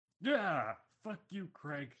Yeah, fuck you,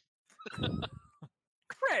 Craig.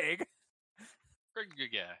 Craig? Craig's a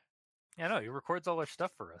good guy. Yeah, no, he records all our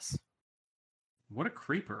stuff for us. What a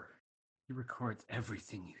creeper. He records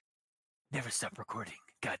everything you... Never stop recording.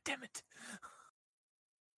 God damn it.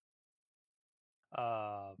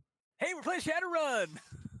 Hey, we're playing Shadowrun!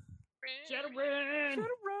 Shadowrun!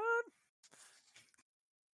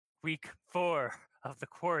 Week 4 of the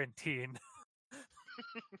quarantine.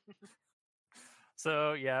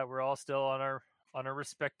 So, yeah, we're all still on our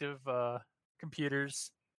respective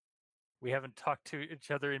computers. We haven't talked to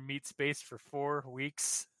each other in meat space for 4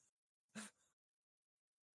 weeks.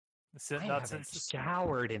 I haven't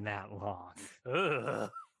showered in that long. Ugh.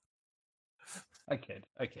 I kid.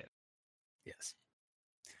 Yes.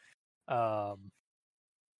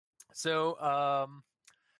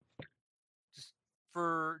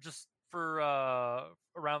 Just for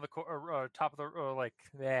around the top of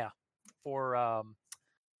the for I'm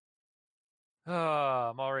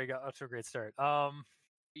already got up to a great start.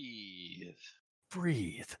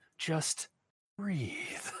 Breathe. Just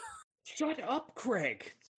breathe. Shut up,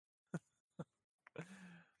 Craig.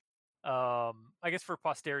 I guess for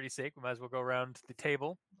posterity's sake, we might as well go around the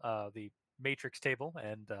table, the Matrix table,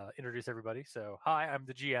 and introduce everybody. So, hi, I'm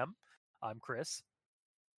the GM. I'm Chris.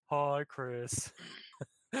 Hi, Chris.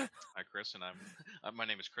 Hi, Chris, and my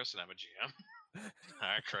name is Chris, and I'm a GM.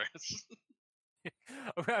 Hi, Chris.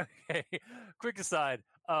 Okay, quick aside.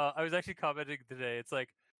 I was actually commenting today. It's like,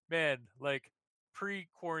 man, like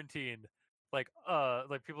pre-quarantine, like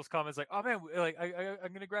people's comments, like, oh man, like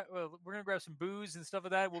I'm gonna grab, we're gonna grab some booze and stuff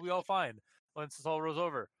like that. We'll be all fine once this all rolls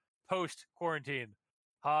over. Post-quarantine.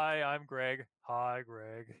 Hi, I'm Greg. Hi,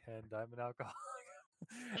 Greg, and I'm an alcoholic.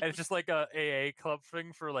 And it's just like a AA club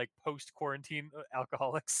thing for like post-quarantine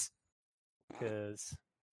alcoholics. Because,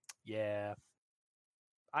 yeah.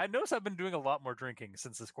 I noticed I've been doing a lot more drinking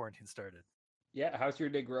since this quarantine started. Yeah, how's your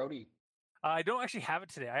Negroni? I don't actually have it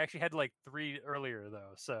today. I actually had like 3 earlier,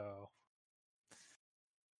 though, so...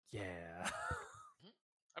 Yeah.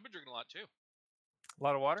 I've been drinking a lot, too. A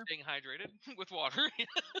lot of water? Staying hydrated with water.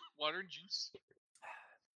 Water and juice.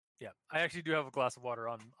 Yeah, I actually do have a glass of water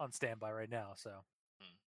on standby right now, so...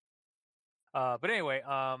 But anyway,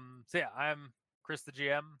 so yeah, I'm Chris the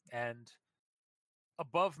GM, and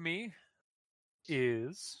above me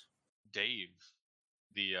is... Dave,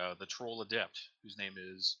 the troll adept, whose name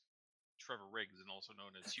is Trevor Riggs, and also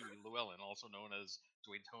known as Huey Llewellyn, also known as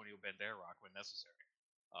Dwayne Tonio Banderock when necessary.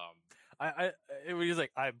 It was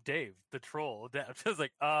like, I'm Dave, the troll adept. I was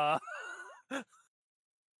like,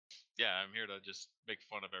 Yeah, I'm here to just make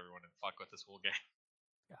fun of everyone and fuck with this whole game.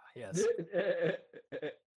 Yes.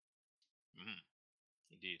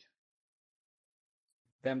 Indeed.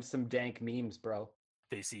 Them some dank memes, bro.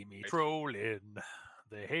 They see me trolling.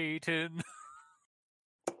 They hating.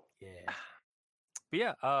 Yeah. But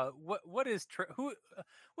yeah, what did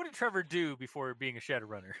Trevor do before being a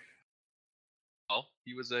Shadowrunner? Well,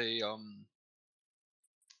 he was a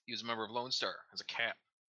member of Lone Star as a cap,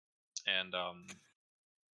 and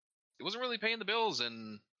it wasn't really paying the bills,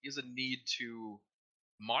 and he has a need to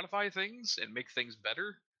modify things and make things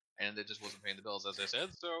better, and it just wasn't paying the bills, as I said.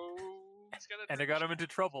 So and it got him into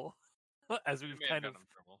trouble, as we've kind of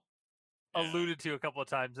alluded to a couple of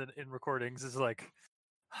times in recordings. Is like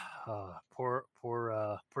poor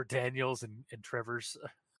Daniels and Trevor's.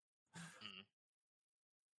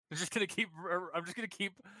 I'm just gonna keep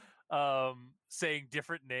saying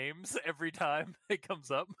different names every time it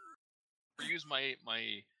comes up. I use my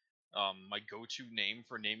go-to name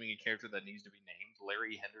for naming a character that needs to be named,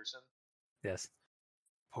 Larry Henderson. Yes,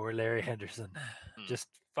 poor Larry Henderson. Just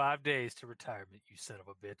 5 days to retirement, you son of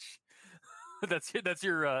a bitch. that's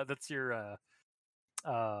your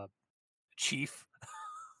chief.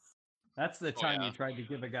 That's the time you tried to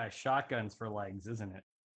give a guy shotguns for legs, isn't it?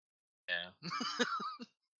 Yeah.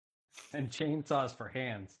 And chainsaws for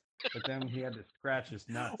hands. But then he had to scratch his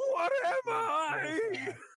nuts. What am I?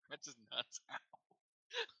 That's his nuts.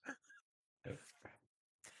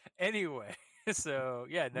 Anyway, so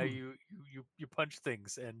yeah, now you punch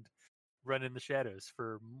things and run in the shadows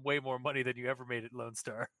for way more money than you ever made at Lone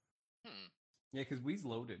Star. Yeah, because we's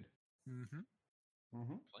loaded.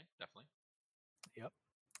 Definitely. Yep.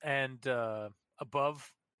 And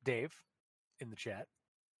above Dave in the chat.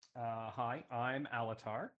 Hi, I'm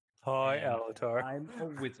Alatar. Hi, Alatar. I'm a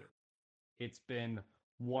wizard. It's been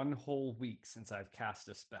 1 whole week since I've cast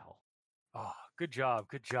a spell. Oh, good job,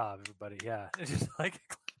 everybody. Yeah, it's just like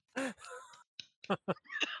really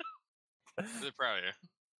proud of you.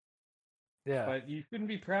 Yeah, but you shouldn't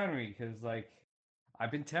be proud of me because, like,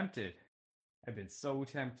 I've been tempted. I've been so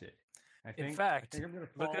tempted. In fact,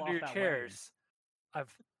 look under your chairs.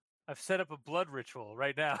 I've set up a blood ritual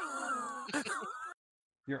right now.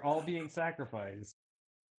 You're all being sacrificed.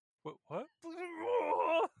 What?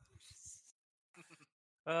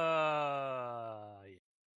 Yeah.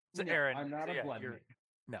 So No, Aaron, I'm not so a yeah, blood you're mage.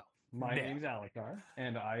 no. My No. name's Alakar,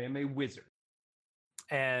 and I am a wizard.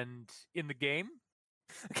 And in the game,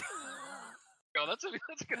 Oh, that's a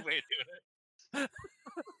good way of doing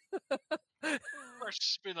it. Fresh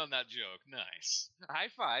spin on that joke. Nice. High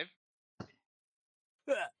five.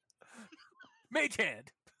 mage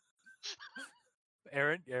hand.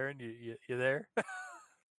 Aaron, you there? I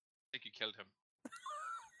think you killed him.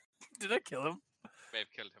 Did I kill him? May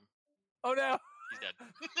have killed him. Oh no! He's dead.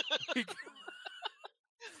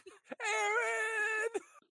 Aaron,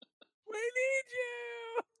 we need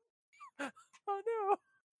you. Oh no,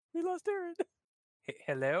 we lost Aaron.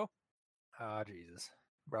 Hello. Oh Jesus,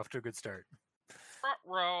 we're off to a good start. Front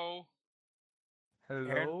row.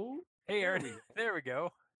 Hello? Hey Aaron, There we go. there we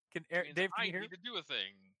go. Can Aaron, Means Dave? Can I you hear? need to do a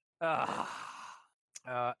thing.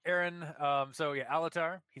 Aaron. So yeah,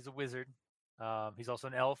 Alatar. He's a wizard. He's also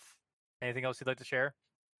an elf. Anything else you'd like to share?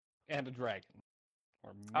 And a dragon.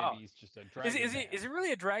 Or maybe Oh. he's just a dragon. Is he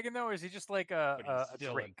really a dragon though, or is he just like a But he's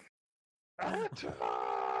still a- drake?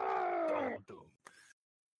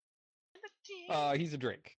 He's a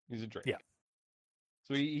drake. He's a drake. Yeah.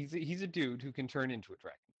 So he's a dude who can turn into a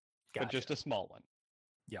dragon, Gotcha. but just a small one.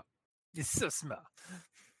 It's so small.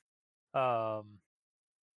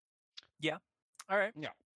 Yeah. All right. Yeah.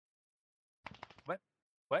 What?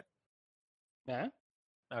 Yeah.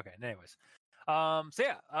 Okay. Anyways, so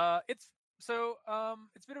yeah, it's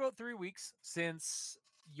been about 3 weeks since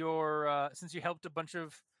since you helped a bunch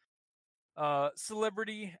of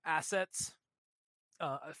celebrity assets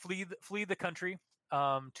flee the country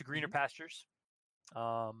to greener pastures.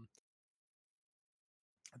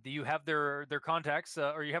 Do you have their contacts,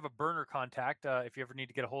 or you have a burner contact if you ever need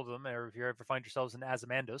to get a hold of them, or if you ever find yourselves in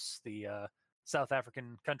Azamandos, the South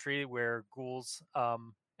African country where ghouls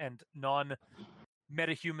and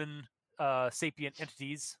non-metahuman sapient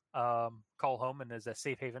entities call home and is a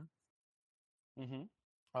safe haven.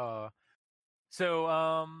 Mm-hmm.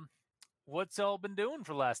 So what's all been doing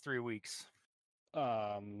for the last 3 weeks?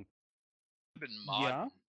 Been modding. Yeah.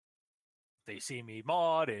 They see me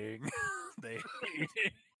modding. They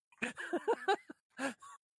Kind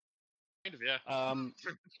of, yeah.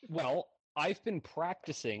 Well, I've been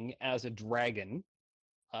practicing as a dragon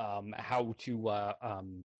how to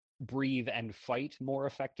breathe and fight more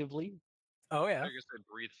effectively. Oh I yeah. guess I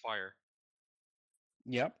breathe fire.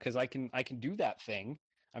 Yep, because I can do that thing.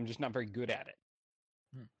 I'm just not very good at it.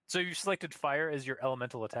 So you selected fire as your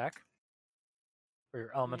elemental attack? Or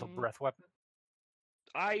your elemental breath weapon?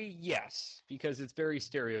 Yes, because it's very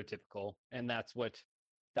stereotypical, and that's what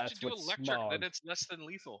You do electric, smog. then it's less than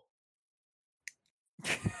lethal.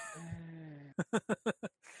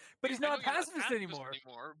 But he's I know not you're pacifist anymore.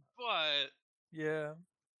 But Yeah.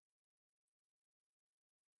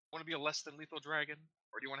 want to be a less than lethal dragon,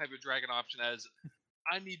 or do you want to have your dragon option as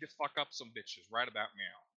I need to fuck up some bitches right about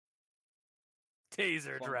now?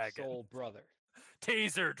 Taser Funk dragon. soul brother.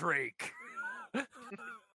 Taser Drake.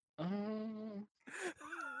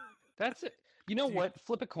 That's it. You know Dude. what?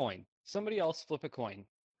 Flip a coin. Somebody else flip a coin.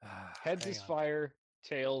 Heads Hang is on. fire,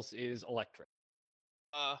 tails is electric.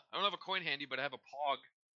 I don't have a coin handy, but I have a pog.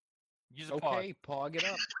 Use a pog. Okay, pog it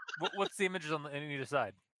up. What's the images on either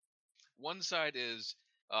side? One side is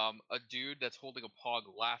a dude that's holding a pog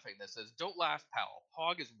laughing that says, "Don't laugh, pal.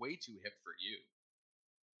 Pog is way too hip for you."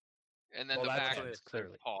 And then Well, the that's back heads, is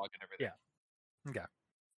clearly. pog and everything. Yeah. Okay.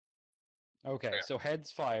 Okay, Yeah. so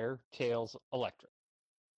heads fire, tails electric.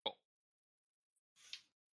 Cool.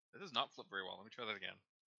 That does not flip very well. Let me try that again.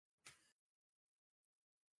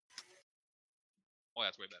 Oh,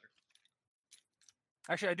 that's way better.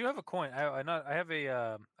 Actually, I do have a coin. I have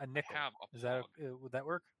a nickel. have a Is that pog. would that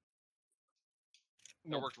work?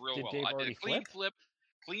 That worked real did well. Dave I did already a clean flip?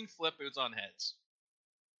 Clean flip. It was on heads.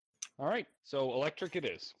 All right, so electric it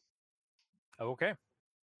is. Okay.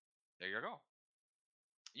 There you go.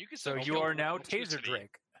 You can So set you kill are now electricity. Taser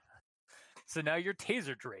Drake. So now you're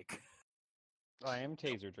Taser Drake. I am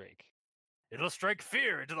Taser Drake. It'll strike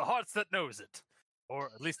fear into the hearts that knows it, or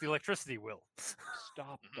at least the electricity will.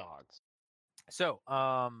 Stop dogs. So,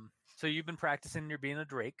 so you've been practicing your being a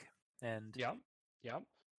Drake, and Yep.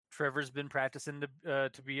 Trevor's been practicing to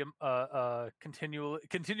be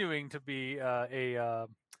continuing to be a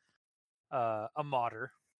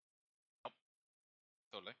modder.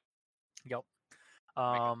 Totally. Yep. Make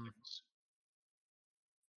up things.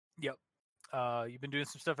 Yep. You've been doing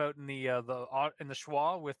some stuff out in the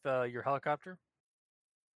Schwa with your helicopter.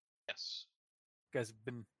 Yes. You guys have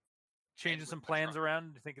been changing some with my plans truck.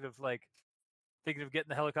 around? Thinking of getting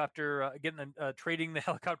the helicopter, trading the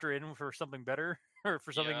helicopter in for something better or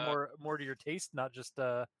for something Yeah. more to your taste, not just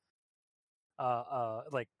like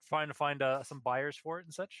trying to find some buyers for it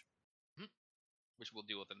and such. Which we'll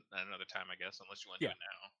deal with another time, I guess, unless you want to do it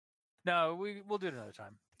No, now. we'll do it another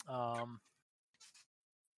time.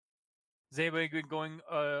 Has anybody been going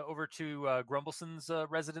over to Grumbleson's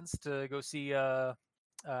residence to go see how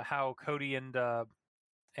Cody and I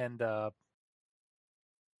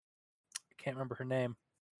can't remember her name.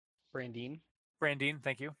 Brandine, Brandine,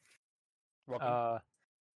 thank you. welcome.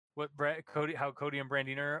 How Cody and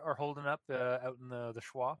Brandine are holding up out in the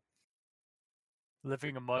Schwa,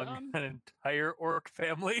 living among an entire orc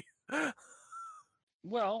family.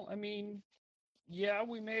 Well, I mean, yeah,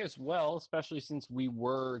 we may as well, especially since we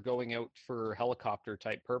were going out for helicopter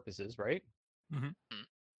type purposes, right?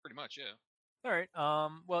 Pretty much, yeah. All right.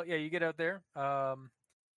 Well, yeah, you get out there.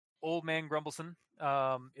 Old man Grumbleson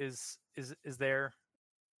is there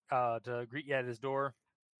to greet you at his door.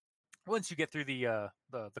 Once you get through the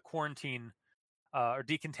quarantine or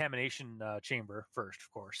decontamination chamber first, of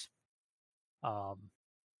course.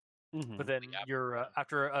 But then you're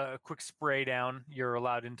after a quick spray down, you're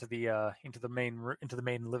allowed into the main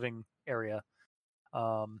living area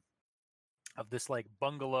of this like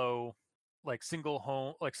bungalow, like single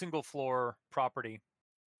home, like single floor property.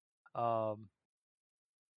 The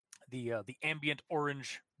ambient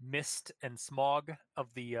orange mist and smog of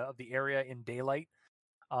the area in daylight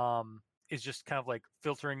is just kind of like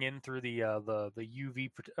filtering in through the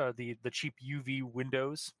UV the cheap UV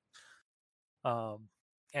windows.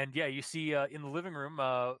 And yeah, you see in the living room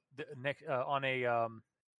next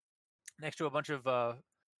to a bunch of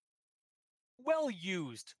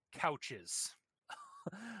well-used couches.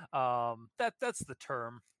 That's the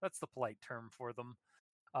term. That's the polite term for them.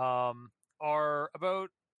 Are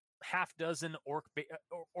about half dozen orc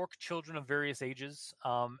children of various ages,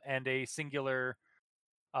 and a singular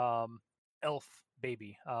elf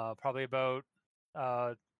baby, probably about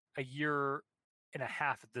a year and a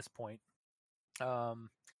half at this point.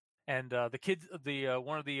 And the kids,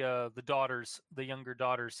 one of the daughters, the younger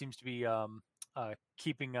daughter, seems to be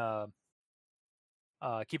keeping an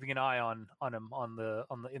eye on him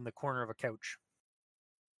in the corner of a couch,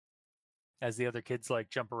 as the other kids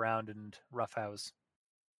like jump around and roughhouse.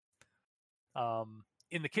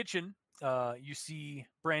 In the kitchen, you see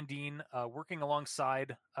Brandine working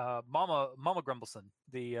alongside Mama Grumbleson,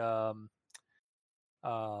 the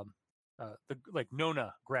like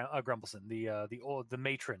Nona Grumbleson, the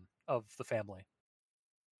matron of the family.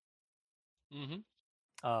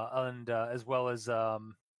 And as well as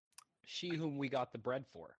she whom we got the bread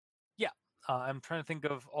for. Yeah, I'm trying to think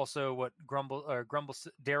of also what Daryl's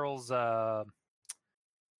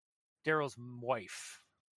wife.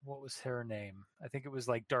 What was her name? I think it was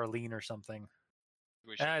like Darlene or something.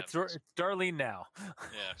 It's Darlene now.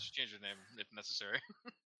 Yeah, she changed her name if necessary.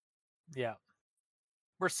 Yeah.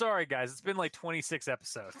 We're sorry, guys. It's been like 26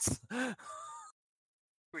 episodes. We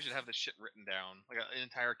should have this shit written down, like an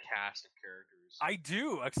entire cast of characters. I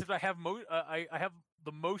do, except I have I have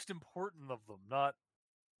the most important of them, not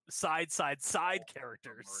side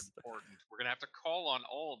characters. Important. We're gonna have to call on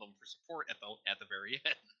all of them for support at the very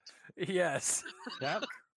end. Yes. Yep.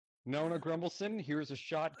 Nona Grumbleson, here's a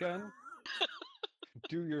shotgun.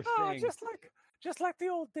 Do your thing. Just like the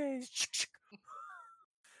old days.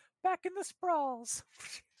 Back in the sprawls.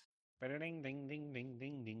 Ding ding ding ding ding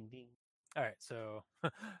ding ding. All right, so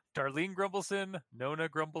Darlene Grumbleson, Nona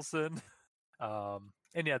Grumbleson,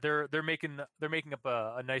 and yeah, they're making up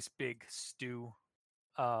a nice big stew.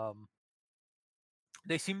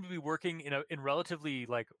 They seem to be working in relatively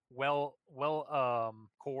like well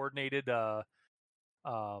coordinated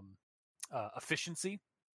efficiency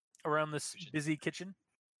around this busy kitchen.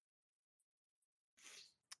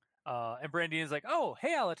 And Brandine is like, "Oh,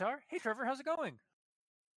 hey Alatar, hey Trevor, how's it going?"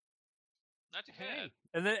 Not too bad.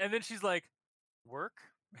 And then she's like, "Work."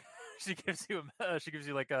 she gives you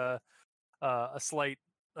like a slight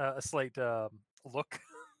look.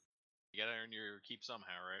 You gotta earn your keep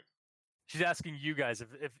somehow, right? She's asking you guys if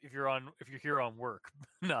you're here on work,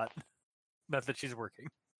 not that she's working.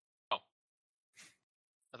 Oh,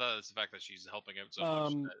 I thought it's the fact that she's helping out so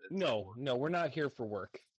much. No, we're not here for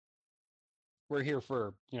work. We're here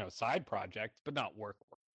for side projects, but not work.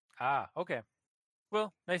 Ah, okay.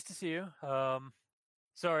 Well, nice to see you.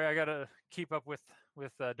 Sorry, I gotta keep up with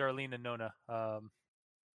Darlene and Nona.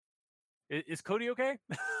 Is Cody okay?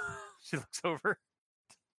 She looks over.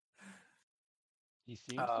 He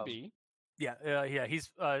seems to be. Yeah. He's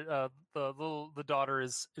the daughter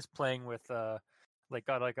is playing with got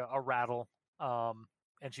like a rattle, and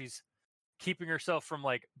she's keeping herself from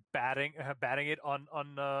like batting it on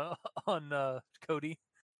Cody.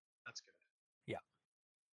 That's good. Yeah,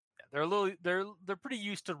 they're pretty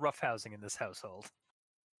used to roughhousing in this household.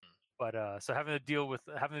 But so having to deal with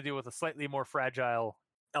a slightly more fragile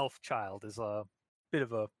elf child is a bit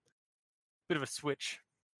of a switch.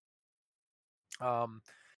 From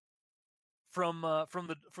the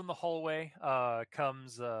hallway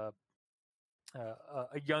comes a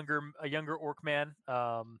younger orc man.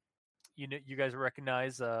 You guys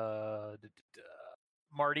recognize Marty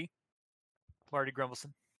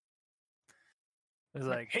Grumbleson. He's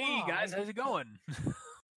like, "Hey guys, how's it going?"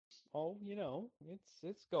 Oh,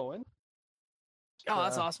 it's going. Oh,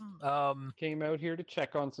 that's awesome. Came out here to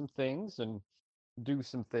check on some things and do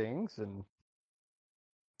some things, and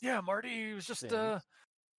yeah, Marty was just things. the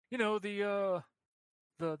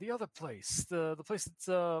other place, the place that's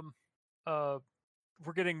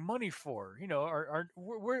we're getting money for.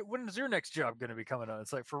 When is your next job going to be coming on?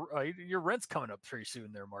 It's like for your rent's coming up pretty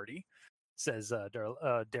soon, there, Marty. Says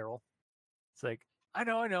Daryl. It's like I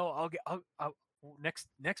know. I'll next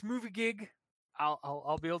movie gig.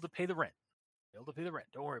 I'll be able to pay the rent. Don't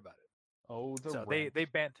worry about it. Oh, So rent.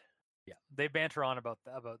 they banter on about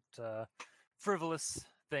frivolous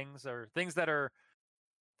things or things that are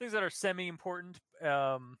semi important,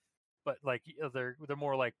 but like they're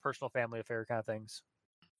more like personal family affair kind of things.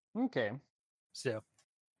 Okay. So,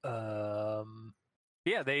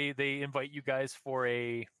 yeah, they invite you guys for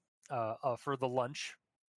for the lunch,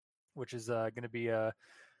 which is going to be a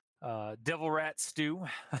devil rat stew.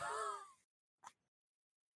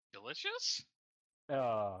 Delicious?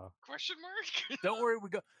 Question mark? Don't worry,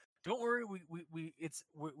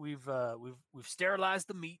 we've sterilized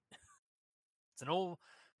the meat. It's an old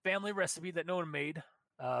family recipe that Nona made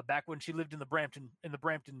back when she lived in the Brampton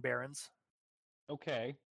Barrens.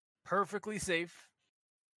 Okay. Perfectly safe.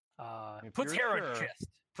 Puts hair on your chest.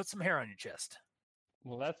 Put some hair on your chest.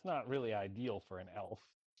 Well, that's not really ideal for an elf.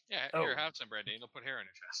 Yeah, here, have some, Brandon. It'll put hair on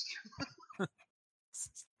your chest.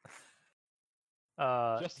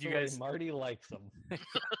 Just you the guys... way Marty likes them.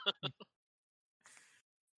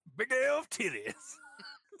 Big elf titties.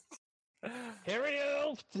 Hairy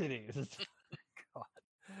elf titties.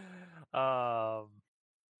 God.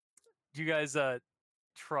 Do you guys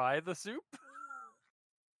try the soup?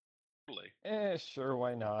 Sure,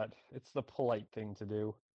 why not? It's the polite thing to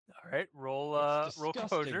do. All right, roll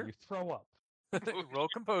composure. You throw up. Roll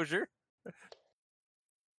composure.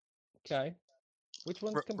 Okay. Which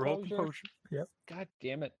one's composure? Roll composure. Yep. God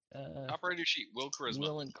damn it. Operator sheet, will charisma.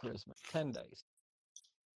 Will and charisma. 10 dice.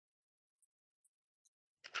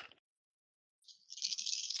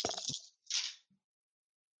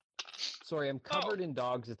 Sorry, I'm covered in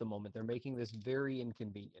dogs at the moment. They're making this very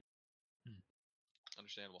inconvenient.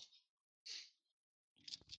 Understandable.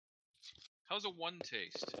 How's a 1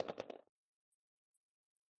 taste?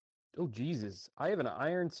 Oh, Jesus. I have an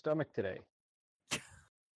iron stomach today.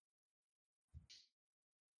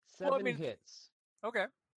 7 hits. Okay.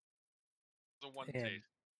 How's a 1 taste?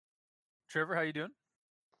 Trevor, how you doing?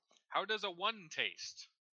 How does a 1 taste?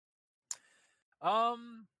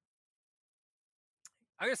 I'm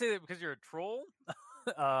gonna say that because you're a troll,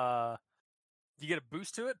 you get a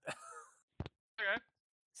boost to it. Okay.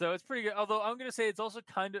 So it's pretty good. Although I'm gonna say it's also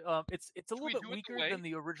kind of it's a little bit weaker than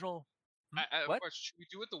the original. What? Should we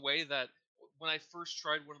do it the way that when I first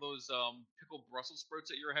tried one of those pickled Brussels sprouts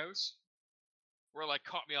at your house, where it like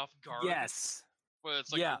caught me off guard? Yes. But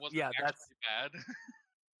it's like it wasn't actually bad.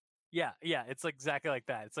 Yeah, it's like exactly like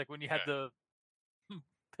that. It's like when you had the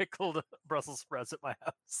pickled Brussels sprouts at my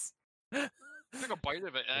house. I took a bite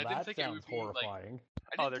of it, and I didn't think it would be horrifying.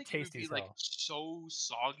 They're tasty it would be like so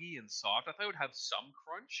soggy and soft. I thought it would have some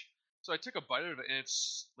crunch. So I took a bite of it, and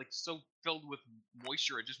it's like so filled with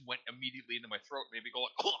moisture, it just went immediately into my throat, made me go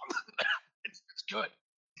like, oh, it's good.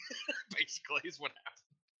 Basically, is what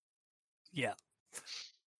happened. Yeah.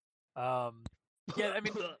 Yeah, I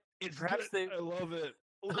mean, it's perhaps good. I love it.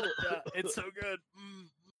 Yeah, it's so good.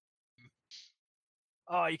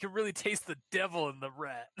 Oh, you can really taste the devil in the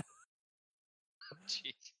rat.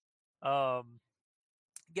 Jeez.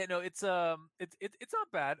 Yeah, no, it's not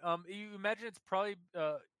bad. You imagine it's probably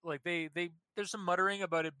like there's some muttering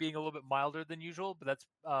about it being a little bit milder than usual, but that's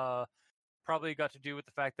probably got to do with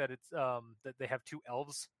the fact that it's that they have 2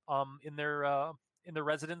 elves in their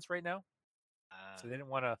residence right now, so they didn't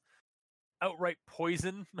want to outright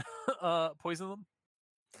poison them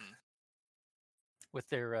with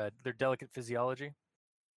their delicate physiology.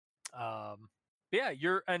 Yeah,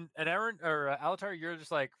 you're and Aaron or Alatar, you're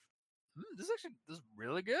just like, this is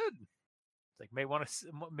really good. It's like may want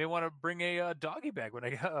to bring a doggy bag when I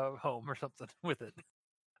get home or something with it.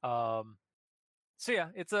 So yeah,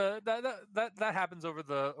 it's a that happens over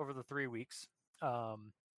the 3 weeks. But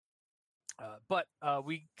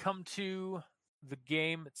we come to the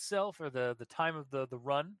game itself, or the time of the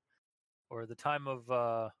run, or the time of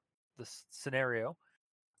the scenario.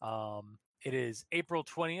 It is April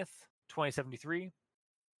 20th, 2073.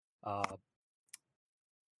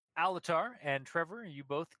 Alatar and Trevor, you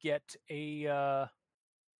both get an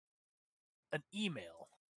email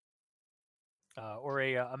or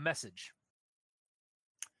a message.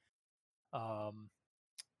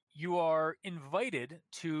 You are invited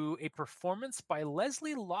to a performance by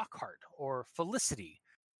Leslie Lockhart, or Felicity,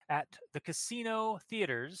 at the Casino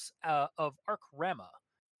Theaters of Arc Rama,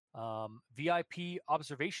 VIP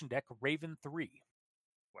observation deck Raven 3.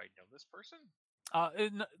 Do I know this person?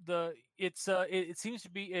 It seems to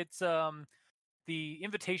be the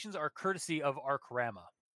invitations are courtesy of Arc Rama,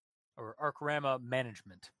 or Arc Rama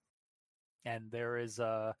Management, and there is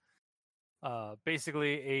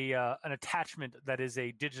basically an attachment that is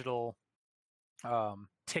a digital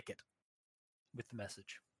ticket with the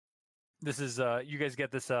message. This is you guys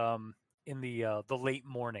get this in the late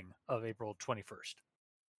morning of April 21st.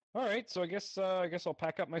 All right, so I guess I'll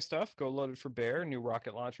pack up my stuff, go loaded for bear, new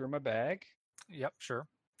rocket launcher in my bag, Yep, sure.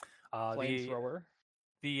 flamethrower.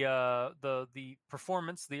 The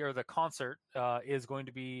performance, the concert is going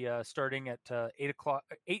to be starting at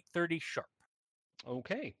 8:30 sharp.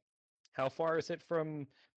 Okay. How far is it from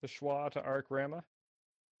the Schwa to Arc Rama?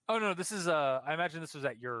 Oh no, this is I imagine this was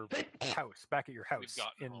at your house, back at your house.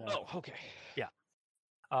 gotten home. Oh, okay. Yeah.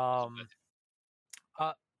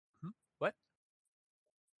 What?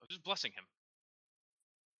 I'm just blessing him.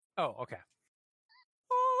 Oh, okay.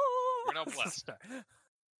 We're now blessed.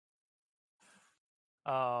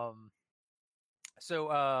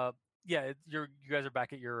 So yeah, you guys are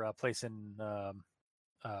back at your place in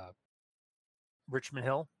Richmond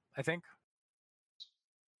Hill, I think.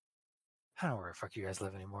 I don't know where the fuck you guys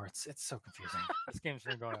live anymore. It's so confusing. This game's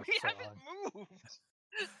been going on for We so haven't long. moved.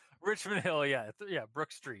 Richmond Hill, yeah,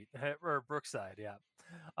 Brook Street or Brookside, yeah.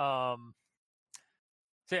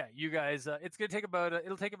 So yeah, you guys, it's gonna take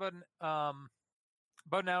it'll take about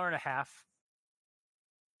an hour and a half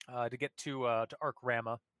to get to Arc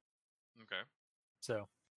Rama. Okay. So,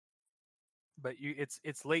 but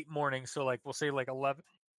it's late morning, so like we'll say like 11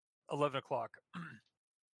 o'clock.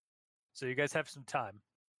 So you guys have some time.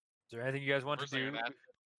 Is there anything you guys want First to thing do?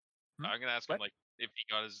 I'm gonna ask What? him, like, if he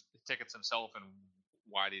got his tickets himself, and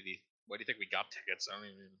why do you think we got tickets? I don't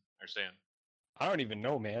even understand. I don't even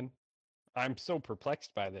know, man. I'm so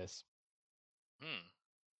perplexed by this.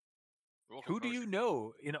 Roll Who do you composure.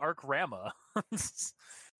 know in Arc Rama?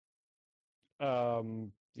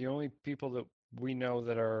 The only people that we know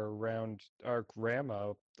that are around Arc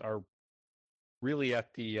Rama are really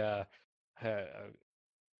at the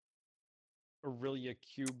Aurelia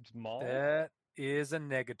Cubed Mall. That is a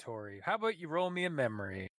negatory. How about you roll me a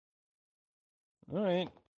memory? All right.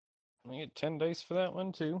 I get 10 dice for that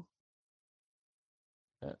one, too.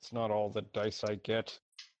 That's not all the dice I get.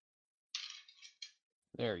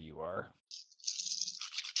 There you are.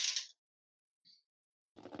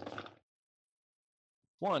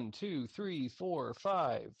 One, two, three, four,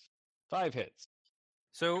 five. 5 hits.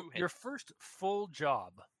 So 2 your hits. first full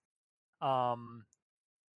job,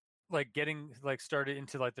 like getting like started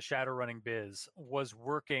into like the shadow running biz, was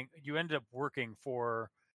working. You ended up working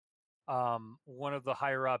for one of the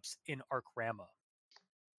higher ups in Arc Rama.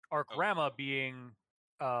 Arc Oh. Rama being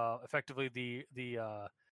effectively the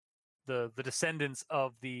descendants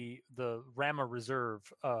of the Rama Reserve,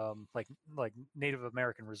 like Native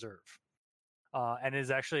American Reserve, and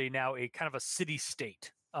is actually now a kind of a city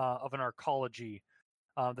state of an arcology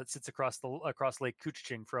that sits across Lake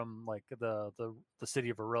Couchiching from like the city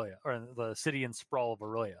of Aurelia, or the city and sprawl of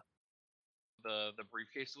Aurelia. The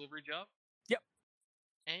briefcase delivery job. Yep.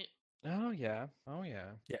 Eh, Oh, yeah. Oh,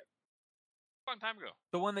 yeah. long time ago.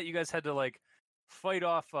 The one that you guys had to like fight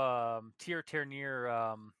off Tyr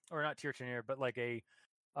Ternir, or not Tyr Ternir, but like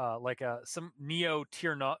some Neo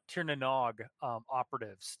Tirnanog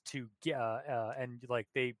operatives to get, and like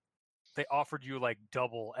they offered you like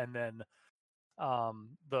double, and then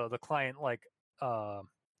the client like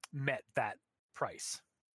met that price.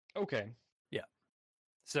 Okay. Yeah.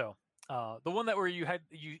 So the one that where you had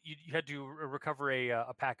to recover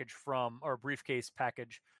a package from, or a briefcase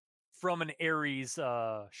package from an Ares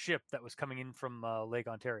ship that was coming in from Lake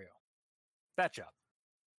Ontario. That job.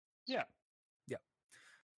 Yeah. Yeah.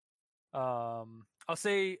 I'll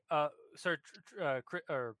say sorry,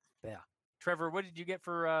 Trevor, what did you get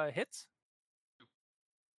for hits?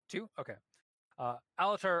 2. Okay.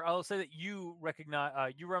 Alatar, I'll say that you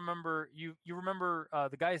recognize, you remember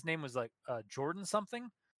the guy's name was like Jordan something.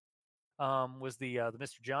 Was the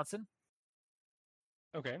Mr. Johnson?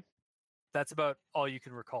 Okay. That's about all you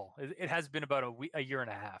can recall. It has been about a year and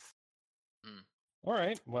a half. All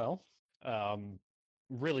right. Well,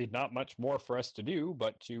 really not much more for us to do,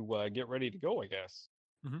 but to get ready to go, I guess.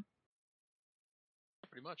 Pretty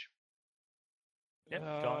much.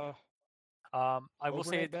 Yeah. I will say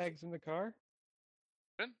overnight bags in the car.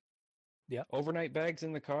 Good? Yeah. Overnight bags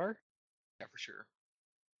in the car. Yeah, for sure.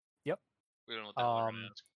 Yep. We don't know what that one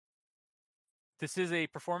is. This is a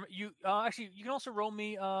performance. You actually, you can also roll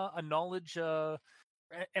me a knowledge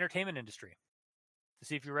entertainment industry to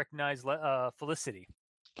see if you recognize Felicity.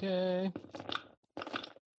 Okay.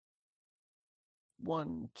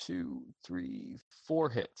 1, 2, 3, 4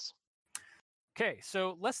 hits. Okay,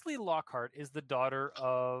 so Leslie Lockhart is the daughter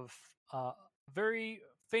of a very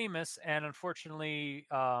famous and unfortunately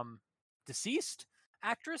deceased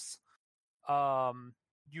actress. Her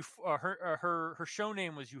show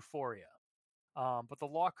name was Euphoria, but the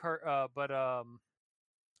Lockhart,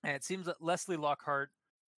 and it seems that Leslie Lockhart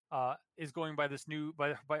is going by this new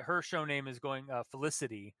by her show name is going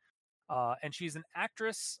Felicity, and she's an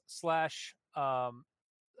actress slash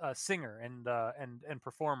singer and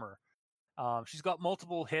performer. She's got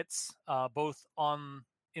multiple hits, both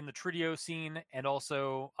in the Trio scene and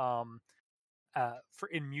also for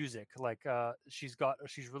in music. Like she's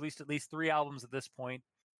released at least 3 albums at this point,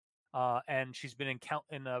 and she's been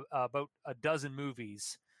in about a dozen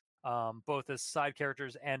movies, both as side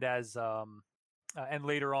characters and as and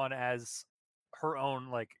later on as her own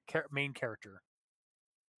like main character.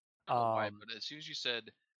 I don't know why, but as soon as you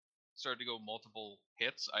started to go multiple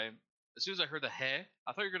hits, as soon as I heard the "hey,"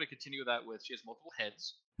 I thought you were going to continue that with she has multiple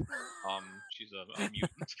heads. She's a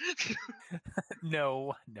mutant.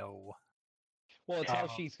 No. Well, it's how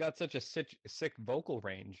she's got such a sick vocal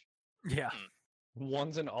range. Yeah.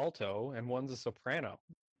 One's an alto and one's a soprano.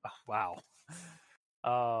 Oh, wow.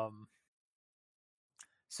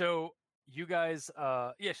 So you guys,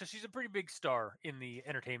 so she's a pretty big star in the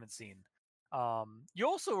entertainment scene. You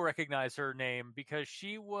also recognize her name because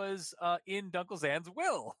she was in Duncle Zan's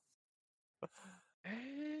will.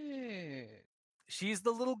 Hey. She's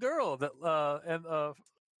the little girl that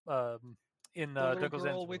in the little Duncle girl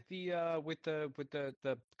Zan's with will.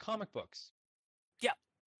 the comic books. Yeah.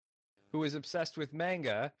 Who was obsessed with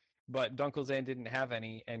manga, but Duncle Zan didn't have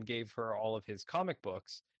any and gave her all of his comic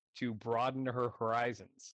books to broaden her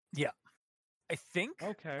horizons. Yeah. I think.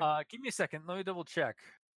 Okay. Give me a second. Let me double check.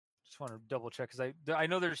 Just want to double check because I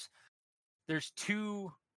know there's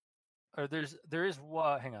two, or there is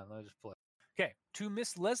one. Hang on, let me just pull it. Okay, to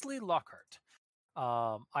Miss Leslie Lockhart,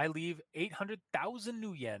 I leave 800,000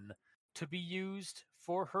 new yen to be used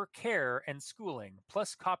for her care and schooling,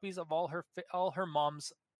 plus copies of all her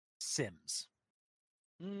mom's Sims,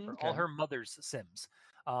 or all her mother's Sims.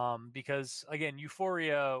 Because again,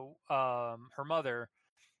 Euphoria, her mother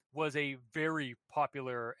was a very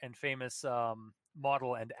popular and famous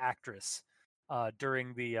model and actress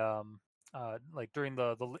during the during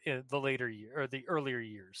the later year or the earlier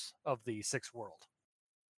years of the Sixth World.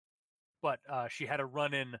 But she had a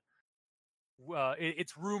run in.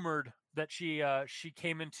 It's rumored that she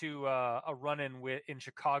came into a run in in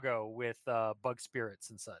Chicago with Bug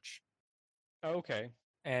Spirits and such. Okay.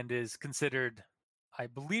 And is considered, I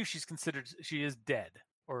believe she is dead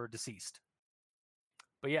or deceased.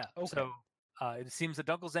 But yeah, so it seems that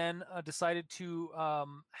Duncle Zan decided to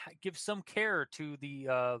give some care to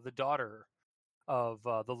the daughter of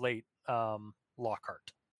the late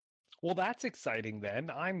Lockhart. Well, that's exciting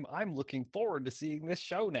then. I'm looking forward to seeing this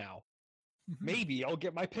show now. Mm-hmm. Maybe I'll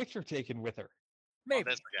get my picture taken with her. Maybe. Oh,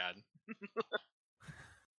 that's bad.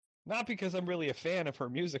 Not because I'm really a fan of her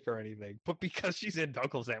music or anything, but because she's in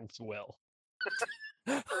Duncle Zan's will.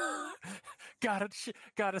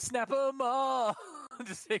 gotta snap them all.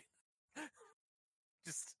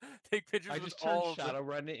 just take pictures. I just turned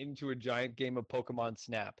Shadowrun into a giant game of Pokemon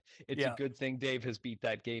Snap. It's a good thing Dave has beat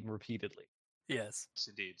that game repeatedly. Yes,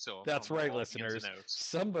 indeed. So that's right, listeners.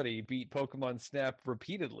 Somebody beat Pokemon Snap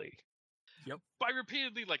repeatedly. Yep. By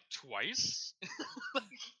repeatedly, like twice.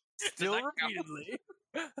 Still repeatedly.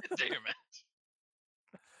 Damn it!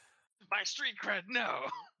 My street cred, no.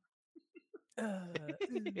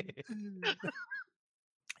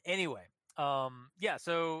 Anyway, yeah.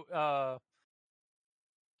 So,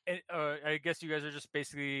 I guess you guys are just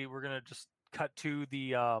basically we're gonna just cut to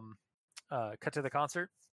the concert.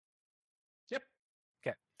 Yep.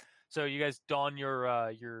 Okay. So you guys don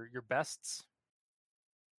your bests.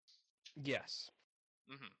 Yes.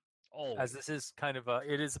 Mm-hmm. Always. as this is kind of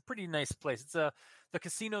it is a pretty nice place. It's the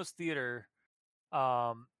Casinos Theater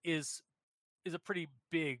is a pretty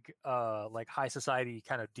big like high society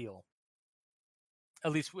kind of deal,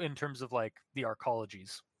 at least in terms of like the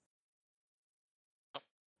arcologies.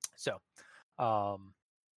 So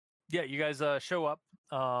yeah, you guys show up.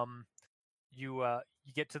 You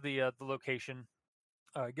get to the location,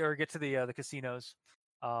 or get to the casinos.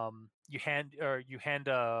 You hand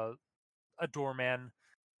a doorman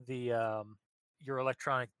the your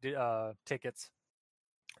electronic tickets.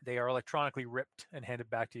 They are electronically ripped and handed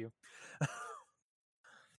back to you.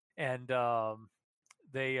 And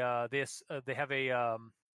they have a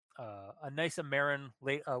nice American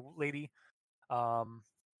lady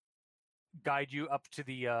guide you up to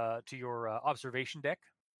the to your observation deck.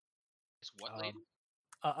 It's what lady?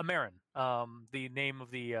 American, the name of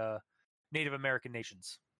the Native American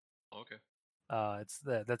nations. Oh, okay.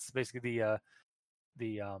 That's basically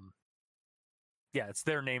the yeah, it's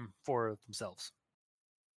their name for themselves.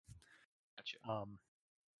 Gotcha.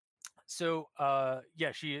 So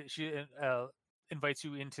yeah, she invites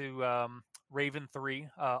you into Raven 3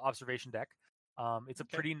 observation deck. It's a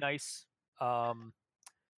pretty nice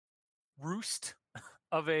roost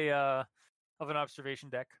of an observation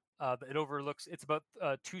deck. It overlooks. It's about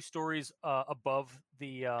 2 stories above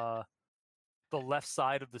the left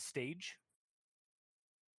side of the stage.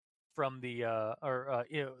 From the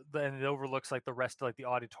then it overlooks like the rest of like the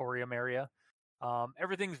auditorium area.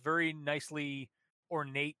 Everything's very nicely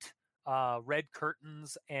ornate, red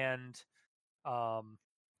curtains and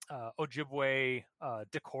Ojibwe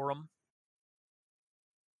decorum,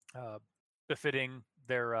 befitting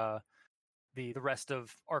their the rest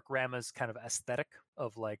of Arc Rama's kind of aesthetic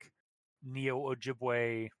of like neo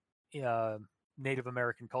Ojibwe Native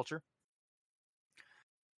American culture.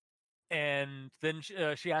 And then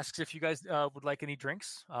she asks if you guys would like any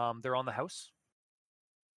drinks. They're on the house.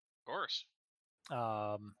 Of course.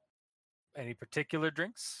 Any particular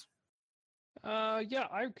drinks? Yeah,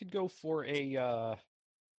 I could go for a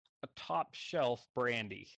top shelf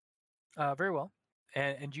brandy. Very well.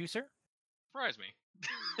 And you, sir? Surprise me.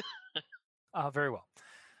 Very well.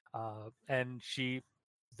 And she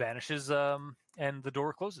vanishes, and the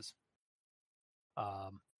door closes. I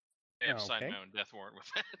have signed my own death warrant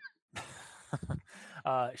with that.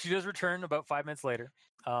 She does return about 5 minutes later,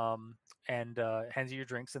 and hands you your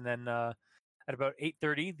drinks, and then at about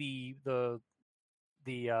 8:30,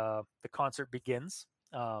 the concert begins.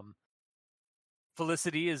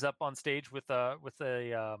 Felicity is up on stage with a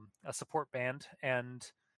support band,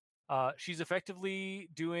 and she's effectively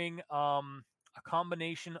doing a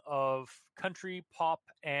combination of country, pop,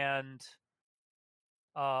 and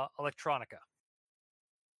electronica.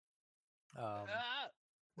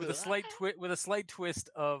 With a slight twist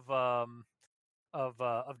of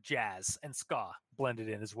jazz and ska blended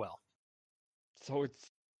in as well. So it's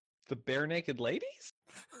the Bare Naked Ladies?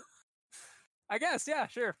 I guess, yeah,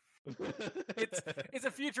 sure. It's a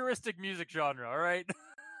futuristic music genre, all right?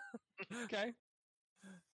 Okay.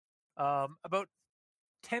 About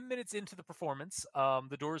 10 minutes into the performance,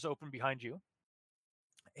 the doors open behind you,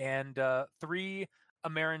 and 3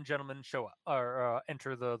 American gentlemen show up or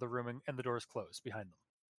enter the room, and the doors close behind them.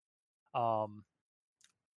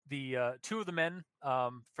 The 2 of the men,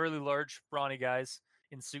 fairly large, brawny guys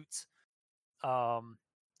in suits,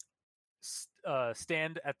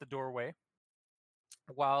 stand at the doorway,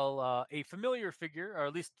 while a familiar figure, or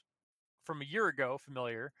at least from a year ago,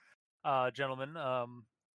 familiar gentleman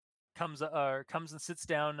comes and sits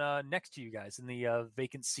down next to you guys in the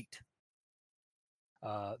vacant seat.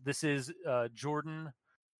 This is Jordan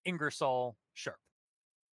Ingersoll Sharp.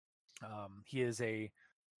 He is a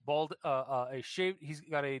bald, he's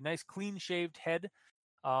got a nice clean shaved head,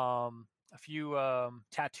 a few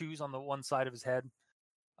tattoos on the one side of his head.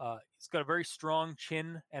 He's got a very strong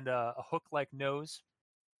chin and a hook-like nose.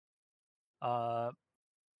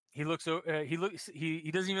 He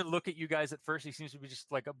doesn't even look at you guys at first. He seems to be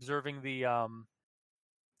just like observing the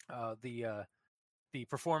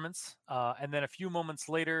performance, and then a few moments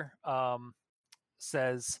later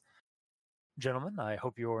says, "Gentlemen, I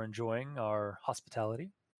hope you are enjoying our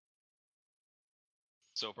hospitality."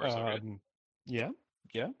 So far, so good. Yeah.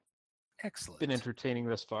 Excellent. Been entertaining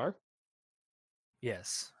thus far.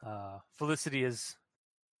 Yes. Felicity has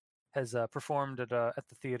performed at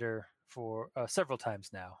the theater for several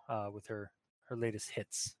times now with her latest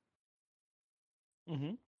hits.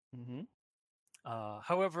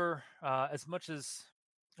 However, as much as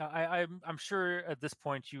I'm sure at this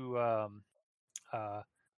point you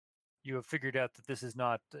you have figured out that this is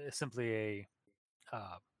not simply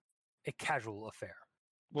a casual affair.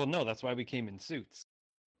 Well, no, that's why we came in suits.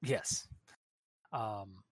 Yes.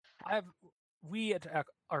 We at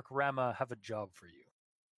Arkrama have a job for you.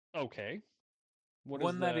 Okay. What is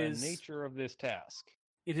One that the is nature of this task?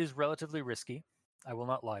 it is relatively risky. I will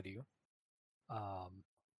not lie to you.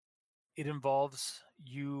 It involves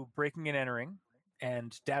you breaking and entering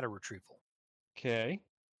and data retrieval. Okay.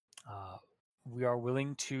 We are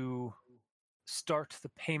willing to start the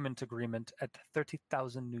payment agreement at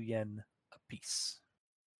 30,000 new yen apiece.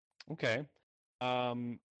 Okay.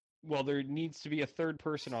 Well, there needs to be a third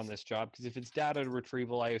person on this job because if it's data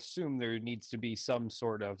retrieval, I assume there needs to be some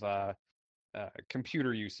sort of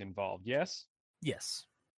computer use involved. Yes. Yes,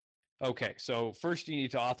 Okay. So first, you need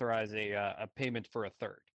to authorize a payment for a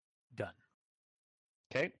third. done.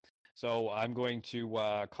 Okay. So I'm going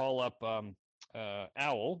to call up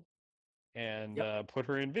Owl and Yep. put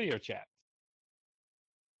her in video chat.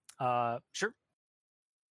 Sure.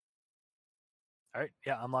 All right.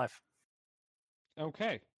 Yeah, I'm live.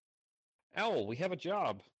 Okay. Owl, we have a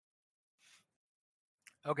job.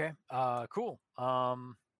 Okay. Cool.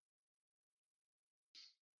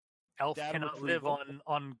 Elf Data cannot live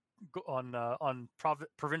retrieval. on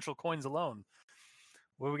provincial coins alone.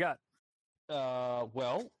 What do we got?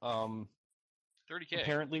 Well, 30K.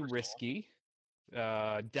 apparently first of all. risky.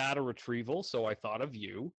 Data retrieval, so I thought of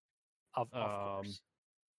you. Of course. Is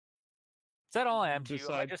that all I am to you?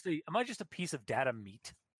 Am I just a piece of data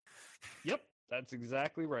meat? Yep, that's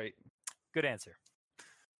exactly right. Good answer.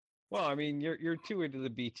 Well, I mean, you're too into the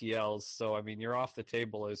BTLs, so I mean, you're off the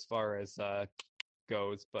table as far as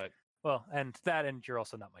goes. But Well, and you're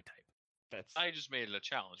also not my type. that's I just made it a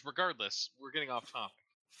challenge. Regardless, we're getting off topic.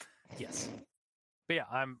 Yes. But yeah,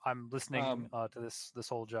 I'm listening to this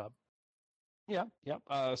whole job. yeah.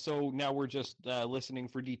 So now we're just listening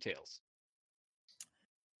for details.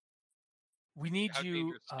 We need How you.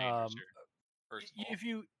 dangerous is dangerous here? First of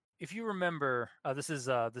all, If you remember, this is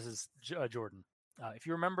Jordan. If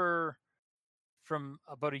you remember from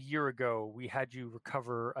about a year ago, we had you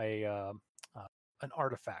recover an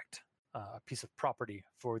artifact, a piece of property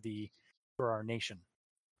for our nation.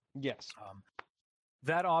 Yes.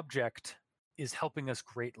 That object is helping us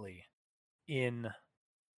greatly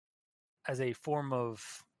as a form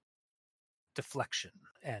of deflection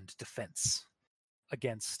and defense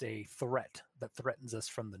against a threat that threatens us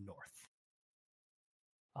from the north.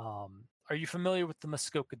 Are you familiar with the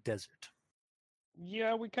Muskoka Desert?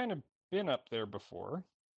 Yeah, we kind of been up there before.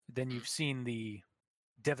 Then you've seen the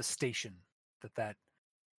devastation that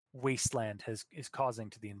wasteland is causing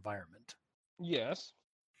to the environment. Yes.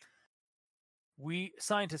 We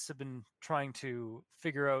scientists have been trying to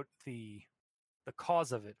figure out the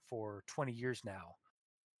cause of it for 20 years now,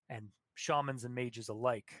 and shamans and mages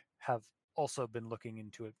alike have also been looking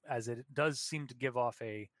into it, as it does seem to give off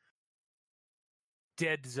a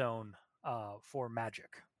dead zone for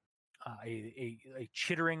magic, a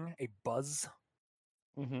chittering, a buzz.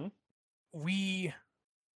 Mm-hmm. We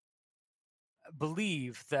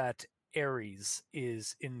believe that Ares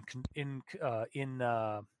is in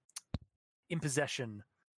possession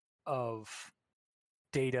of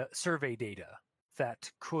survey data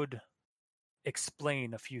that could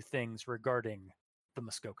explain a few things regarding the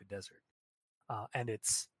Muskoka Desert and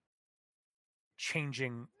its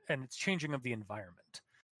changing of the environment.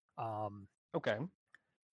 Okay.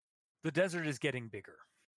 The desert is getting bigger,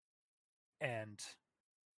 and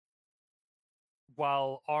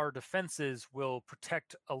while our defenses will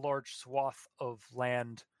protect a large swath of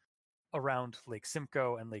land around Lake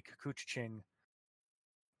Simcoe and Lake Koochiching,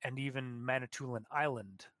 and even Manitoulin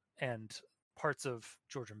Island and parts of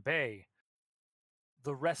Georgian Bay,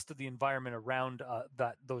 the rest of the environment around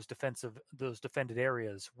those defended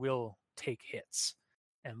areas will take hits,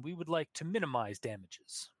 and we would like to minimize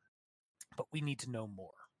damages, but we need to know more.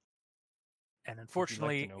 And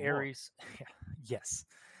unfortunately, Ares, yes,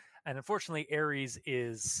 and unfortunately, Ares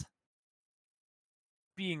is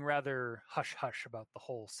being rather hush hush about the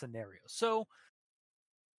whole scenario. So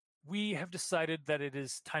we have decided that it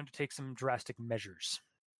is time to take some drastic measures.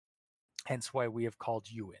 Hence why we have called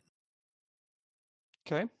you in.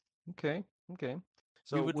 Okay.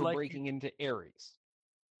 So we're breaking into Ares.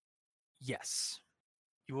 Yes.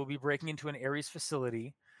 You will be breaking into an Ares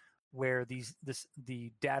facility where the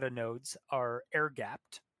data nodes are air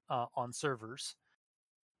gapped on servers,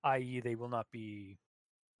 i.e., they will not be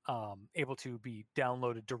able to be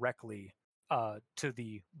downloaded directly to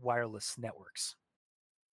the wireless networks.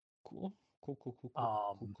 Cool.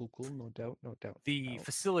 No doubt. The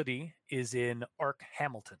facility is in Ark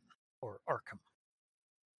Hamilton, or Arkham,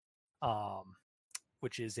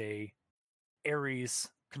 which is a Ares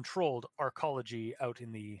controlled arcology out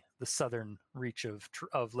in the southern reach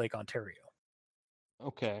of Lake Ontario.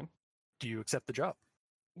 Okay. Do you accept the job?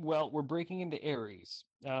 Well, we're breaking into Ares.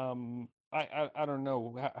 I don't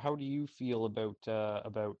know. How do you feel about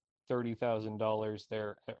 $30,000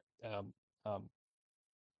 there, um,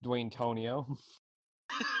 Dwayne Tonio?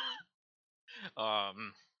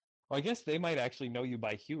 Um, Well, I guess they might actually know you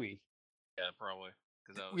by Huey. yeah, probably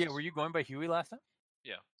because that Yeah, was were you going by Huey last time?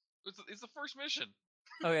 yeah. It's the first mission.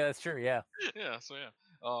 Oh yeah, that's true. Yeah. Yeah, so yeah.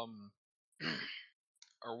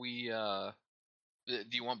 Are we? Do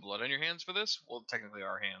you want blood on your hands for this? Well, technically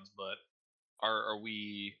our hands, but are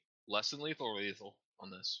we less than lethal or lethal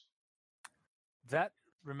on this? That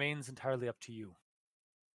remains entirely up to you.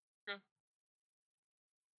 Okay.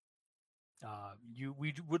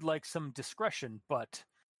 We would like some discretion, but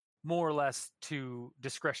more or less to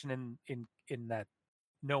discretion in that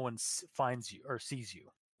no one finds you or sees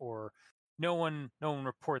you, or no one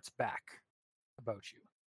reports back about you.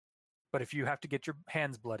 But if you have to get your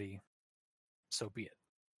hands bloody, so be it.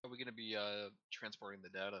 Are we going to be transporting the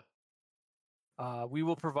data? We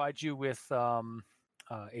will provide you with a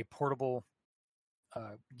portable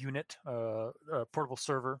unit, a portable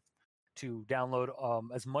server to download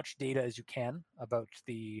as much data as you can about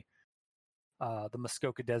the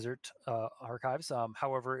Muskoka Desert archives.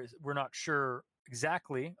 However, we're not sure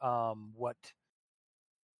exactly what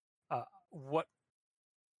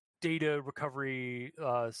data recovery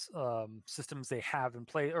systems they have in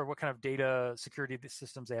place, or what kind of data security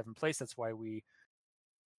systems they have in place. That's why we're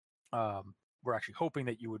actually hoping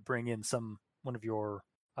that you would bring in one of your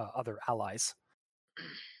other allies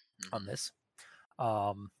on this.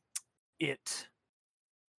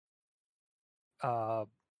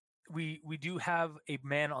 We do have a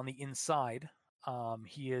man on the inside.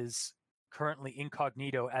 He is currently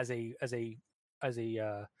incognito as a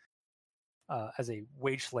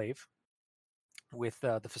wage slave with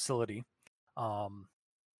the facility.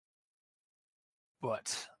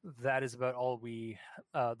 But that is about all we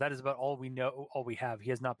know, all we have. He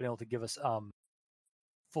has not been able to give us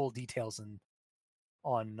full details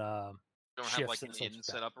on You don't have like shifts an and in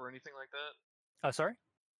such set like up or anything like that? that. Sorry?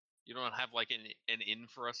 You don't have like an in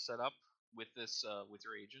for us set up with this with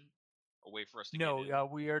your agent? A way for us to No, get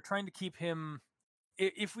in? we are trying to keep him,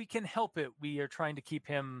 if we can help it, we are trying to keep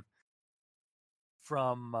him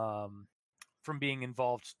from being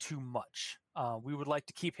involved too much. We would like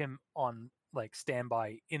to keep him on like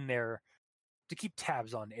standby in there to keep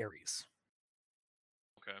tabs on Ares.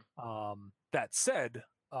 Okay. That said,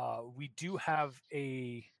 we do have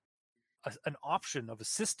an option of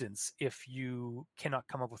assistance if you cannot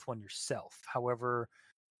come up with one yourself. However,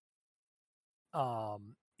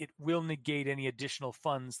 it will negate any additional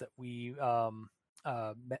funds that you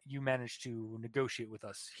managed to negotiate with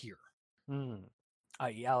us here.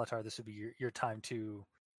 I.e., Alatar, this would be your time to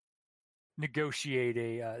negotiate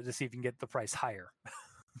to see if you can get the price higher.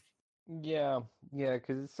 Yeah,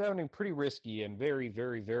 because it's sounding pretty risky and very,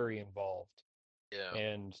 very, very involved. Yeah.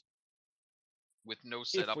 And With no if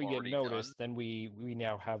setup we get already noticed, done. then we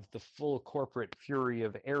now have the full corporate fury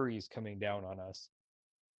of Ares coming down on us.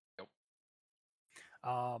 Yep.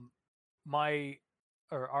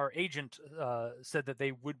 Our agent said that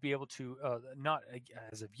they would be able to, not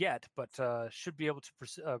as of yet, but should be able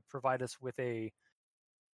to provide us with a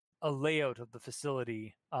layout of the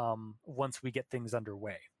facility once we get things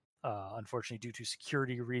underway. Unfortunately, due to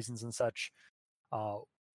security reasons and such,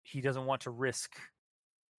 he doesn't want to risk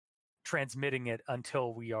transmitting it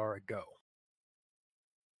until we are a go.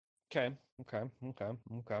 Okay.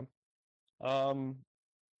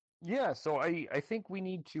 Yeah, so I think we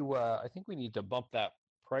need to bump that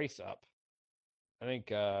price up. I think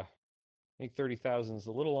 30,000 is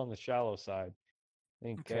a little on the shallow side. I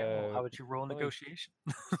think Okay, well, how about you roll negotiation?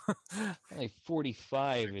 I think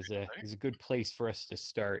 45 is a good place for us to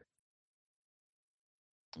start.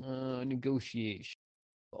 Negotiation.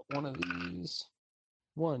 One of these.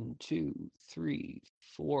 1, 2, 3,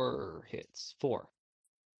 4 hits. 4.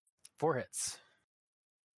 4 hits.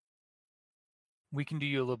 We can do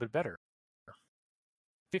you a little bit better.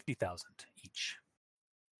 50,000 each.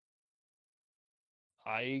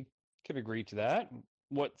 I could agree to that.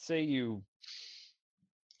 What say you,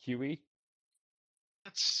 Huey?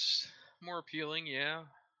 That's more appealing, yeah.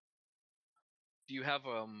 Do you have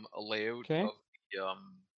a layout Okay.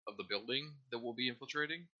 of the building that we'll be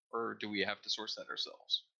infiltrating, or do we have to source that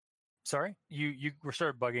ourselves? Sorry, you were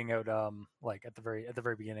started bugging out like at the very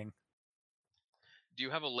beginning. Do you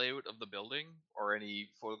have a layout of the building or any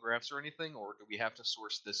photographs or anything, or do we have to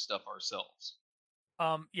source this stuff ourselves?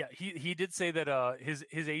 Yeah, he did say that his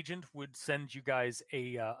agent would send you guys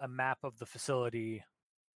a map of the facility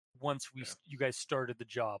once Okay. you guys started the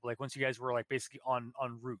job. Like once you guys were like basically en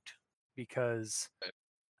route. because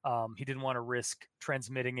he didn't want to risk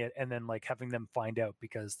transmitting it and then like having them find out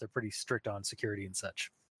because they're pretty strict on security and such.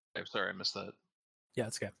 I'm sorry, I missed that. Yeah,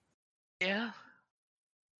 it's okay. Yeah,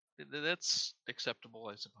 that's acceptable,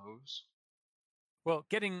 I suppose. Well,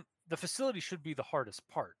 getting the facility should be the hardest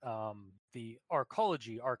part. The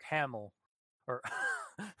arcology, Archamel, or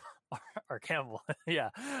Archamel, yeah,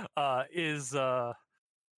 is a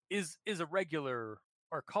regular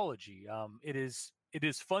arcology. It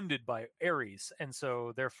is funded by Ares, and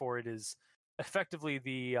so therefore it is effectively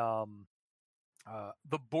the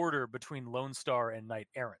border between Lone Star and Knight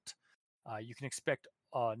Errant. You can expect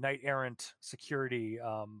Knight Errant security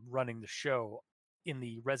running the show in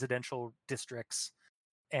the residential districts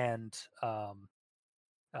and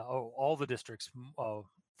all the districts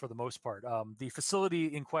for the most part. The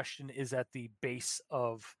facility in question is at the base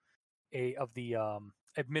of the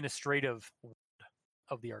administrative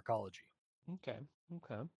of the arcology. Okay.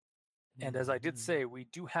 And as I did say, we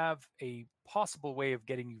do have a possible way of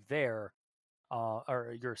getting you there,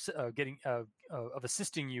 or you're getting of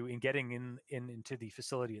assisting you in getting into the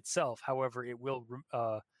facility itself. However, it will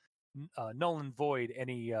null and void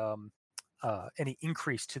any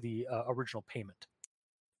increase to the original payment.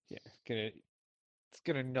 Yeah, it's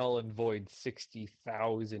gonna null and void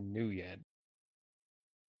 60,000 new yen.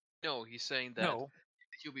 No, he's saying that No,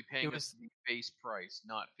 he'll be paying us the base price,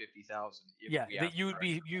 not 50,000. Yeah, that you'd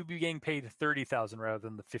be getting paid 30,000 rather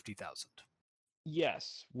than the 50,000.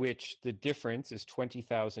 Yes, which the difference is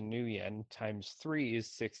 20,000 new yen times 3 is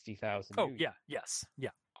 60,000. Oh, yeah, yes, yeah.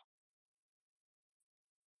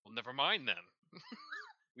 Well, never mind then.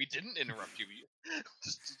 We didn't interrupt you.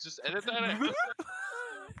 Just edit that out.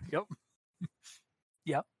 Yep.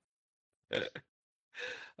 Yep.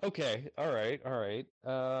 Okay. All right.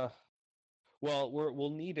 Well, we'll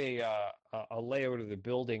need a layout of the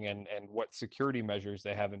building and what security measures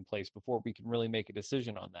they have in place before we can really make a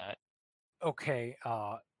decision on that. Okay.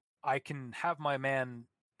 I can have my man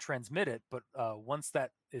transmit it, but once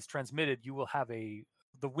that is transmitted, you will have the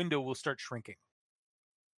window will start shrinking.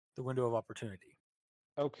 The window of opportunity.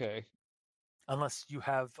 Okay. Unless you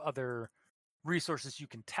have other resources you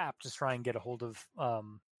can tap to try and get a hold of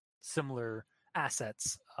similar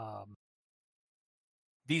assets.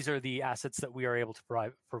 These are the assets that we are able to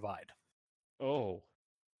provide. Oh.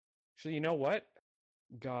 So you know what?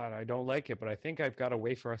 God, I don't like it, but I think I've got a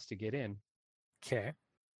way for us to get in. Okay.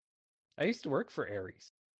 I used to work for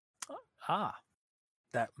Ares.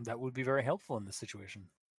 That would be very helpful in this situation.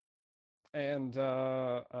 And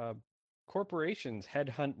corporations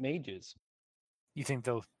headhunt mages. You think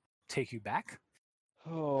they'll take you back?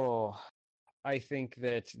 Oh, I think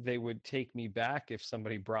that they would take me back if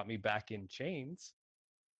somebody brought me back in chains.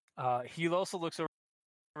 He also looks over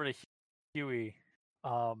to Huey.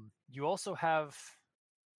 You also have,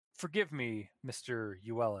 forgive me, Mr.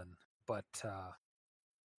 Llewellyn, but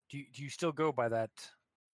do you still go by that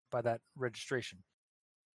registration?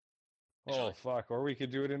 Oh fuck! Or we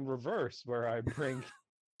could do it in reverse, where I bring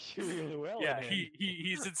Huey Llewellyn. Yeah, in.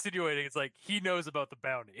 he's insinuating it's like he knows about the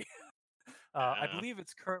bounty. I believe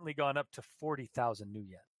it's currently gone up to 40,000 new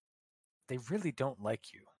yen. They really don't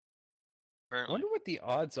like you. I wonder what the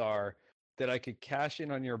odds are that I could cash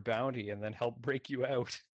in on your bounty and then help break you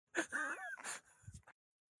out.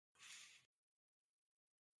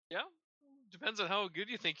 Yeah, depends on how good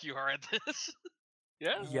you think you are at this.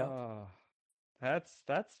 Yeah. Yep.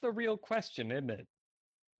 That's the real question, isn't it?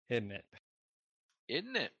 Isn't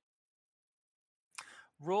it?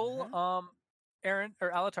 Roll, Aaron or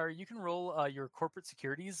Alatar, you can roll your corporate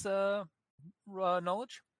securities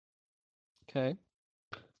knowledge. Okay.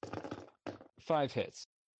 5 hits.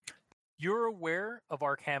 You're aware of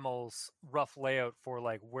Arkhamel's rough layout for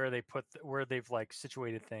like where they've like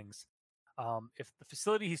situated things. If the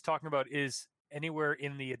facility he's talking about is anywhere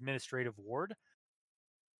in the administrative ward,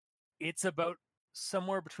 it's about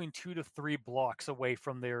somewhere between 2 to 3 blocks away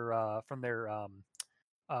from their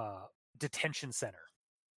detention center.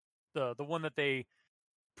 The one that they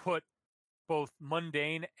put both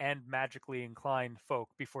mundane and magically inclined folk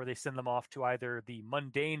before they send them off to either the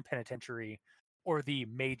mundane penitentiary or the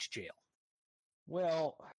mage jail.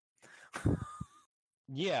 Well,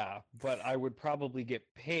 yeah, but I would probably get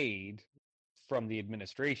paid from the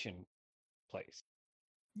administration place.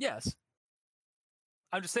 Yes.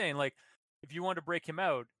 I'm just saying, like, if you want to break him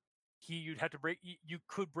out, you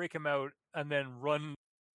could break him out and then run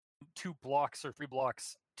 2 blocks or 3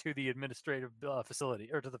 blocks to the administrative facility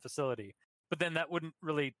or to the facility. But then that wouldn't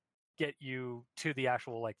really get you to the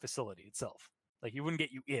actual like facility itself. Like, you wouldn't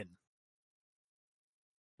get you in.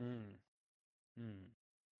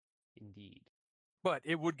 Indeed. But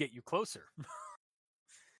it would get you closer.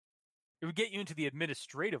 It would get you into the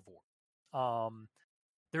administrative ward.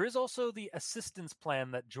 There is also the assistance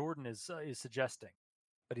plan that Jordan is suggesting,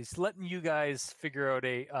 but he's letting you guys figure out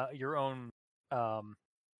your own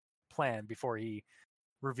plan before he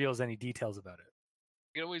reveals any details about it.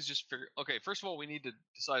 We can always just figure. Okay, first of all, we need to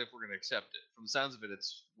decide if we're going to accept it. From the sounds of it,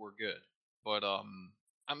 we're good. But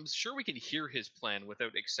I'm sure we can hear his plan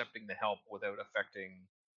without accepting the help, without affecting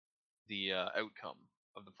the outcome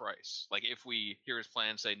of the price. Like if we hear his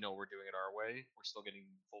plan, say no, we're doing it our way, we're still getting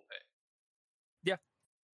full pay. Yeah.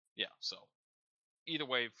 Yeah. So either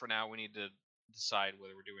way, for now, we need to decide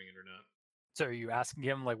whether we're doing it or not. So are you asking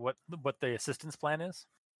him like what the assistance plan is?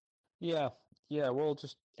 Yeah, we'll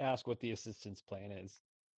just ask what the assistance plan is.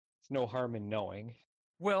 It's no harm in knowing.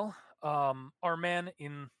 Well, our man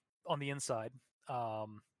on the inside,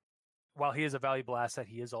 while he is a valuable asset,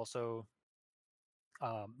 he is also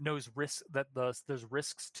knows risk that there's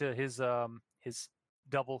risks to his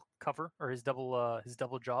double cover or his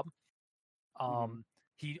double job.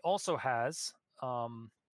 He also has a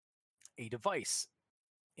device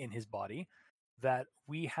in his body that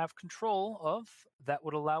we have control of that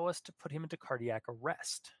would allow us to put him into cardiac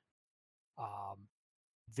arrest.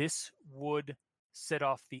 This would set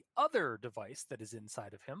off the other device that is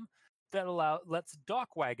inside of him that lets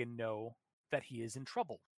Dockwagon know that he is in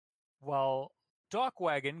trouble. While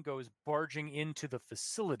Dockwagon goes barging into the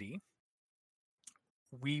facility,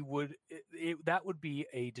 that would be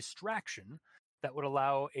a distraction that would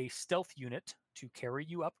allow a stealth unit to carry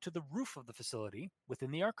you up to the roof of the facility within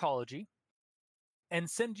the arcology and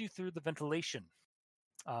send you through the ventilation.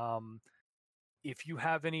 If you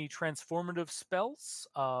have any transformative spells,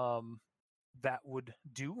 that would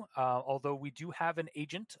do. Although we do have an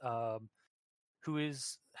agent who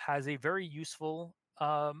has a very useful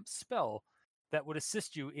spell that would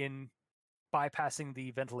assist you in bypassing the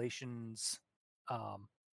ventilation's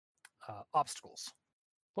obstacles.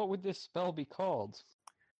 What would this spell be called?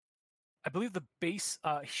 I believe the base.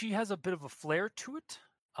 She has a bit of a flair to it,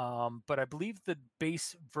 but I believe the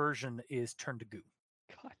base version is Turn to Goo.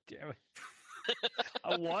 God damn it!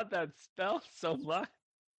 I want that spell so much.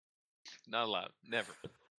 Not allowed. Never.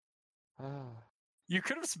 You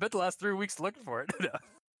could have spent the last 3 weeks looking for it.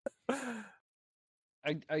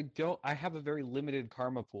 I don't. I have a very limited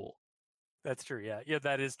karma pool. That's true. Yeah,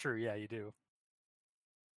 that is true. Yeah, you do.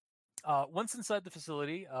 Once inside the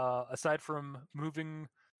facility, aside from moving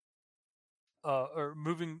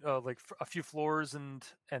like a few floors and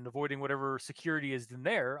avoiding whatever security is in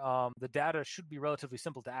there, the data should be relatively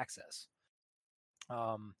simple to access.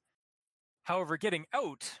 However, getting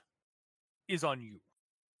out is on you.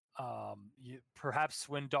 Perhaps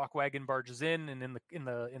when Dockwagon barges in and in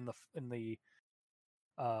the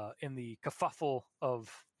kerfuffle of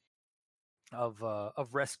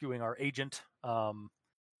rescuing our agent,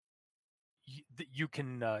 you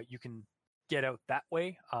can get out that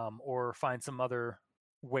way, or find some other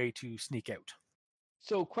way to sneak out.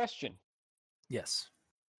 So, question. Yes.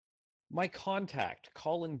 My contact,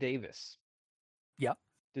 Colin Davis. Yep.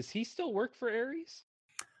 Does he still work for Ares?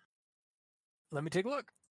 Let me take a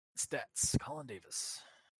look. Stats. Colin Davis.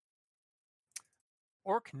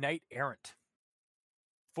 Orc Knight Errant.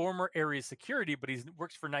 Former Ares security, but he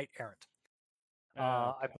works for Knight Errant. Okay.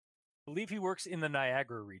 I believe he works in the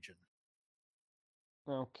Niagara region.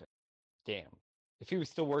 Okay. Damn. If he was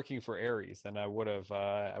still working for Ares, then I would have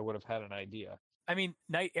had an idea. I mean,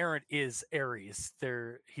 Knight Errant is Ares.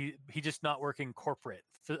 He just not working corporate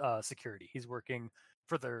security. He's working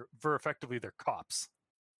for effectively their cops.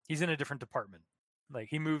 He's in a different department. Like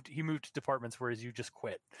he moved departments, whereas you just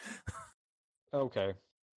quit. Okay.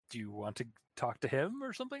 Do you want to talk to him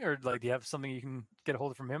or something, or like do you have something you can get a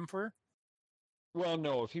hold of from him for? Well,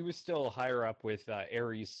 no. If he was still higher up with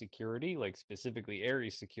Ares security, like specifically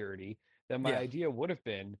Ares security, then my idea would have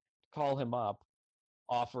been to call him up,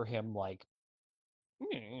 offer him like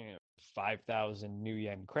 5,000 new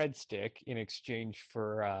yen cred stick in exchange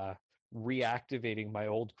for reactivating my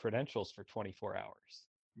old credentials for 24 hours.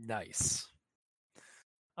 Nice.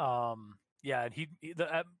 Yeah, and he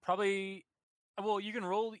probably. Well, you can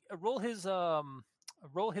roll his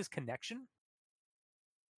connection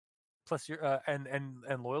plus your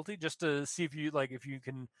and loyalty just to see if you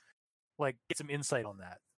can get some insight on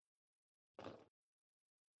that.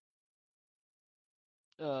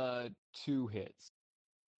 2 hits.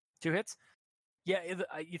 2 hits? Yeah,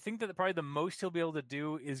 you think that probably the most he'll be able to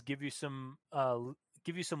do is give you some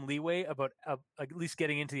leeway about at least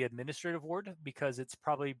getting into the administrative ward, because it's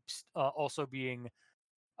probably also being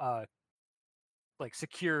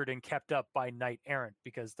secured and kept up by Knight Errant,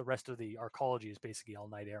 because the rest of the arcology is basically all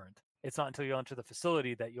Knight Errant. It's not until you enter the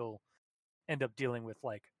facility that you'll end up dealing with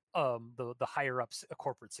the higher ups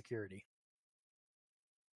corporate security.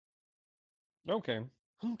 Okay.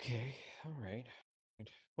 Okay. All right.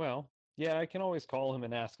 Well, yeah, I can always call him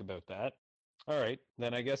and ask about that. All right.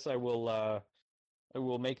 Then I guess I will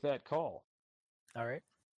make that call. All right.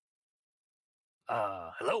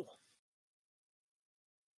 Hello.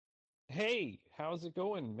 Hey, how's it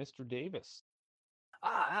going, Mr. Davis?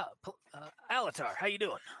 Alatar, how you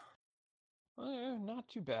doing? Not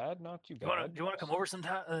too bad, not too Do you bad. want to come over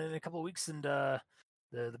sometime in a couple of weeks and the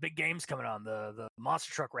big game's coming on, the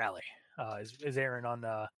monster truck rally is airing on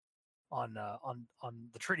the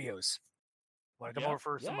Tridios. Want to come over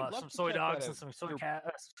for I'd love some to soy check that dogs out. and some soy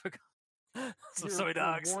some Your soy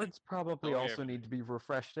dogs. rewards probably Oh, yeah. also need to be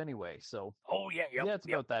refreshed anyway, so Oh yeah, yep, yeah, it's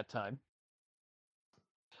about that time.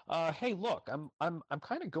 Hey, look, I'm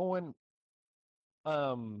kind of going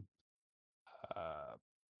um uh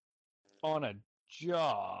on a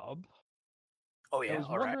job. Oh I yeah, was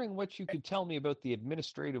all right. wondering what you could tell me about the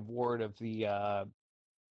administrative ward of the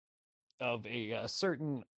of a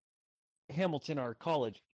certain Hamilton Art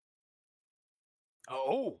College.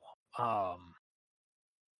 Oh,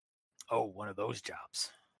 one of those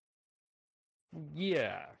jobs.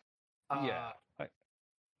 Yeah, Uh, yeah.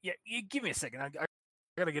 yeah. You give me a second. I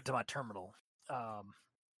gotta get to my terminal.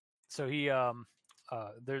 So he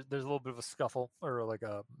there's a little bit of a scuffle or like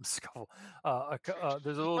a scuffle.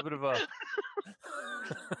 There's a little bit of a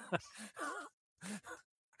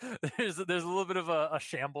there's a little bit of a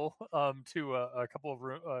shamble to a couple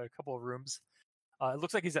of rooms. It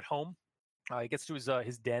looks like he's at home. He gets to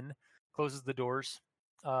his den, closes the doors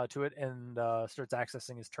to it, and starts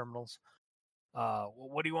accessing his terminals.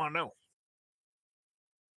 What do you want to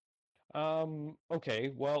know?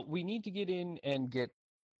 Okay, well, we need to get in and get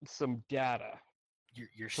some data.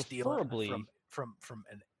 You're stealing Preferably, from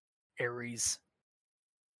an Ares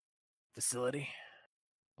facility.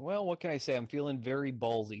 well, what can I say? I'm feeling very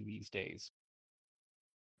ballsy these days.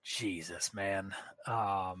 Jesus, man.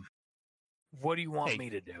 What do you want Hey. me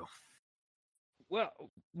to do? Well,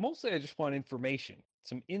 mostly I just want information,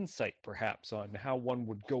 some insight perhaps on how one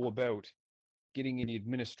would go about getting in the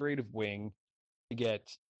administrative wing to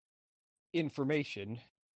get information,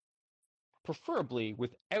 preferably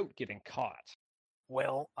without getting caught.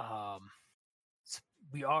 Well,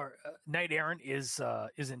 we are Knight Errant is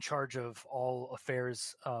in charge of all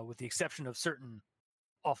affairs, with the exception of certain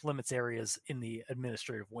off limits areas in the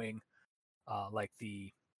administrative wing, like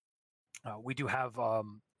the we do have a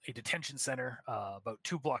detention center about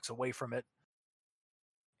 2 blocks away from it,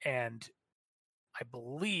 and I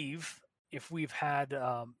believe if we've had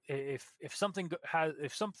if something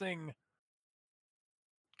if something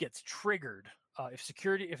gets triggered, if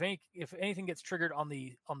security if anything gets triggered on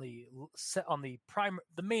the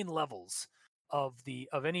main levels of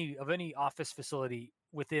any office facility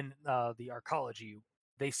within the arcology,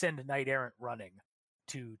 they send Knight Errant running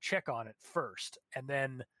to check on it first, and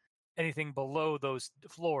then anything below those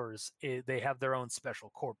floors, they have their own special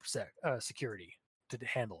corp security to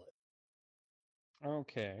handle it.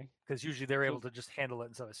 Okay. Because usually they're So- able to just handle it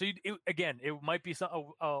and stuff. So it might be some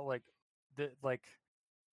like that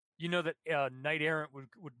Knight Errant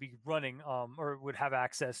would be running or would have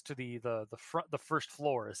access to the first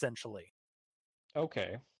floor essentially.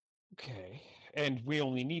 Okay. Okay. And we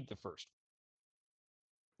only need the first.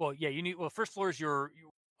 Well, yeah, first floor is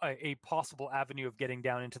a possible avenue of getting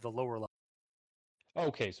down into the lower level.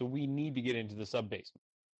 Okay, so we need to get into the sub-basement.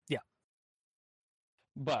 Yeah.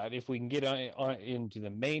 But if we can get into the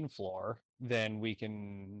main floor, then we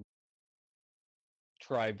can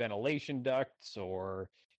try ventilation ducts or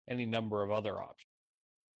any number of other options.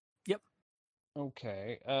 Yep.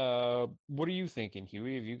 Okay. What are you thinking,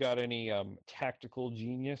 Huey? Have you got any tactical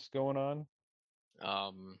genius going on?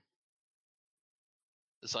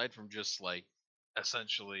 Aside from just like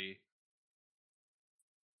essentially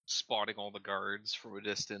spotting all the guards from a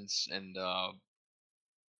distance and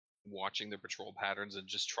watching their patrol patterns and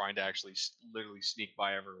just trying to actually literally sneak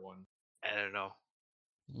by everyone. I don't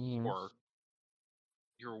know. Or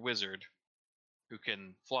you're a wizard who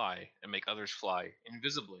can fly and make others fly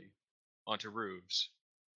invisibly onto roofs.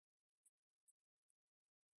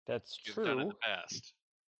 That's You've done it in true. the past.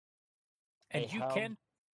 And you can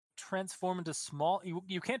transform into small.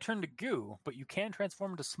 You can't turn into goo, but you can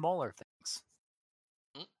transform into smaller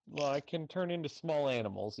things. Well, I can turn into small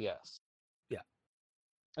animals, yes. Yeah.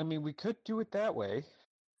 I mean, we could do it that way.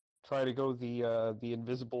 Try to go the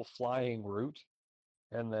invisible flying route,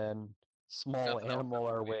 and then small Nothing else animal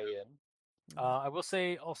that our would be way a- in. I will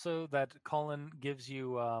say also that Colin gives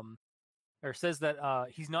you or says that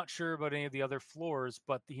he's not sure about any of the other floors,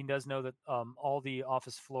 but he does know that all the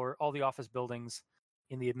office buildings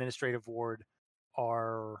in the administrative ward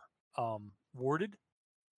are warded.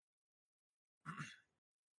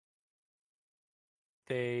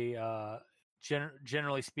 They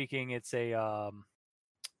generally speaking, it's a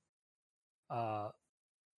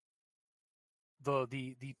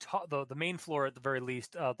the main floor at the very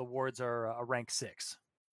least. The wards are a rank 6,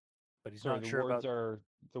 but he's Sorry, not sure about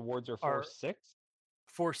the wards are are- force 6.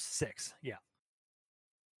 force 6. Yeah,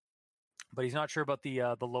 but he's not sure about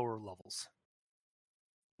the lower levels.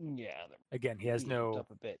 Yeah, Again, he has we amped no.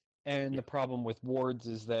 up a bit. And Yeah. the problem with wards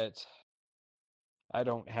is that I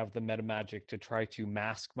don't have the meta magic to try to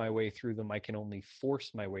mask my way through them. I can only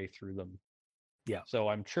force my way through them. Yeah. So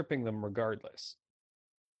I'm tripping them regardless.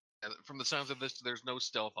 And from the sounds of this, there's no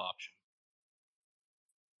stealth option.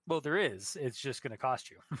 Well, there is. It's just going to cost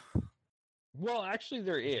you. Well, actually,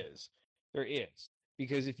 there is. There is.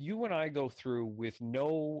 Because if you and I go through with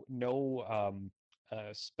no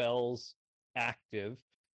spells active,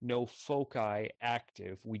 no foci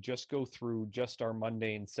active, we just go through just our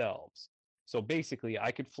mundane selves. So basically,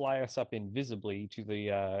 I could fly us up invisibly to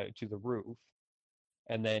the roof,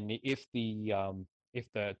 and then if the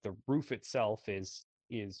roof itself is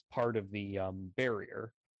part of the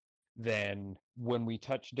barrier, then when we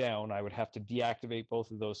touch down, I would have to deactivate both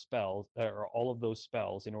of those spells or all of those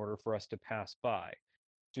spells in order for us to pass by.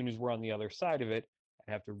 As soon as we're on the other side of it,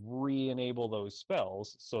 I have to re-enable those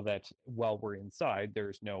spells so that while we're inside,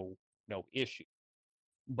 there's no issue.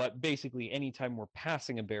 But basically, anytime we're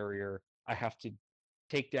passing a barrier, I have to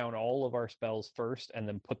take down all of our spells first and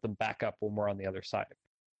then put them back up when we're on the other side.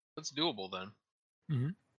 That's doable then.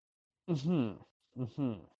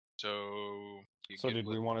 So. So did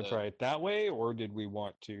we want to try it that way, or did we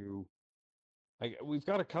want to? We've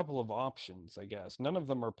got a couple of options, I guess. None of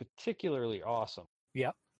them are particularly awesome.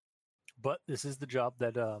 Yeah, but this is the job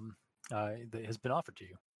that that has been offered to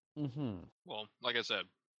you. Well, like I said,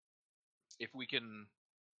 if we can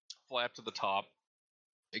fly up to the top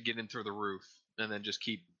and get in through the roof, and then just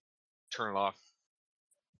keep turning off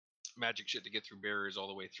magic shit to get through barriers all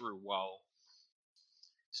the way through while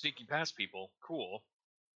sneaking past people, cool.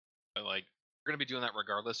 But like, we're gonna be doing that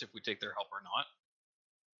regardless if we take their help or not.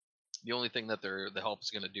 The only thing that the help is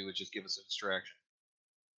gonna do is just give us a distraction,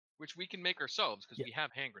 which we can make ourselves because we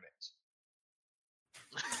have hand grenades.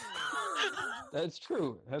 That's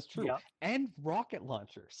true. That's true. Yeah. And rocket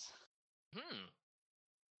launchers.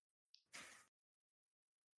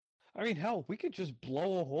 I mean, hell, we could just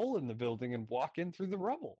blow a hole in the building and walk in through the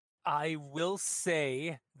rubble. I will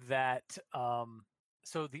say that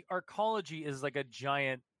so the arcology is like a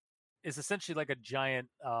giant, is essentially like a giant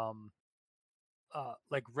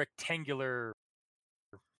like rectangular,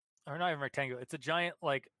 or not even rectangular, it's a giant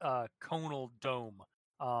like conal dome,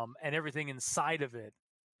 and everything inside of it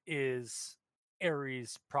is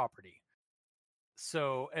Ares property.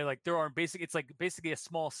 So like there are it's like basically a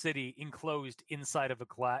small city enclosed inside of a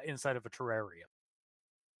terrarium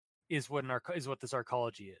is what this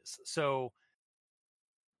arcology is. So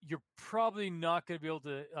you're probably not going to be able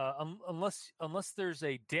to unless there's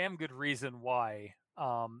a damn good reason why,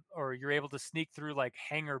 or you're able to sneak through like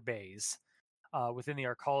hangar bays within the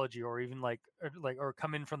arcology, or even or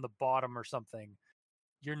come in from the bottom or something.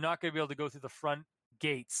 You're not going to be able to go through the front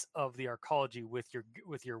gates of the arcology with your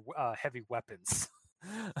heavy weapons.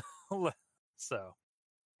 So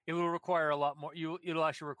it will require a lot more. It'll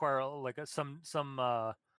actually require like some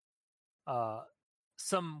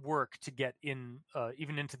work to get in,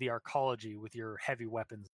 even into the arcology with your heavy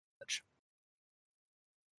weapons.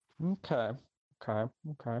 Okay.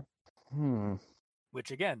 Which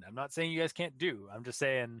again, I'm not saying you guys can't do. I'm just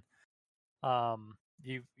saying,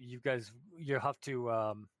 you guys, you have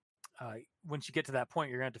to, once you get to that point,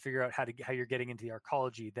 you're going to have to figure out how you're getting into the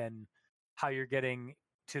arcology, then how you're getting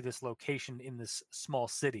to this location in this small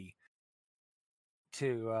city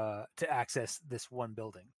to access this one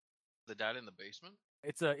building. The data in the basement?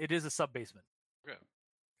 It is a sub basement. Okay.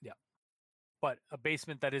 Yeah, but a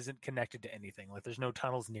basement that isn't connected to anything. Like there's no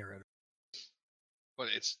tunnels near it. But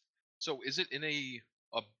is it in a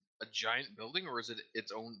giant building, or is it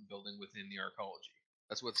its own building within the arcology?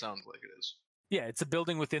 That's what it sounds like it is. Yeah, it's a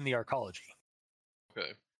building within the arcology.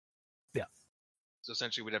 Okay. Yeah. So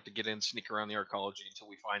essentially, we'd have to get in, sneak around the arcology until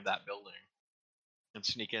we find that building, and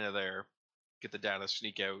sneak into there, get the data,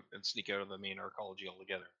 sneak out of the main arcology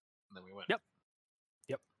altogether, and then we win. Yep.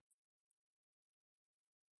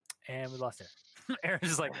 And we lost Aaron. Aaron's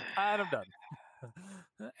just like, and I'm done.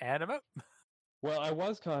 And I'm out. Well, I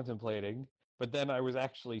was contemplating, but then I was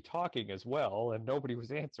actually talking as well, and nobody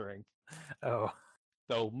was answering. Oh.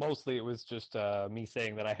 So mostly it was just me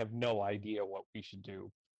saying that I have no idea what we should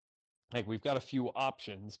do. like we've got a few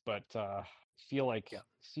options, but feel like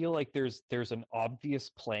there's an obvious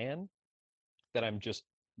plan that I'm just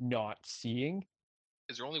not seeing.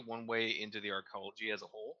 Is there only one way into the arcology as a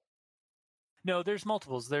whole? No, there's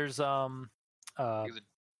multiples. There's Because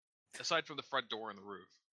aside from the front door and the roof.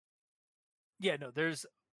 yeah, no, there's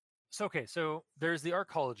so there's the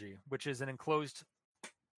arcology, which is an enclosed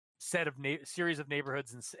set of series of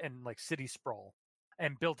neighborhoods and like city sprawl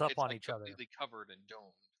and built up It's on like each other. completely covered and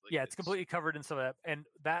domed. Like Yeah, it's completely covered in some of that, and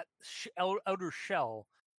that outer shell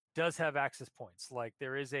does have access points. Like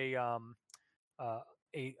there is a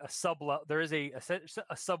there is a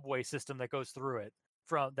subway system that goes through it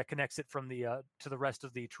that connects it from the to the rest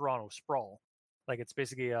of the Toronto sprawl. Like it's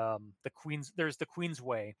basically there's the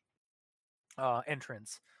Queensway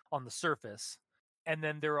entrance on the surface, and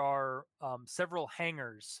then there are several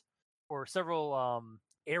hangars or several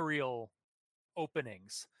aerial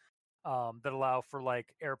openings that allow for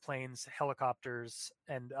like airplanes, helicopters,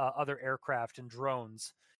 and other aircraft and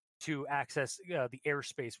drones to access the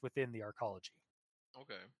airspace within the arcology.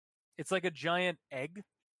 Okay. It's like a giant egg,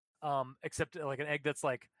 except like an egg that's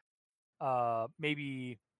like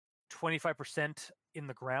maybe 25% in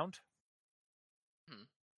the ground.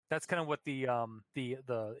 That's kind of what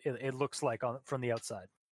it looks like from the outside.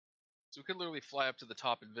 So we could literally fly up to the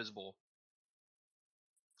top invisible,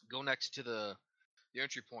 go next to the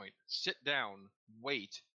entry point, sit down,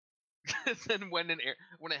 wait, and then when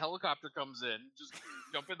a helicopter comes in, just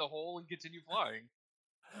jump in the hole and continue flying.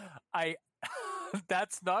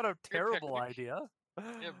 That's not a terrible idea.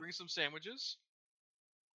 Yeah, bring some sandwiches.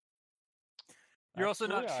 You're also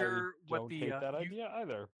not sure what the hate that idea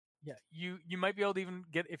either. Yeah, you might be able to even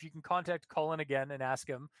get, if you can contact Cullen again and ask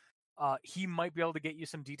him, he might be able to get you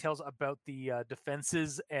some details about the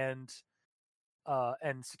defenses and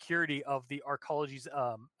security of the arcology's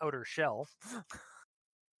outer shell.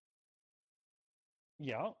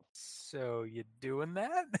 Yeah. So you doing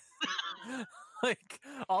that? Like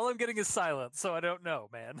all I'm getting is silence, so I don't know,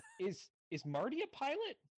 man. Is Marty a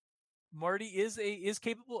pilot? Marty is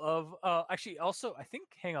capable of actually also I think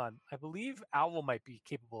hang on, I believe Owl might be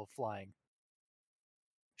capable of flying.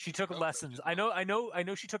 She took lessons. I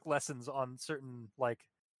know she took lessons on certain like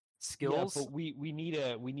skills. Yeah, but we need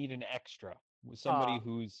an extra. Somebody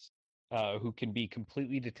who can be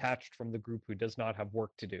completely detached from the group, who does not have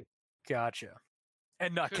work to do. Gotcha.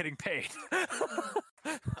 And not getting paid.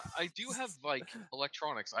 I do have like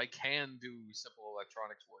electronics. I can do simple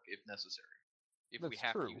electronics work if necessary. If we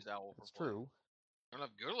have to use Owl for play. True. I don't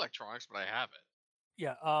have good electronics, but I have it.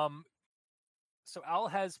 Yeah. So Owl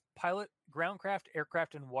has pilot, groundcraft,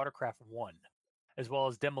 aircraft, and watercraft 1, as well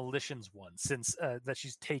as demolitions 1, since that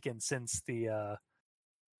she's taken since the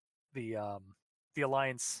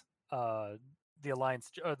alliance or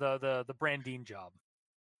the Brandine job.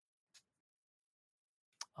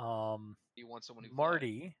 You want someone who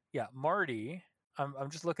Marty? Yeah, Marty. I'm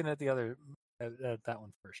just looking at the other at that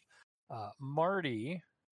one first. Marty.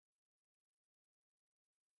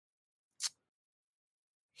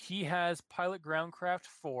 He has pilot groundcraft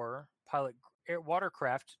 4, pilot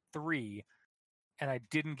watercraft 3, and I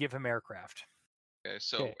didn't give him aircraft. Okay,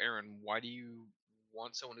 so Aaron, why do you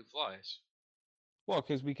want someone who flies? Well,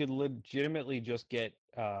 because we could legitimately just get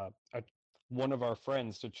one of our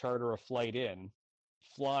friends to charter a flight in,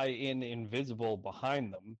 fly in invisible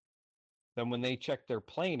behind them. Then when they check their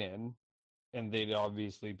plane in, and they'd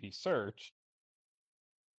obviously be searched,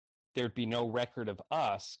 there'd be no record of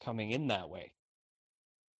us coming in that way.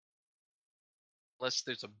 Unless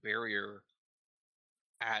there's a barrier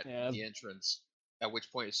at the entrance, at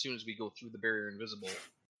which point, as soon as we go through the barrier invisible...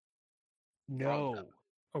 No.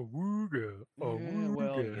 Awooga. Well,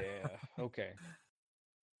 yeah. Okay.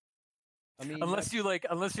 I mean, unless you're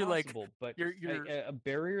possible, like, but you're a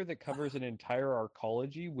barrier that covers an entire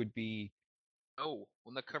arcology would be... Oh,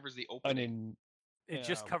 one that covers the opening. It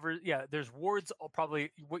just covers. Yeah, there's wards.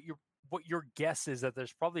 Probably what your guess is that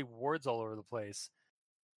there's probably wards all over the place,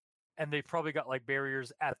 and they've probably got like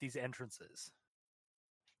barriers at these entrances.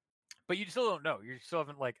 But you still don't know. You still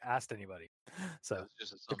haven't like asked anybody, so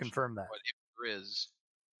just to confirm that. But if there is,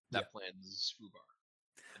 that plan's foobar.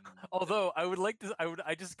 Although I would like to,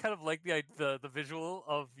 I just kind of like the visual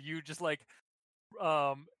of you just like,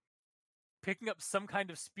 picking up some kind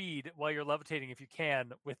of speed while you're levitating if you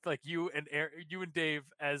can, with like you and Dave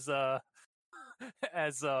as and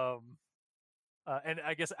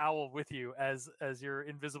I guess Owl with you as you're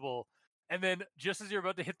invisible, and then just as you're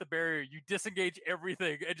about to hit the barrier, you disengage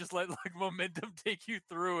everything and just let like momentum take you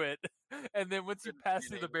through it, and then once you pass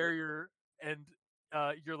through the barrier and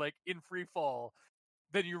you're like in free fall,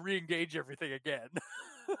 then you re-engage everything again.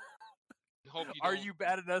 Hope you Are don't you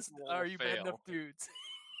bad enough? roll Are a you bad enough fail. dudes?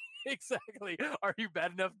 Exactly. Are you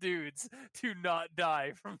bad enough dudes to not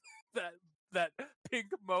die from that pink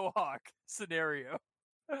mohawk scenario?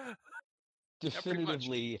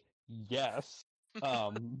 Definitively yes.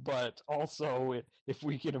 But also, if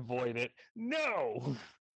we can avoid it, no.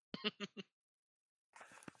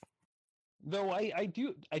 Though I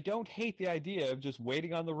don't hate the idea of just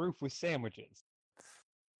waiting on the roof with sandwiches.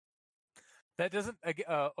 That doesn't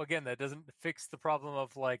again. That doesn't fix the problem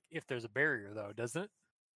of like if there's a barrier, though, doesn't it?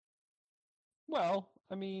 Well,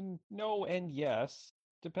 I mean, no and yes.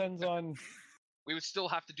 Depends on. We would still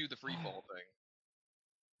have to do the free fall thing.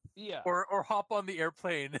 Yeah. Or hop on the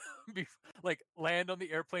airplane, like land on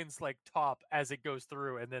the airplane's like top as it goes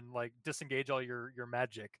through, and then like disengage all your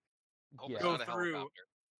magic. Hope Yeah. it's Go not a through. helicopter.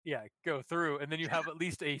 Yeah, go through, and then you have at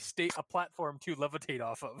least a platform to levitate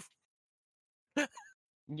off of.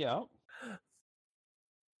 Yeah.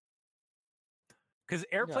 Because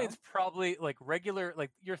airplanes probably like regular,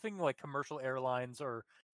 like you're thinking like commercial airlines or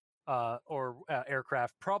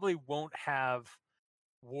aircraft probably won't have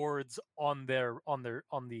wards on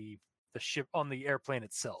the ship on the airplane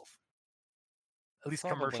itself. At least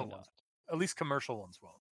Probably commercial not. ones. At least commercial ones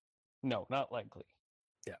won't. No, not likely.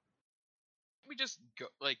 Let me just go.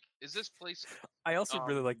 Like, is this place? I also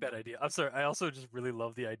really like that idea. I'm sorry. I also just really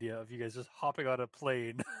love the idea of you guys just hopping on a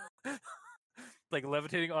plane, like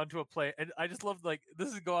levitating onto a plane, and I just love like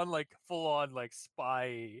this has gone like full on like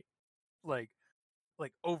spy, like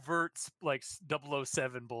overt like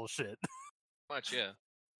 007 bullshit. Much, yeah.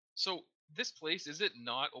 So this place, is it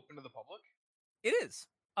not open to the public? It is.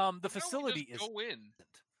 The Why don't we facility just is go in.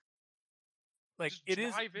 like Just it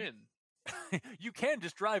is. drive in. You can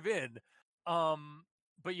just drive in,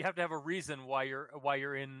 but you have to have a reason why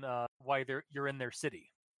you're in you're in their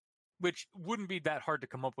city, which wouldn't be that hard to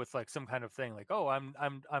come up with. Like some kind of thing, like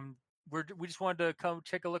we just wanted to come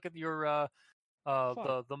take a look at your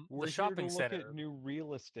Fuck. We're the shopping here to look center. at new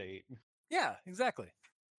real estate. Yeah, exactly.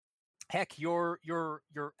 Heck, your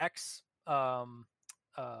ex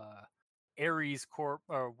Ares Corp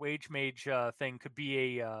or Wage Mage thing could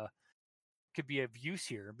be of use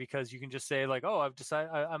here because you can just say like, oh, I've decided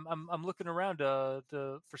I'm looking around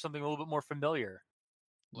for something a little bit more familiar.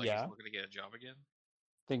 Like Yeah. he's looking to get a job again.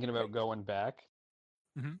 Thinking about going back.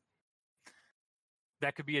 Mm-hmm.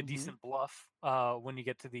 That could be a decent bluff when you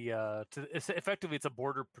get to the effectively it's a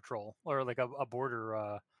border patrol or like a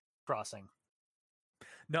border crossing.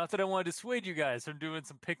 Not that I want to dissuade you guys from doing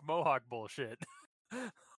some pink mohawk bullshit,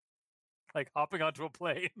 like hopping onto a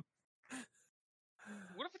plane.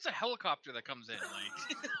 What if it's a helicopter that comes in?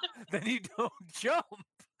 Like, Then you don't jump.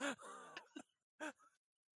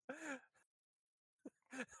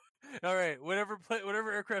 All right, whatever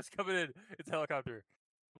aircraft's coming in, it's a helicopter.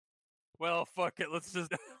 Well, fuck it. Let's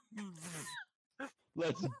just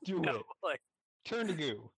Let's do it. Like, Turn to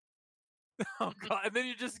goo. oh god! And then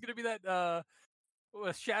you're just gonna be that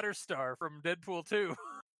Shatterstar from Deadpool 2,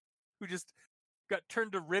 who just got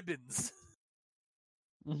turned to ribbons.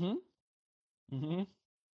 Mm-hmm.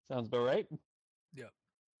 Sounds about right. Yeah,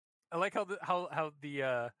 I like how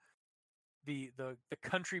the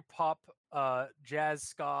country pop jazz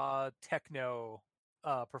ska techno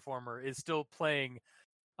performer is still playing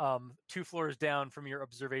 2 floors down from your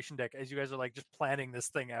observation deck as you guys are like just planning this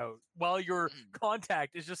thing out while your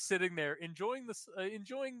contact is just sitting there enjoying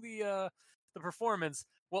the performance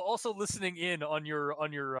while also listening in on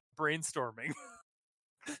your brainstorming.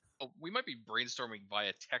 oh, we might be brainstorming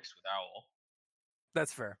via text with Owl.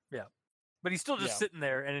 That's fair, yeah, but he's still just sitting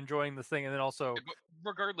there and enjoying the thing, and then also But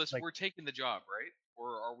regardless, like, we're taking the job, right?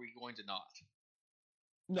 Or are we going to not?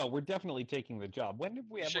 No, we're definitely taking the job. When did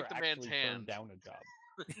we ever Shake the man's actually hand. turn down a job?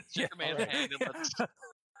 Shake a man's alright. hand and let's.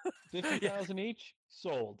 50,000 each?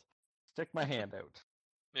 Sold. Stick my hand out.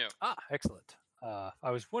 Yeah. Excellent. I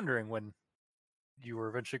was wondering when you were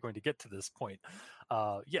eventually going to get to this point.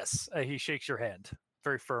 Yes, he shakes your hand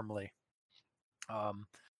very firmly.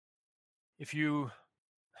 If you,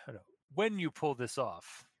 I don't know, when you pull this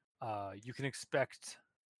off, you can expect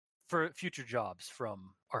for future jobs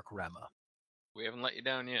from Arkarama. We haven't let you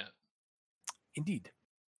down yet. Indeed.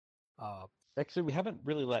 Actually, we haven't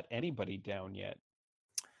really let anybody down yet.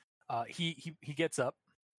 He gets up,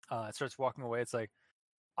 starts walking away. It's like,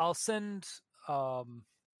 I'll send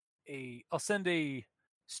a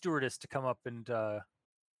stewardess to come up and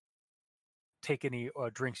take any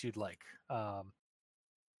drinks you'd like.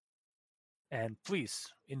 And please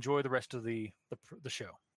enjoy the rest of the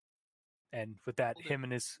show. And with that, him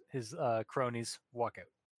and his cronies walk out.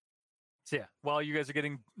 So yeah, while you guys are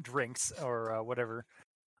getting drinks or whatever,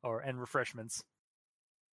 and refreshments,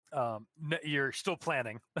 You're still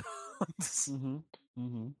planning. Mm-hmm.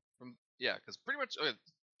 Mm-hmm. Because pretty much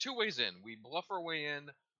two ways in: we bluff our way in,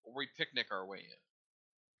 or we picnic our way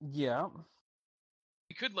in. Yeah.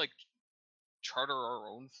 We could like charter our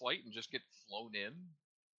own flight and just get flown in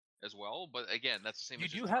as well. But again, that's the same You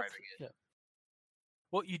as do just have, driving in. yeah.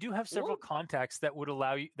 Well, you do have several contacts that would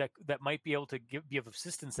allow you that might be able to be of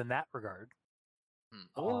assistance in that regard.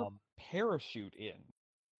 Or parachute in.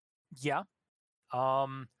 Yeah.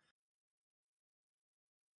 Yeah.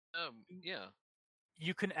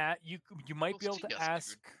 You can add. You might be able to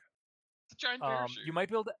ask. It's a giant parachute. You might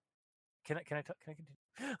be able to. Can I continue?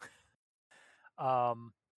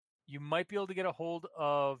 You might be able to get a hold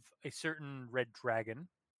of a certain red dragon.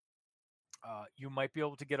 You might be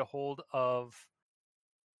able to get a hold of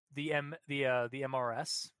the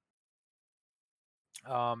MRS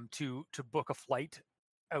to book a flight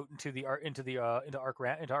out into Ark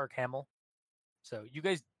Hamel. So you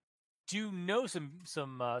guys do know some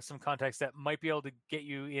contacts that might be able to get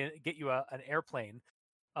you an airplane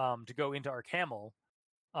to go into Ark Hamel.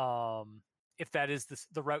 If that is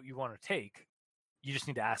the route you want to take, you just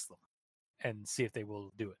need to ask them and see if they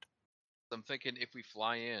will do it. I'm thinking if we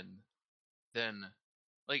fly in, then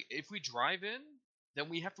like if we drive in, then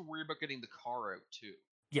we have to worry about getting the car out too.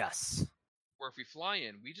 Yes. Or if we fly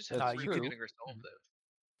in, we just have to worry about getting ourselves out.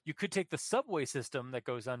 You could take the subway system that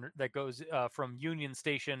goes from Union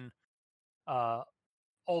Station all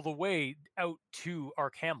the way out to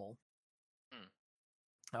Ark Hamel.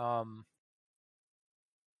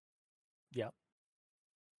 Yeah.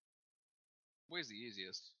 Where's the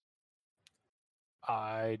easiest?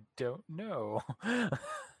 I don't know.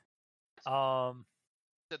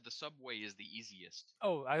 Said the subway is the easiest.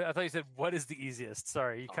 Oh, I thought you said what is the easiest.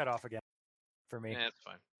 Sorry, you cut off again for me. That's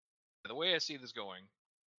fine. The way I see this going,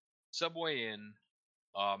 subway in,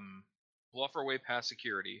 bluff our way past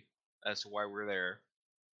security as to why we're there.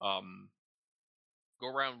 Go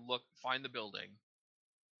around, look, find the building.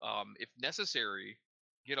 If necessary,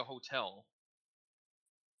 get a hotel.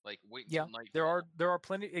 Like wait until nightfall. There are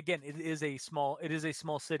plenty. Again, it is a small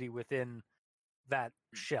city within that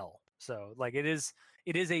shell. So like it is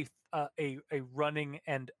a running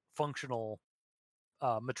and functional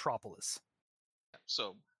metropolis.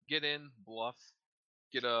 So get in, bluff,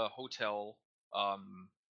 get a hotel,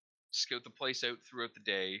 scout the place out throughout the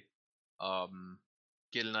day,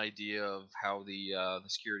 get an idea of how the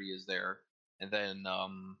security is there, and then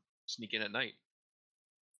sneak in at night.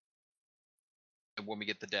 And when we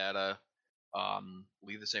get the data,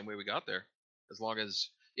 leave the same way we got there. As long as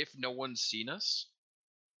if no one's seen us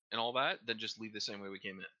and all that, then just leave the same way we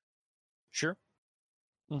came in. Sure.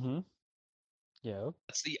 Mm-hmm. Yeah.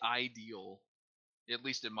 That's the ideal, at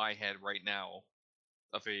least in my head right now,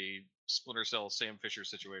 of a Splinter Cell Sam Fisher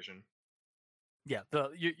situation. Yeah,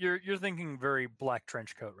 you're thinking very black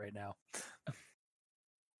trench coat right now. I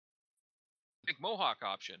think Mohawk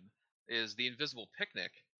option is the invisible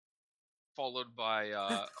picnic, followed by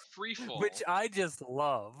free fall, which I just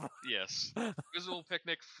love. Yes, invisible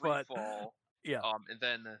picnic, free fall. Yeah. And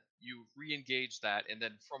then you re-engage that, and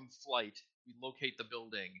then from flight, we locate the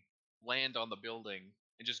building, land on the building,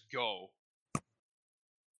 and just go.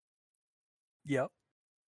 Yep.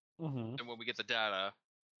 Mm-hmm. And when we get the data,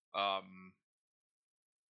 I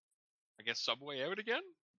guess subway out again?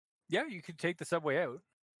 Yeah, you could take the subway out.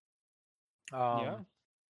 Yeah.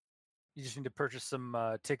 You just need to purchase some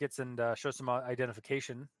tickets and show some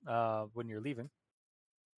identification when you're leaving.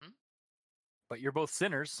 But you're both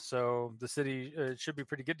sinners, so the city should be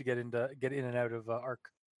pretty good to get in and out of Ark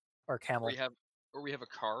Hamel. Or we have a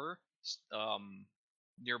car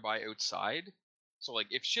nearby outside. So like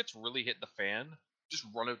if shit's really hit the fan, just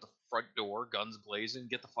run out the front door, guns blazing,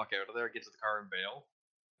 get the fuck out of there, get to the car and bail.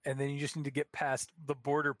 And then you just need to get past the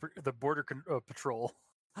border patrol.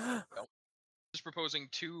 Well, just proposing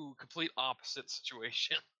two complete opposite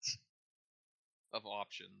situations of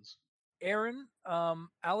options. Aaron,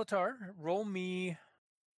 Alatar, roll me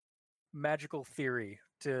magical theory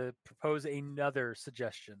to propose another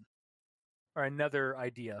suggestion or another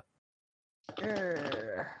idea.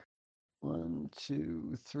 1,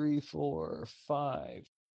 2, 3, 4, 5.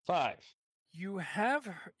 5. You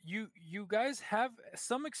guys have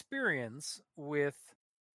some experience with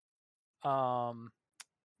the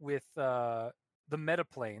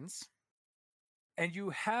metaplanes, and you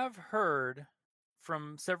have heard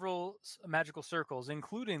from several magical circles,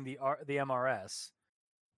 including the MRS,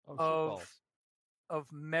 of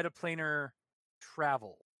metaplanar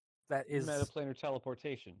travel. That is metaplanar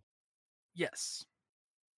teleportation. Yes.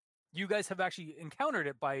 You guys have actually encountered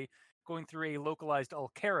it by going through a localized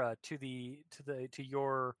Alcara to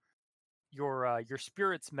your your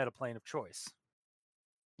spirit's metaplane of choice.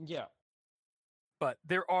 Yeah. But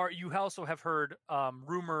you also have heard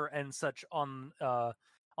rumor and such on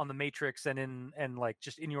the Matrix and like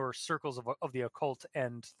just in your circles of the occult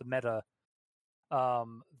and the meta,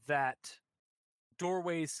 that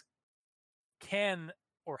doorways can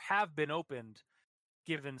or have been opened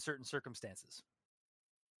given certain circumstances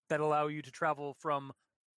that allow you to travel from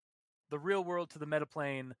the real world to the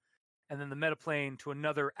metaplane, and then the metaplane to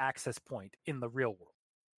another access point in the real world.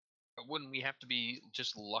 But wouldn't we have to be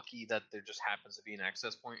just lucky that there just happens to be an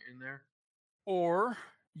access point in there? Or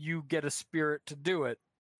you get a spirit to do it.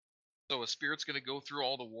 So a spirit's going to go through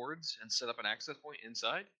all the wards and set up an access point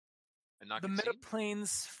inside and not The get seen?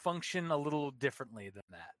 metaplanes function a little differently than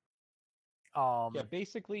that. Yeah,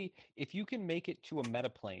 basically, if you can make it to a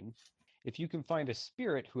metaplane, if you can find a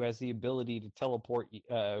spirit who has the ability to teleport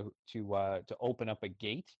to open up a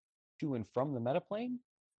gate to and from the metaplane,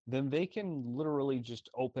 then they can literally just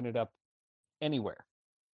open it up anywhere.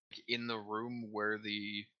 In the room where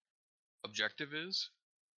the objective is?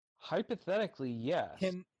 Hypothetically, yes.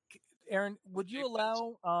 Aaron, would you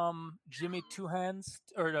allow Jimmy Two Hands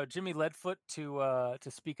or no, Jimmy Leadfoot to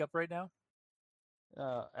speak up right now?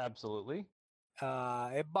 Absolutely.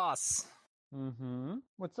 Hey, boss. Mm-hmm.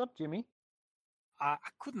 What's up, Jimmy? I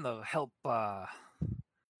couldn't help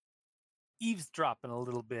eavesdropping a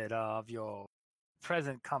little bit of your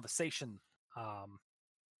present conversation. I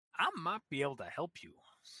might be able to help you.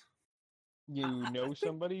 You I know think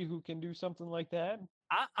somebody who can do something like that?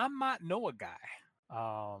 I might know a guy.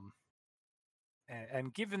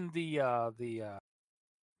 And given the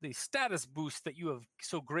status boost that you have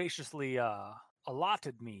so graciously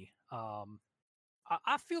allotted me,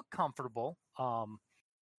 I feel comfortable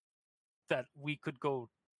that we could go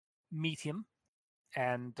meet him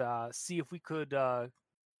and see if we could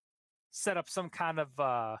set up some kind of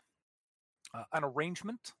an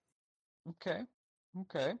arrangement. Okay.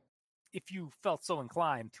 Okay. If you felt so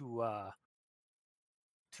inclined to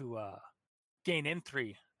gain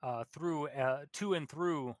entry through to and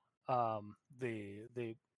through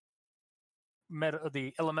the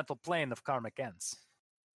elemental plane of karmic ends.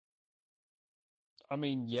 I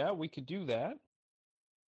mean, yeah, we could do that.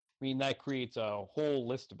 I mean, that creates a whole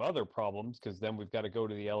list of other problems because then we've got to go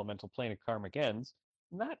to the elemental plane of karmic ends.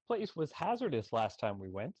 And that place was hazardous last time we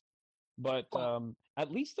went, but Well,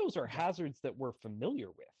 at least those are yeah. hazards that we're familiar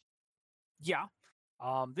with. Yeah.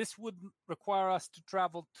 This would require us to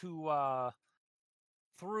travel to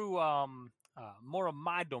through more of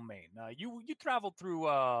my domain. You travel through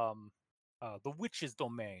the witch's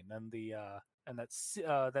domain and the and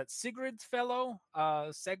that Sigrid fellow,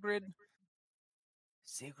 Sigrid.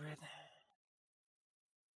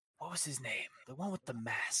 What was his name? The one with the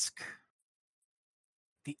mask.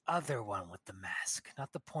 The other one with the mask,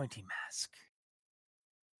 not the pointy mask.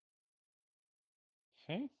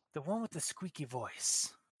 Okay. The one with the squeaky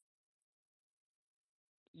voice.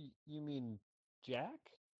 You mean Jack?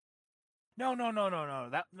 No.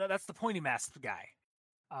 That's the pointy masked guy.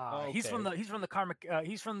 He's from the karmic.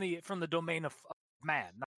 He's from the domain of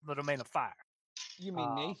man, not the domain of fire. You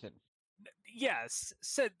mean Nathan? Yes,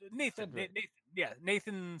 said Nathan. Cedric. Nathan. Yeah,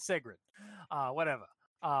 Nathan Segrid. Whatever.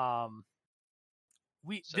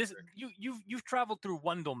 Cedric. You've traveled through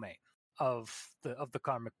one domain of the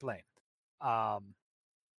karmic plane.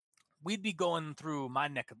 We'd be going through my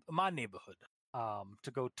neighborhood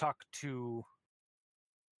to go talk to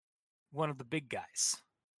one of the big guys,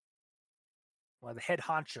 one of the head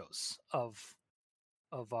honchos of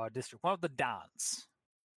our district, one of the dons.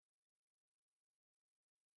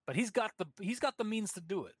 But he's got the means to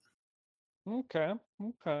do it. Okay.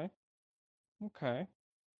 Well,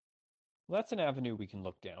 that's an avenue we can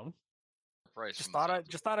look down. Price Just from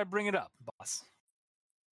the thought I'd bring it up, boss.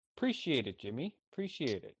 Appreciate it, Jimmy.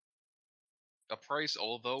 Appreciate it. a price,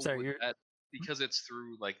 although Sorry, would you're- that, because it's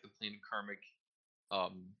through like the plane of karmic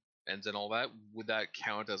ends and all that, would that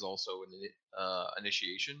count as also an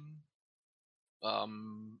initiation?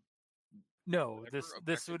 No, Whatever, this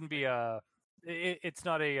objective wouldn't be it's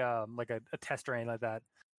not a like a test or anything like that.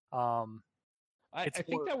 I It's think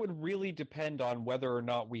more- that would really depend on whether or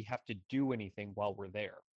not we have to do anything while we're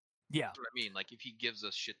there. Yeah, That's what I mean. Like if he gives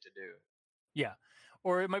us shit to do. yeah,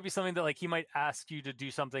 or it might be something that like he might ask you to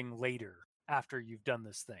do something later after you've done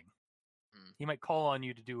this thing. He might call on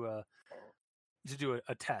you to do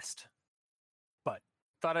a test. But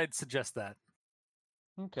thought I'd suggest that.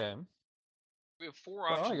 Okay. We have four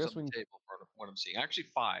Well, I options guess on the table for what I'm seeing. Actually,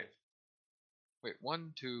 five. Wait,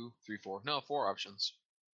 1, 2, 3, 4. No, four options.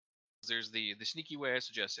 There's the sneaky way I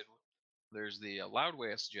suggested. There's the loud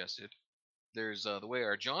way I suggested. There's the way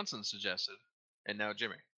our Johnson suggested, and now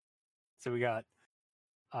Jimmy. So we got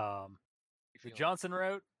You the feeling? Johnson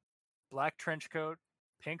route, black trench coat,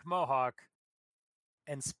 pink mohawk,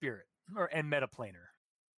 and spirit and metaplaner.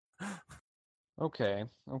 Okay.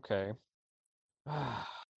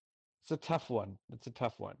 It's a tough one.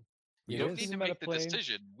 We It don't is. need to make the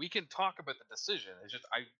decision. We can talk about the decision. It's just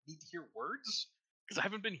I need to hear words because I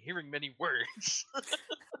haven't been hearing many words.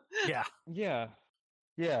 Yeah.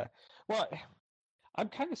 Yeah. Well, I'm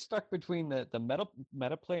kind of stuck between the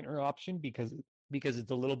metaplaner option because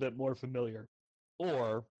it's a little bit more familiar,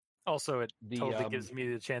 or Also, it the totally gives me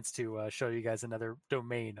the chance to show you guys another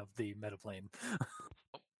domain of the metaplane.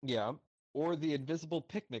 or the invisible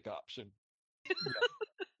picnic option,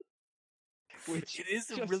 which It is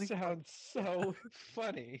a just really sounds so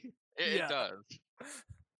funny. It does.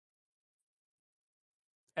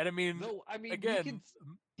 And I mean, Though we can again,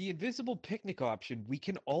 the invisible picnic option we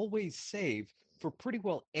can always save for pretty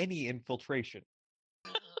well any infiltration.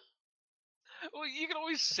 Well, you can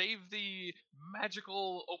always save the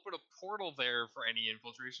magical open a portal there for any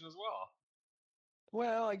infiltration as well.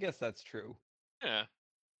 Well, I guess that's true. Yeah.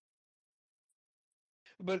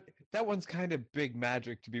 But that one's kind of big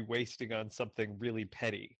magic to be wasting on something really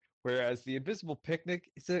petty, whereas the invisible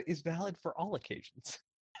picnic is valid for all occasions.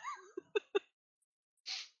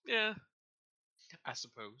 Yeah. I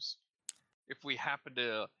suppose. If we happen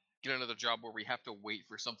to get another job where we have to wait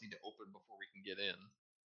for something to open before we can get in,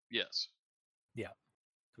 yes. there'll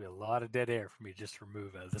be a lot of dead air for me to just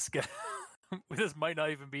remove out of this guy. This might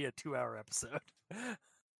not even be a 2-hour episode. At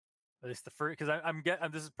least the first, because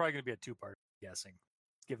this is probably going to be a 2-part. I'm guessing,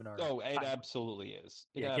 given our It time, absolutely is.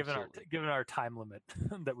 given our time limit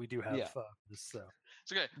that we do have. Yeah. So It's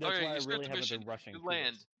okay. That's Okay, why I you start really the haven't mission. been rushing You through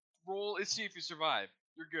land. this. Roll and see if you survive.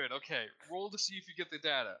 You're good. Okay. Roll to see if you get the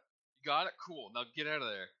data. You got it? Cool. Now get out of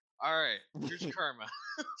there. Alright. Here's your karma.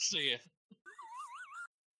 See ya.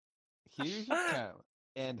 Here's your karma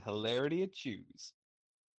and hilarity to choose.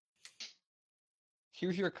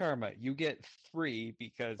 Here's your karma. You get 3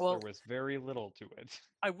 because there was very little to it.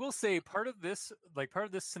 I will say part of this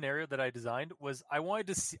scenario that I designed was I wanted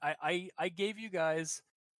to see. I gave you guys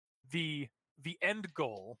the end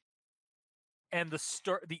goal and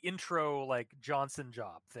the intro like Johnson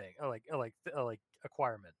job thing, or like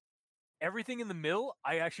acquirement. Everything in the middle,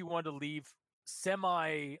 I actually wanted to leave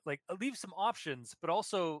leave some options, but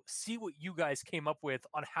also see what you guys came up with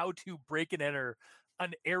on how to break and enter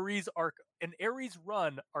an Ares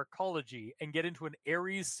run arcology and get into an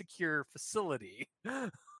Ares secure facility.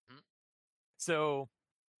 So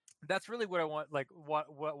that's really what I want, like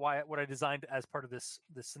what I designed as part of this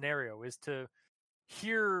scenario is to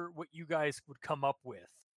hear what you guys would come up with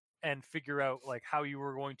and figure out like how you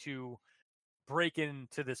were going to break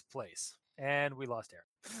into this place. And we lost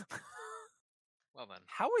Aaron. Well then.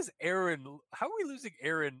 How are we losing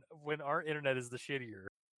Aaron when our internet is the shittier?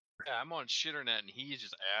 Yeah, I'm on shitternet and he's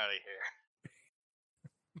just out of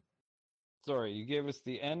here. Sorry, you gave us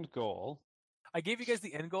the end goal. I gave you guys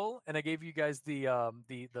the end goal, and I gave you guys the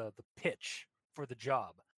pitch for the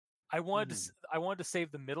job. I wanted to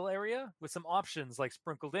save the middle area with some options like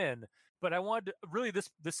sprinkled in, but I wanted to, really this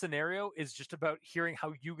scenario is just about hearing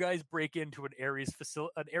how you guys break into an Ares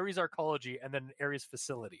arcology and then an Ares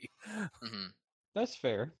facility. Mm-hmm. That's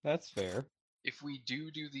fair. If we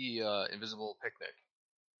do the invisible picnic,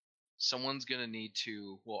 someone's gonna need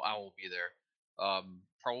to. Well, I will be there.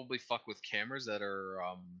 Probably fuck with cameras that are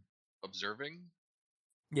observing.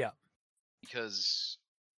 Yeah. Because,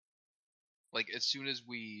 like, as soon as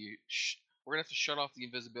we're gonna have to shut off the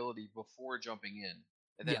invisibility before jumping in,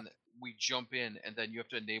 and then we jump in, and then you have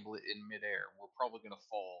to enable it in midair. We're probably gonna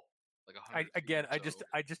fall like 100.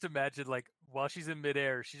 I just imagine like while she's in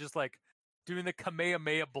midair, she's just like doing the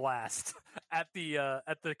Kamehameha blast at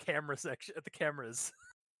the camera section at the cameras.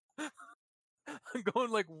 I'm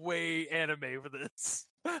going like way anime for this.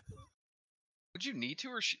 Would you need to,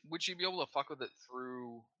 or would she be able to fuck with it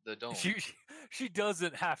through the dome? She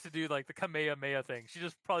doesn't have to do like the Kamehameha thing.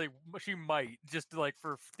 She might just like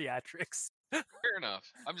for theatrics. Fair enough.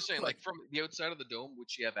 I'm just saying, like from the outside of the dome, would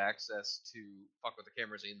she have access to fuck with the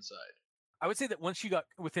cameras inside? I would say that once she got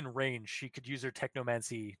within range, she could use her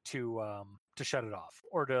technomancy to shut it off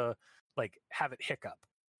or to like have it hiccup.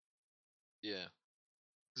 Yeah,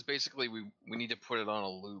 because basically we need to put it on a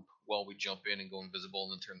loop while we jump in and go invisible,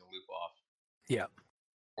 and then turn the loop off. Yeah.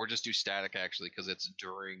 Or just do static actually, because it's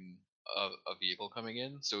during a vehicle coming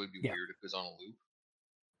in, so it'd be weird if it was on a loop.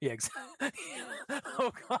 Yeah, exactly.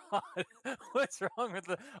 Oh god, what's wrong with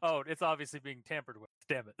the? Oh, it's obviously being tampered with.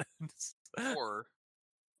 Damn it. Or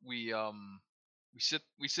we sit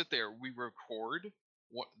there, we record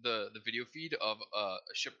what the video feed of a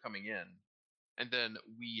ship coming in, and then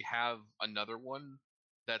we have another one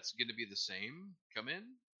that's going to be the same come in,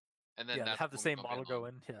 and then that's have the when we same bump model on. go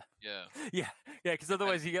in. Yeah. Yeah. Yeah. Because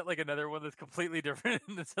otherwise, you get like another one that's completely different,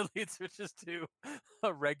 and suddenly it switches to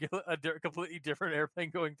a completely different airplane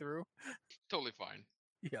going through. Totally fine.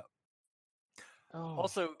 Yeah. Oh,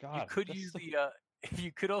 Also, you God, could this- use the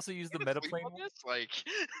you could also use the You wanna meta sleep plane on one. this? Like,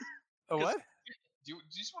 Oh, 'cause what? do you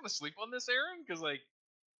just want to sleep on this, Aaron? Because like,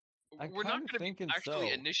 I'm we're not kinda going to be thinking actually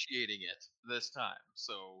so. initiating it this time.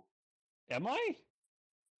 So Am I?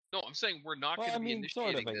 no, I'm saying we're not Well, going I to be mean, sort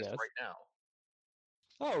of, initiating I this guess. right now.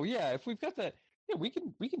 Oh yeah, if we've got that, yeah, we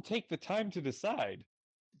can take the time to decide.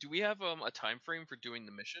 Do we have a time frame for doing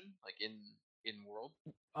the mission, like in world?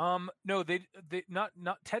 No, they not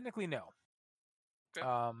technically no.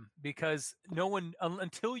 Okay. Because no one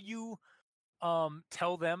until you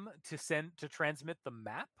tell them to transmit the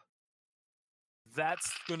map, that's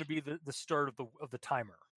going to be the start of the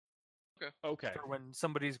timer Okay. for when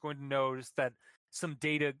somebody's going to notice that some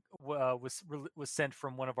data was sent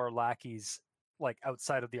from one of our lackeys, like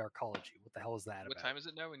outside of the arcology. What the hell is that What about? time is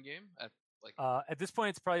it now in game? At this point,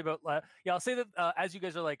 it's probably about yeah. I'll say that as you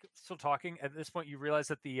guys are like still talking, at this point you realize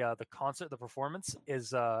that the concert, the performance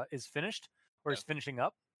is finished or is finishing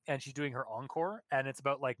up, and she's doing her encore, and it's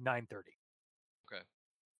about like 9:30. Okay.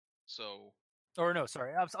 So Or no,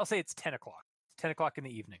 sorry, I'll say it's 10 o'clock. It's 10 o'clock in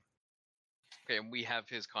the evening. okay, and we have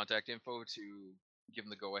his contact info to give him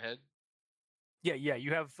the go ahead. Yeah,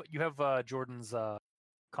 you have Jordan's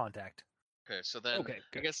contact. Okay, so then Okay, I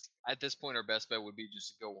good. guess at this point our best bet would be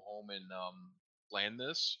just to go home and plan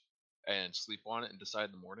this and sleep on it and decide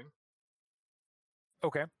in the morning.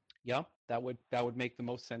 Okay, Yeah, that would make the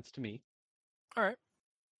most sense to me. all right.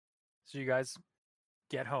 So you guys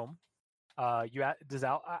get home. Does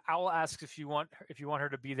Owl asks if you want her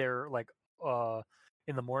to be there like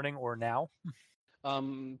in the morning or now.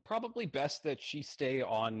 Probably best that she stay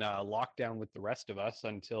on lockdown with the rest of us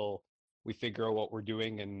until we figure out what we're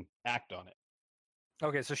doing and act on it.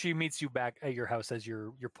 Okay, so she meets you back at your house as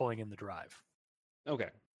you're pulling in the drive. Okay.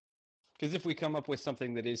 Because if we come up with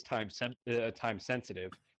something that is time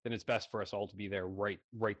sensitive, then it's best for us all to be there right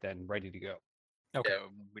then, ready to go. Okay. Yeah,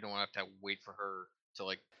 we don't have to wait for her to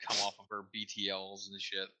like come off of her BTLs and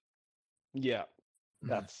shit. Yeah,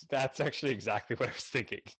 that's actually exactly what I was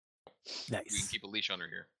thinking. We can Nice. keep a leash on her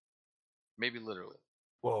here. Maybe literally.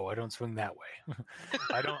 Whoa, I don't swing that way.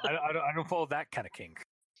 I don't follow that kind of kink.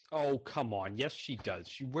 Oh, come on. Yes, she does.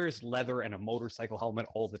 She wears leather and a motorcycle helmet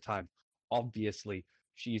all the time. Obviously,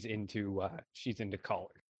 she's into collar.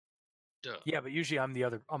 Duh. Yeah, but usually I'm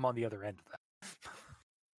on the other end of that.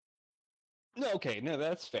 No, okay, no,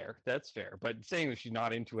 that's fair. That's fair. But saying that she's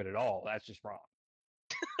not into it at all, that's just wrong.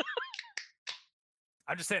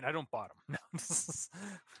 I'm just saying I don't bottom.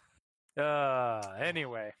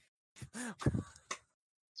 Anyway.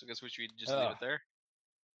 So I guess we should just leave it there.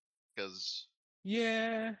 Because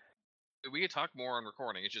Yeah. we could talk more on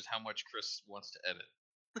recording. It's just how much Chris wants to edit.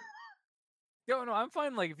 No, I'm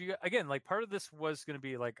fine. Like if you again, like part of this was going to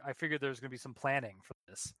be like I figured there's going to be some planning for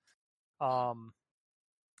this,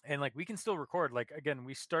 and like we can still record. Like again,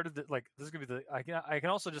 we started like this is gonna be I can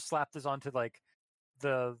also just slap this onto like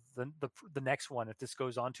the next one if this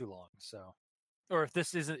goes on too long. So, or if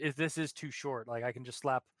this is too short, like I can just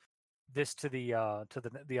slap this to the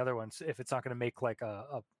other ones if it's not going to make like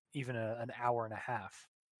even an hour and a half.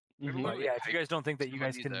 Mhm. But yeah, if you guys don't think that you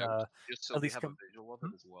guys can just so at we least have come. a visual of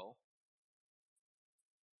it as well.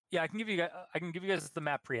 Yeah, I can give you guys the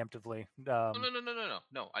map preemptively. No.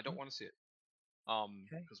 I don't want to see it.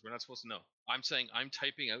 Okay. Because we're not supposed to know. I'm saying I'm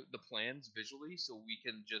typing out the plans visually so we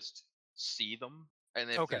can just see them, and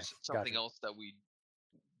if Okay, there's something gotcha. else that we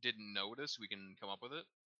didn't notice, we can come up with it.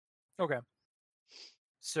 Okay.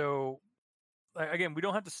 So, like, again, we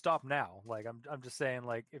don't have to stop now. Like, I'm just saying,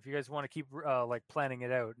 like, if you guys want to keep like planning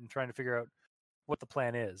it out and trying to figure out what the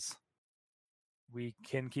plan is, we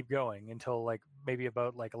can keep going until like maybe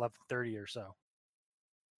about like 11:30 or so.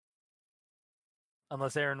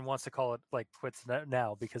 Unless Aaron wants to call it like quits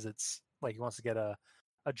now because it's like he wants to get a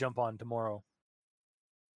jump on tomorrow.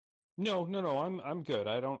 No. I'm good.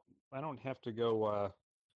 I don't have to go. I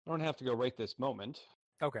don't have to go right this moment.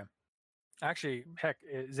 Okay. Actually, heck,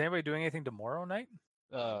 is anybody doing anything tomorrow night?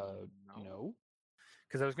 No.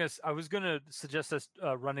 Because I was gonna suggest us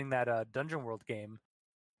running that Dungeon World game,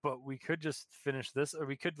 but we could just finish this, or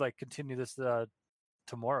we could like continue this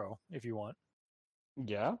tomorrow if you want.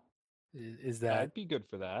 Yeah. Is that I'd be good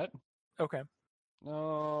for that. okay?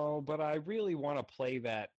 No, but I really want to play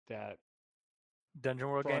that Dungeon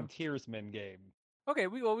World game. Frontiersman game. Okay,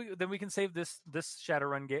 then we can save this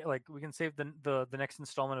Shadowrun game. Like we can save the next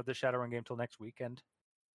installment of the Shadowrun game till next weekend.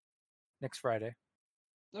 next Friday.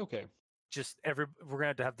 Okay. Just we're gonna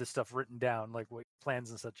have to have this stuff written down, like what plans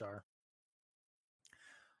and such are.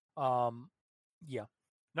 Yeah,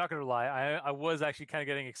 not gonna lie, I was actually kind of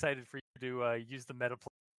getting excited for you to use the meta plane,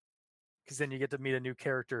 because then you get to meet a new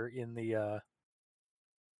character in the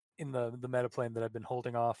meta plane that I've been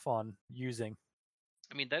holding off on using.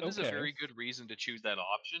 I mean, that is a Okay. very good reason to choose that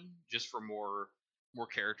option, just for more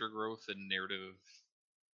character growth and narrative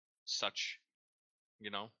such, you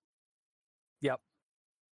know? Yep,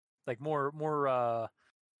 like more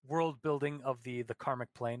world building of the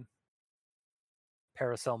karmic plane,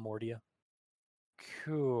 Paracel Mordia.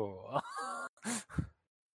 Cool.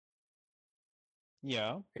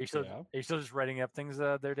 Yeah. Are you still just writing up things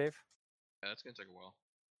there, Dave? Yeah, that's gonna take a while.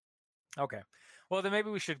 Okay. Well, then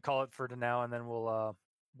maybe we should call it for now, and then we'll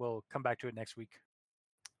come back to it next week.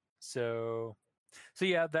 So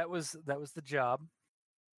yeah, that was the job.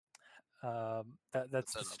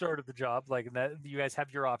 That's the start of the job. Like that, you guys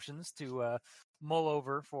have your options to mull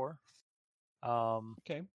over for.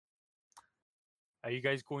 Okay. Are you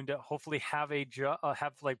guys going to hopefully have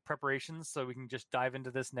have like preparations so we can just dive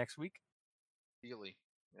into this next week? Really?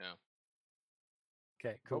 Yeah.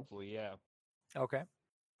 Okay, cool. Hopefully, yeah. Okay.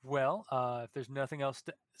 Well, if there's nothing else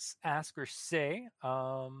to ask or say,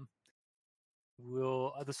 this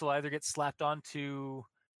will either get slapped onto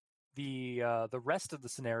the rest of the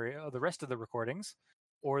scenario, the rest of the recordings,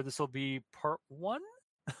 or this will be part 1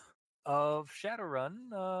 of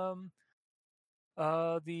Shadowrun.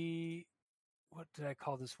 What did I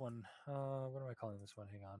call this one? What am I calling this one?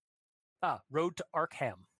 Hang on. Road to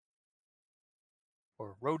Arkham,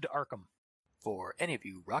 or Road to Arkham, for any of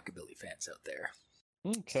you Rockabilly fans out there.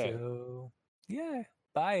 Okay. So, yeah.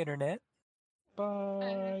 Bye, Internet.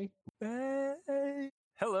 Bye. Bye.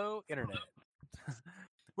 Hello, Internet.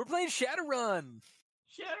 We're playing Shadowrun.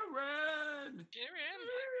 Shadowrun!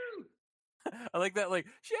 I like that, like,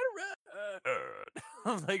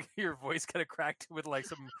 Shadowrun! Like, your voice kind of cracked with, like,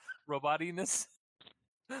 some robotiness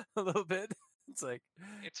a little bit. It's like...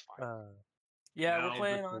 It's fine. Yeah, Now we're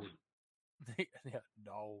playing recording. on... Yeah,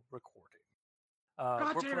 no recording.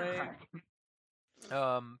 We're playing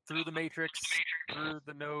through the Matrix, through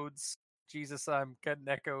the nodes. Jesus, I'm getting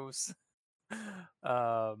echoes.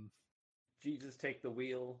 Jesus, take the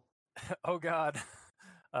wheel. Oh God.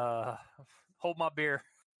 Hold my beer.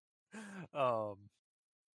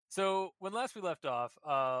 So when last we left off,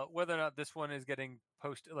 whether or not this one is getting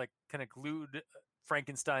posted, like kind of glued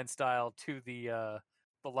Frankenstein style to the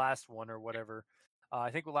last one or whatever,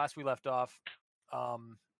 I think last we left off,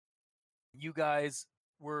 you guys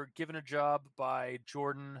were given a job by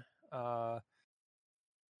Jordan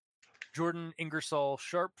Ingersoll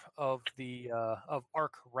Sharp of the of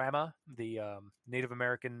Arc Rama, the Native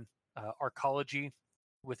American arcology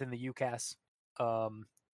within the UCAS,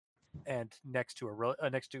 and next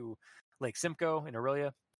to Lake Simcoe in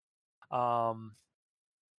Aurelia.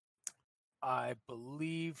 I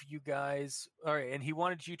believe you guys. All right, and he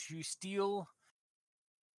wanted you to steal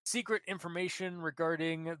secret information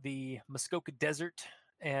regarding the Muskoka Desert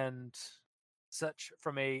and such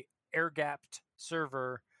from a air-gapped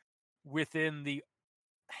server within the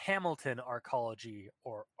Hamilton arcology,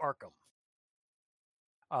 or Arkham,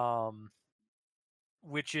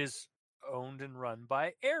 which is owned and run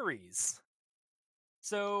by Ares.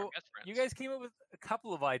 So you guys came up with a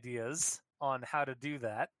couple of ideas on how to do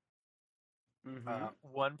that. Mm-hmm.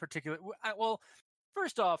 One particular, well,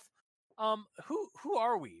 first off, who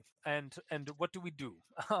are we, and what do we do?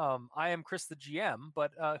 I am Chris, the GM,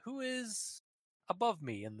 but who is above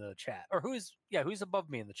me in the chat, or who's above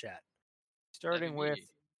me in the chat? Starting with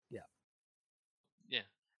Yeah.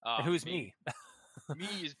 and who's me? Me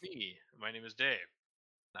is me. My name is Dave.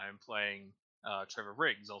 I'm playing Trevor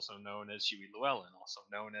Riggs, also known as Huey Llewellyn, also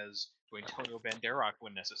known as Dwayne Banderock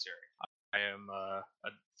when necessary. I am a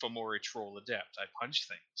Fomori troll adept. I punch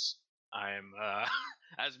things. I am,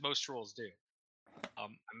 as most trolls do.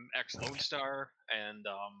 I'm ex-Lone Star and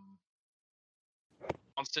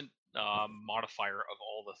constant modifier of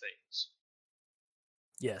all the things.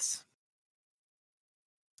 Yes.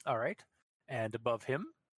 All right. And above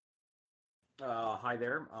him? Hi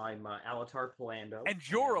there, I'm Alatar Palando. And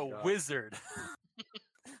you're a wizard.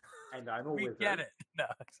 And I'm a we wizard. get it. No,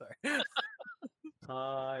 sorry.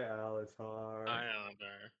 Hi, Alatar. Hi,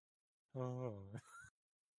 Alatar. Oh.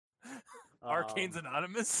 Arcane's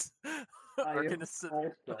Anonymous? I'm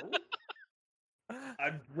also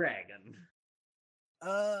a dragon.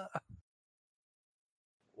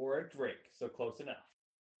 Or a drake, so close enough.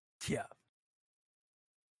 Yeah.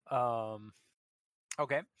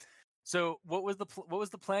 Okay. So what was the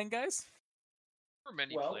plan, guys? There were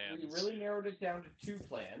many Well, plans. we really narrowed it down to 2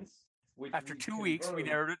 plans. After 2 weeks, we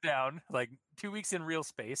narrowed it down. Like 2 weeks in real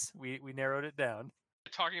space, we narrowed it down.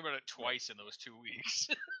 We're talking about it twice in those 2 weeks.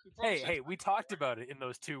 Hey, we talked about it in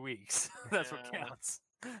those 2 weeks. That's what counts.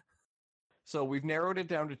 So we've narrowed it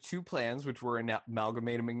down to 2 plans, which we're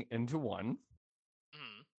amalgamating into one.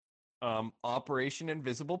 Operation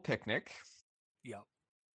Invisible Picnic. Yep.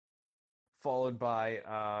 Followed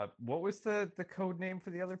by what was the code name for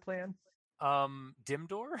the other plan? Dim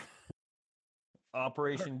Door?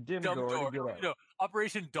 Operation Dim Dumb Door. Door. No,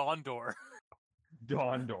 Operation Dawn Door.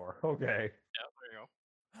 Dawn Door. Okay. Yeah, there you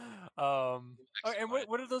go. And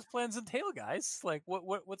what do those plans entail, guys? Like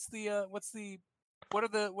what's the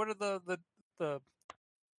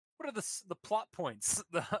plot points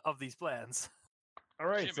of these plans? All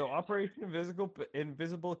right, Jimmy. so Operation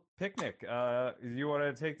Invisible Picnic. You want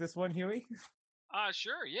to take this one, Huey?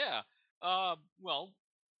 Sure, yeah. Well,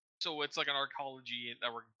 so it's like an arcology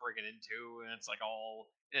that we're breaking into, and it's like all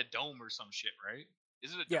in a dome or some shit, right?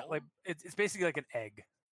 Is it a dome? Yeah, like it's basically like an egg,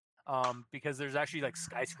 because there's actually like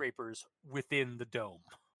skyscrapers within the dome.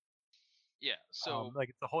 Yeah, so like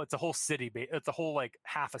it's a whole city. It's a whole like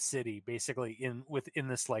half a city basically within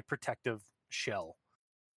this like protective shell.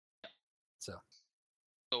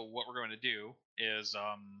 So what we're going to do is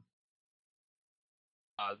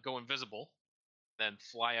go invisible, then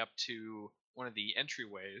fly up to one of the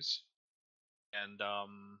entryways, and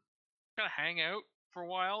kind of hang out for a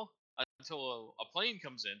while until a plane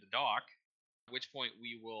comes in to dock. At which point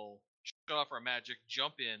we will shut off our magic,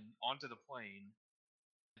 jump in onto the plane,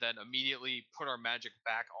 then immediately put our magic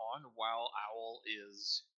back on while Owl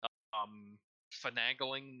is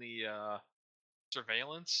finagling the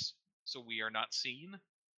surveillance so we are not seen.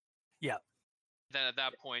 Yeah. Then at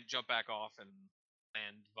that point, jump back off and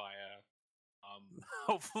land via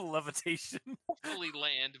hopeful levitation. Hopefully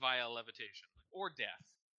land via levitation or death.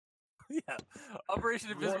 Yeah. Operation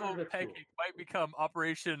Invisible Pancake might become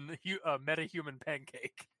Operation Meta-Human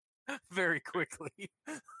Pancake very quickly.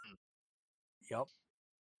 Yep.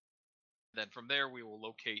 Then from there, we will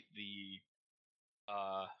locate the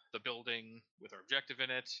building with our objective in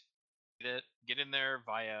it. Get in there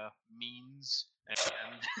via means, and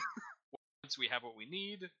once we have what we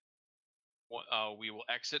need, we will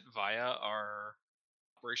exit via our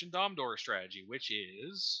Operation Dom Door strategy, which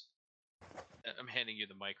is... I'm handing you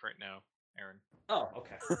the mic right now, Aaron. Oh,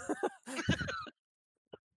 okay.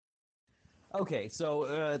 Okay,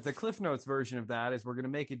 so the Cliff Notes version of that is we're going to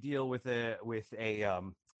make a deal with an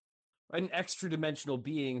extra dimensional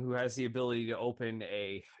being who has the ability to open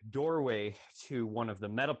a doorway to one of the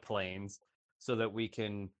meta planes so that we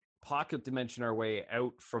can pocket dimension our way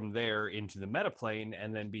out from there into the meta plane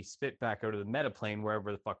and then be spit back out of the meta plane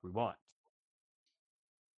wherever the fuck we want.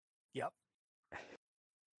 Yep.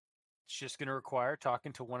 It's just going to require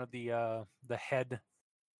talking to one of the head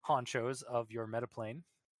honchos of your meta plane.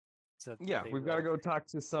 So yeah, we've got to go talk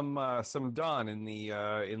to some Don in the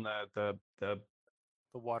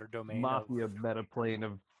water domain, mafia meta plane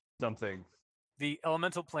of something. The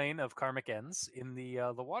elemental plane of karmic ends in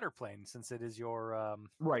the water plane, since it is your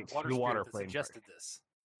right water the spirit water that plane suggested this.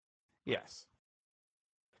 Yes,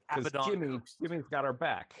 because Jimmy's got our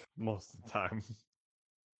back most of the time.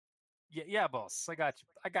 Yeah, boss. I got you.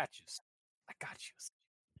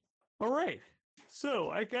 All right. So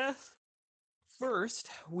I guess first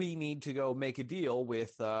we need to go make a deal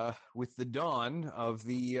with the Dawn of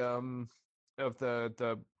the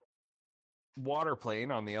water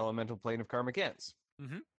plane on the elemental plane of karmic ends.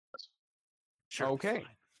 Mm-hmm. Sure. Okay.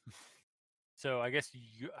 Fine. So I guess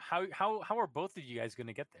how are both of you guys going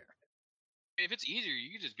to get there? If it's easier,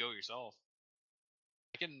 you can just go yourself.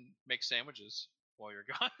 I can make sandwiches while you're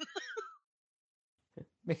gone.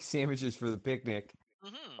 Make sandwiches for the picnic.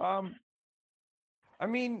 Mm-hmm. I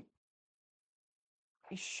mean,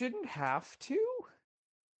 you shouldn't have to. You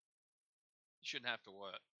shouldn't have to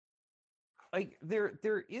what? Like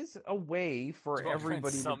there is a way for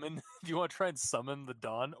everybody to summon. Do you want to try and summon the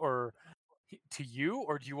Dawn, or to you,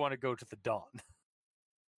 or do you want to go to the Dawn?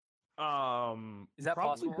 Is that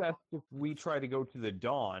probably possible? best if we try to go to the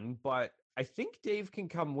Dawn, but I think Dave can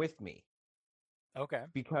come with me. Okay.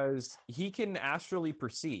 Because he can astrally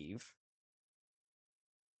perceive.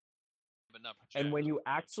 But not project. And when you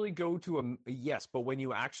actually go to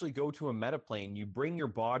a meta plane, you bring your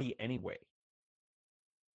body anyway.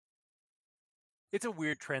 It's a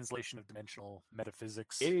weird translation of dimensional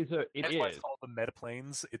metaphysics. It is. Why it's called the meta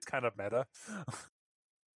planes. It's kind of meta.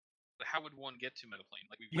 How would one get to meta plane?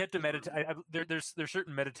 Like you have to meditate. There's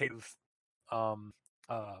certain meditative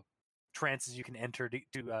trances you can enter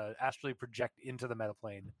to astrally project into the meta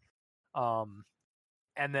plane,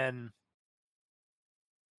 and then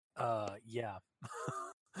yeah.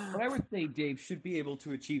 But I would say Dave should be able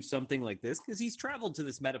to achieve something like this because he's traveled to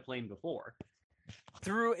this metaplane before.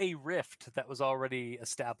 Through a rift that was already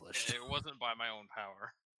established. It wasn't by my own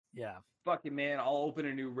power. Yeah. Fuck it, man. I'll open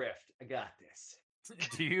a new rift. I got this.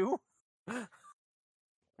 Do you? I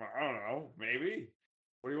don't know. Maybe.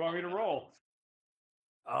 What do you want me to roll?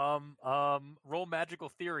 Roll magical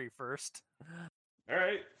theory first. All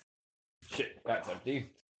right. Shit, that's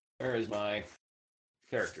empty. Where is my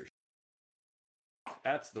character?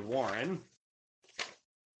 That's the Warren.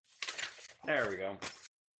 There we go.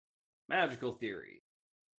 Magical theory.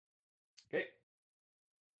 Okay.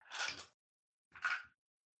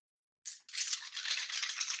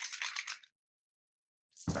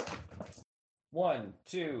 One,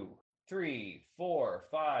 two, 3, 4,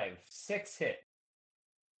 5, 6 hit.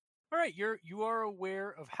 All right, you are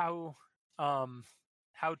aware of how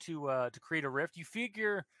to create a rift. You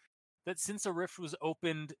figure that since a rift was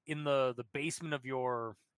opened in the basement of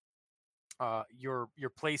your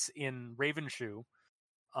place in Ravenshoe,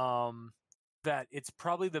 that it's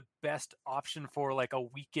probably the best option for like a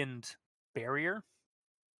weakened barrier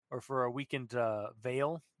or for a weakened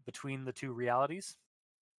veil between the two realities.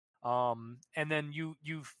 And then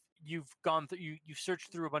you've gone through you've searched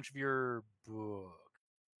through a bunch of your book.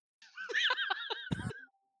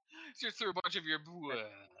 Just threw a bunch of your.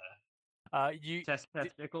 You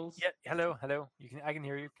Testicles. Yeah, hello. I can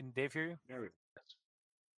hear you. Can Dave hear you? There we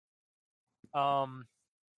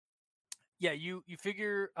Yeah, you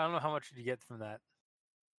figure, I don't know how much did you get from that.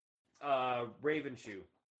 go. Ravenshoe.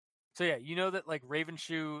 So yeah, you know that like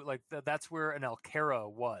Ravenshoe, like that's where an Alcara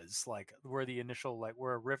was, like where the initial like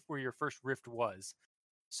where your first rift was.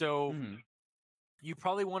 So you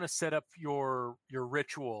probably want to set up your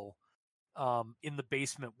ritual in the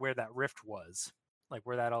basement where that rift was, like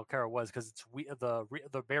where that Alcara was, because it's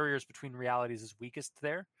the barriers between realities is weakest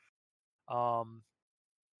there.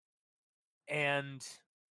 And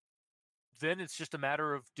then it's just a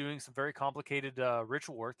matter of doing some very complicated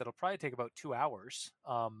ritual work that'll probably take about 2 hours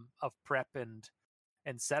of prep and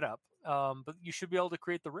setup. But you should be able to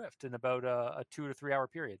create the rift in about a 2 to 3 hour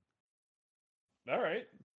period. All right,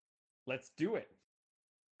 let's do it.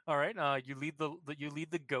 All right, you lead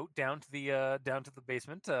the goat down to the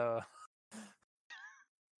basement. Okay.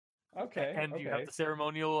 And okay. you have the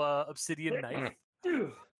ceremonial obsidian knife.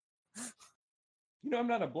 You know I'm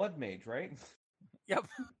not a blood mage, right? Yep.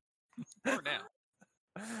 For now.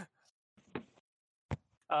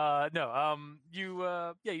 No. You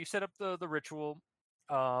set up the ritual,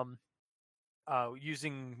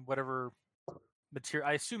 using whatever material.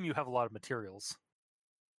 I assume you have a lot of materials.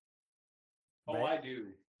 Oh, right?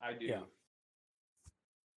 I do. Yeah.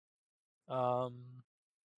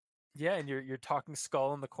 Yeah, and your talking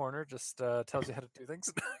skull in the corner just tells you how to do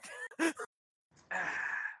things.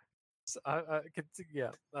 So,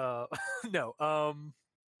 yeah. No.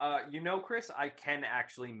 You know, Chris, I can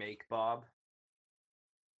actually make Bob.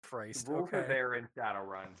 Christ. The rules Okay. are there in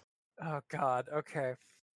Shadowrun. Oh God. Okay.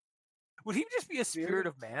 Would he just be a spirit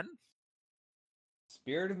of man?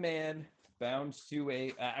 Spirit of man bound to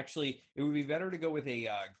a. Actually, it would be better to go with a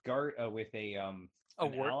an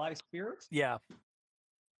ally spirit. Yeah.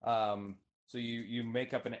 So you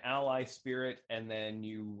make up an ally spirit, and then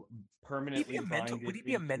you permanently bind it. Would he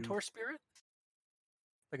be a mentor spirit?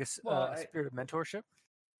 Like a spirit of mentorship?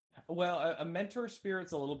 Well, a mentor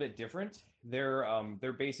spirit's a little bit different. They're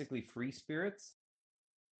basically free spirits.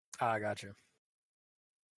 Ah, gotcha.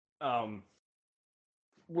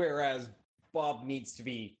 Whereas Bob needs to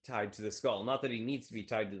be tied to the skull. Not that he needs to be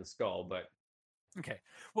tied to the skull, but okay.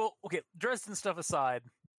 Well, okay. Dresden stuff aside,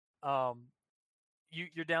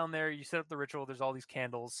 you're down there. You set up the ritual. There's all these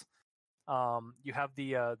candles. You have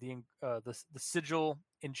the sigil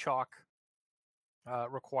in chalk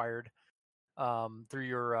required through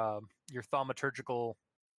your thaumaturgical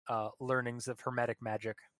learnings of hermetic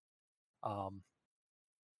magic.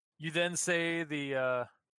 You then say the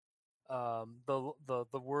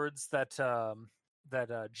words that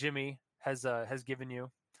Jimmy has given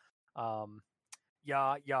you.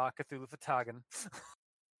 Ya Cthulhu Fatagan.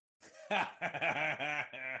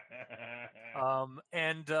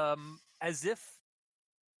 And as if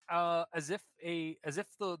the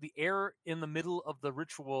air in the middle of the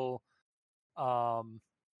ritual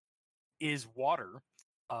is water,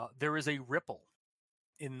 there is a ripple,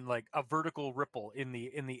 in like a vertical ripple in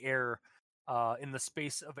the air, in the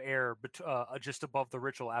space of air just above the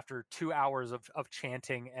ritual after 2 hours of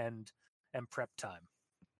chanting and prep time.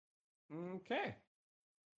 Okay.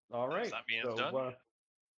 All right. Does that mean it's done?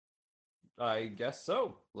 I guess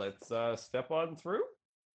so. Let's step on through.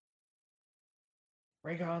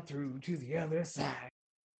 Break on through to the other side.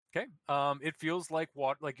 Okay. It feels like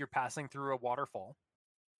like you're passing through a waterfall.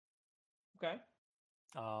 Okay.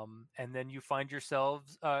 And then you find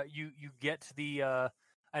yourselves. You get the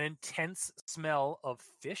an intense smell of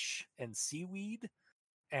fish and seaweed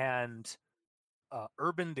and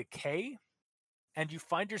urban decay, and you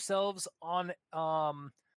find yourselves on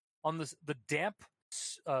the damp,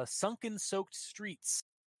 sunken, soaked streets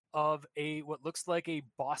of what looks like a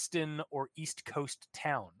Boston or East Coast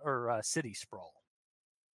town or city sprawl.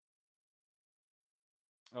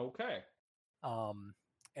 Okay.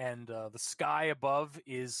 And the sky above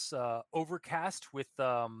is overcast with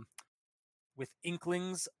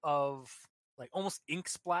inklings of like almost ink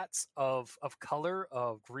splats of color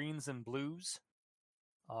of greens and blues.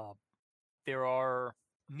 There are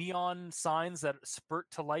neon signs that spurt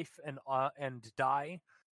to life and die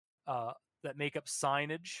that make up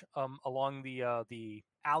signage along the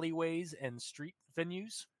alleyways and street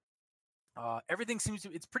venues. Everything seems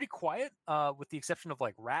it's pretty quiet, with the exception of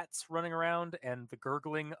like rats running around and the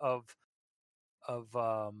gurgling of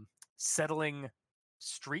settling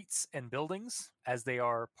streets and buildings as they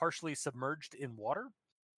are partially submerged in water.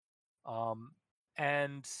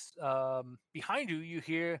 And behind you, you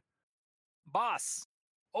hear, "Boss,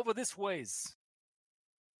 over this ways."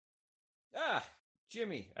 Ah,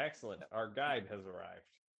 Jimmy, excellent. Our guide has arrived.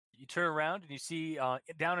 You turn around and you see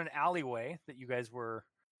down an alleyway that you guys were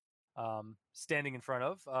standing in front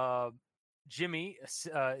of. Jimmy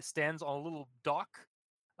stands on a little dock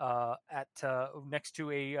at next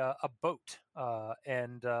to a boat,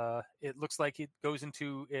 and it looks like it goes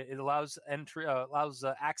into it allows entry allows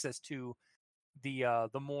access to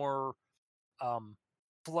the more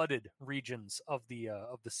flooded regions of the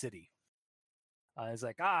city. He's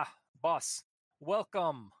like, boss,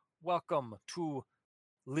 welcome to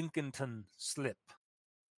Lincolnton Slip.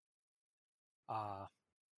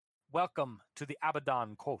 Welcome to the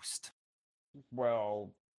Abaddon coast.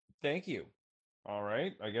 Well, thank you. All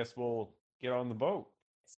right, I guess we'll get on the boat.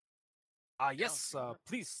 Yes,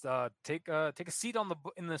 please take a seat on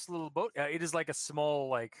in this little boat. It is like a small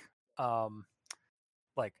like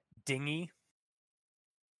dinghy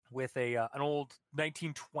with an old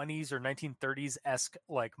 1920s or 1930s esque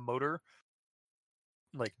like motor,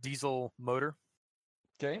 like diesel motor.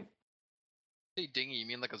 Okay. Say dinghy, you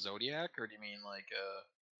mean like a Zodiac, or do you mean like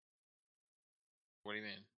what do you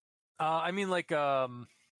mean? I mean like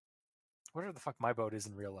whatever the fuck my boat is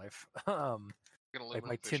in real life. Like an Like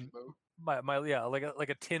my aluminum fishing tin, boat? my yeah, like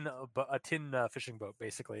a tin fishing boat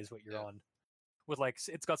basically is what you're on. With like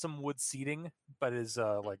it's got some wood seating, but is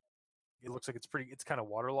like it looks like it's kind of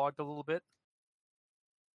waterlogged a little bit.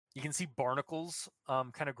 You can see barnacles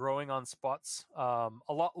kind of growing on spots, a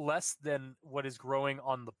lot less than what is growing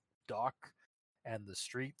on the dock and the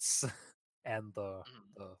streets and the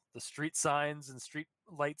street signs and street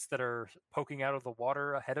lights that are poking out of the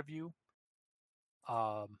water ahead of you.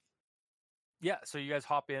 Yeah, so you guys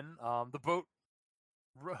hop in. The boat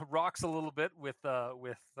rocks a little bit with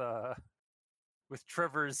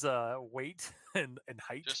Trevor's weight and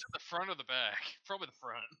height. Just at the front or the back? Probably the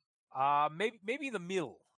front. Maybe the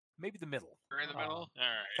middle. Maybe the middle. You're in the middle? All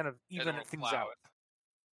right. Kind of And even then we'll things plow out. it.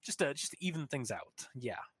 Just to even things out.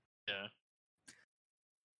 Yeah. Yeah.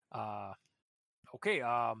 Okay.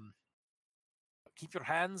 Keep your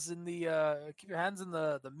hands in the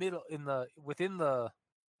middle within the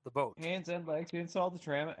boat. Hands and legs inside the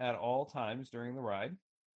tram at all times during the ride.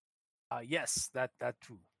 Yes, that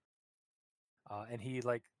too. And he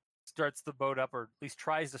like starts the boat up, or at least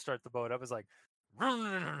tries to start the boat up. Is like, run,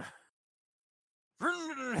 run, run.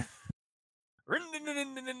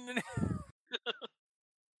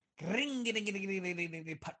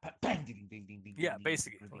 Yeah,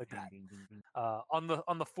 basically like that. On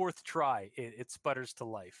the fourth try, it sputters to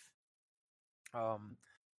life.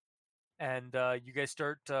 And you guys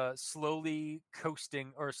start slowly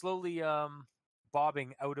coasting or slowly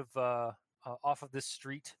bobbing out of off of this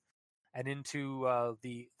street and into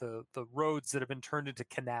the roads that have been turned into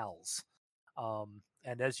canals.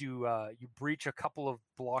 And as you breach a couple of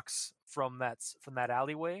blocks from that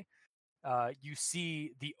alleyway, you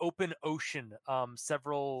see the open ocean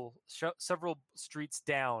several streets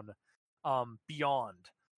down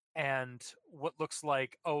beyond, and what looks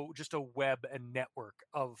like just a web and network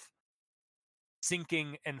of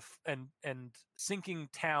sinking and sinking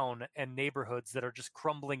town and neighborhoods that are just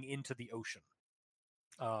crumbling into the ocean.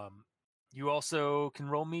 You also can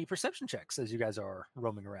roll me perception checks as you guys are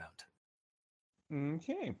roaming around.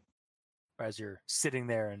 Okay. As you're sitting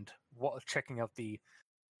there and checking out the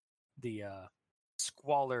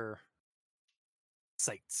squalor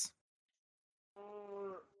sites.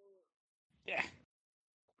 Yeah.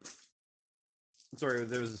 Sorry,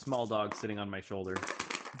 there was a small dog sitting on my shoulder.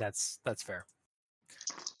 That's fair.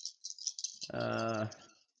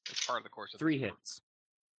 It's part of the course of 3 hits.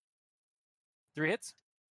 3 hits?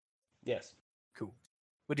 Yes. Cool.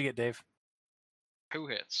 What'd you get, Dave? 2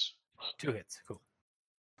 hits. 2 hits. Cool.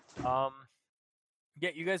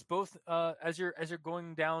 Yeah, you guys both as you're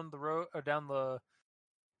going down the road or down the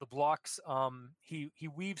blocks, he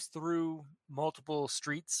weaves through multiple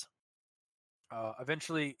streets.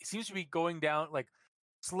 Eventually he seems to be going down, like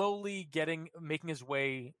slowly making his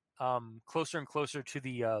way closer and closer to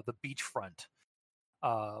the beachfront,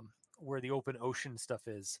 where the open ocean stuff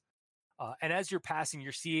is. And as you're passing,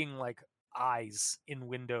 you're seeing like eyes in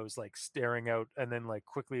windows, like staring out and then like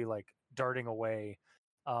quickly like darting away.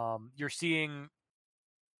 You're seeing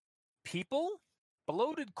people,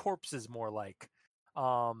 bloated corpses more like,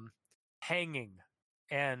 hanging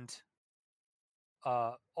and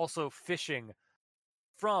also fishing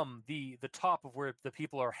from the top of where the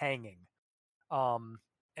people are hanging, and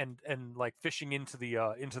like fishing into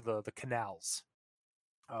the canals.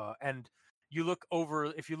 And you look over,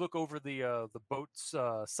 if you look over the boat's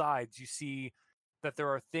sides, you see that there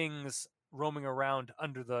are things roaming around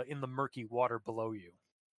in the murky water below you.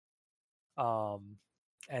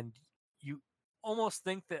 And you almost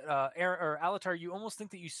think that Alatar, you almost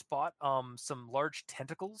think that you spot some large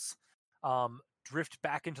tentacles drift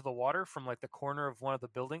back into the water from like the corner of one of the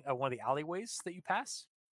alleyways that you pass.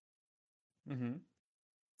 Mm-hmm.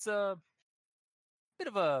 It's a bit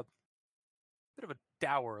of a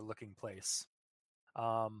dour looking place.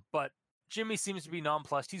 But Jimmy seems to be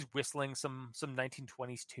nonplussed. He's whistling some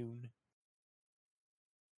 1920s tune.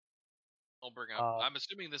 I'll bring up. I'm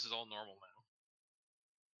assuming this is all normal now.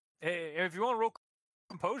 Hey, if you want to roll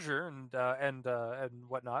composure and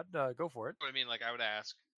whatnot, go for it. But I mean, like, I would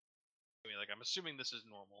ask. I mean, like, I'm assuming this is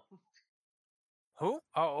normal. Who?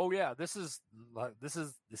 Oh yeah. This is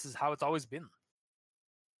how it's always been.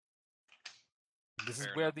 This Fair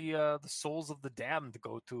is where enough. the souls of the damned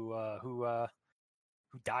go to, who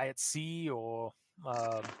die at sea or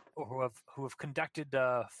who have conducted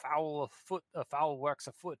foul works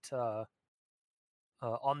afoot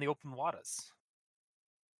on the open waters.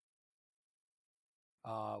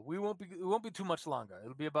 We won't be too much longer.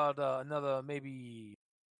 It'll be about another maybe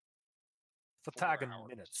 4 Fatagan hours.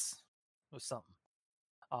 minutes or something.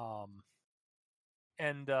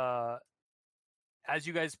 And as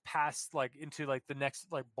you guys pass like into like the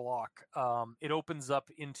next like block, it opens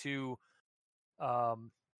up into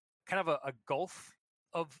kind of a gulf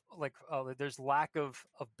of like there's lack of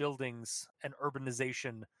buildings and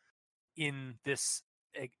urbanization in this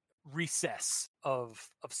recess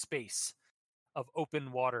of space, of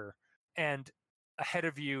open water, and ahead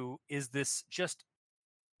of you is this just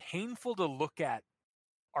painful to look at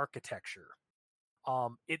architecture.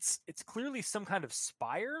 It's clearly some kind of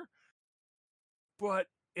spire, but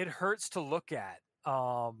it hurts to look at.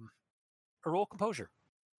 A roll composure.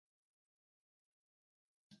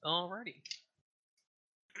 Alrighty.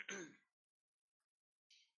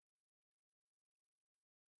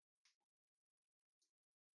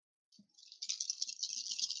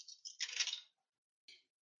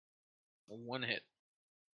 One hit.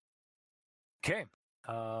 Okay.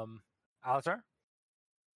 Alatar?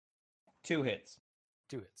 2 hits.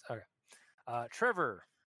 2 hits. Okay. Trevor,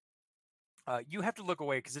 you have to look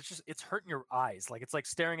away because it's hurting your eyes. Like it's like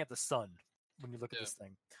staring at the sun when you look at this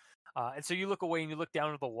thing. And so you look away and you look down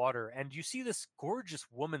into the water and you see this gorgeous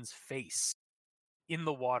woman's face in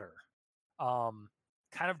the water, kind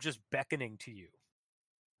of just beckoning to you.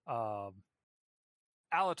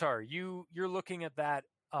 Alatar, you're looking at that,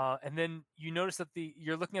 and then you notice that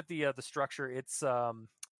you're looking at the structure. It's got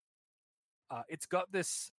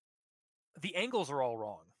this. The angles are all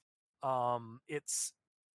wrong. It's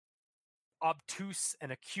obtuse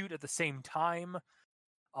and acute at the same time.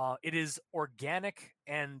 It is organic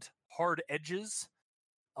and hard edges.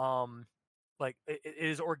 Like it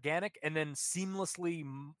is organic and then seamlessly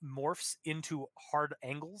morphs into hard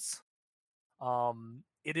angles.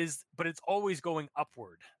 It is, but it's always going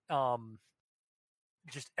upward.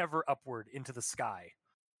 Just ever upward into the sky.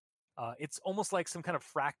 It's almost like some kind of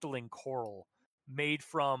fractaling coral made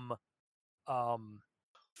from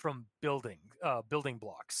building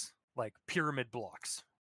blocks, like pyramid blocks.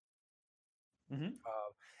 Mm-hmm.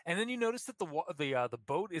 And then you notice that the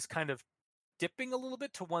boat is kind of dipping a little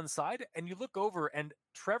bit to one side, and you look over, and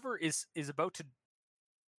Trevor is about to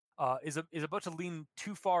lean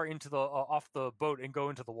too far into the off the boat and go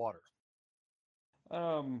into the water.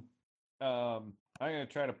 I'm gonna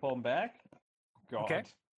try to pull him back. God. Okay.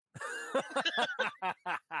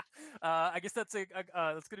 I guess that's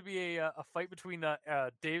that's going to be a fight between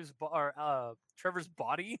Trevor's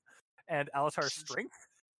body and Alatar's strength.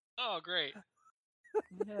 Oh, great.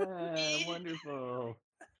 Yeah, wonderful.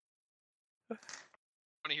 I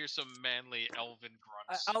want to hear some manly elven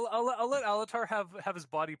grunts. I'll let Alatar have his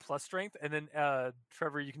body plus strength, and then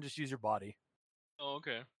Trevor, you can just use your body. Oh,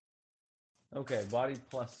 okay. Okay, body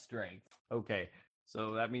plus strength. Okay,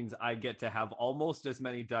 so that means I get to have almost as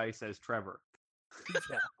many dice as Trevor.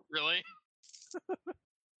 Yeah. Really?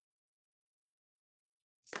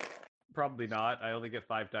 Probably not. I only get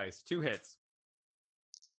 5 dice. 2 hits.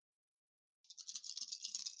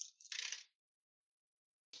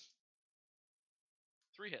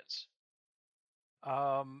 Three hits.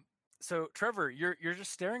 So Trevor, you're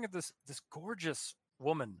just staring at this gorgeous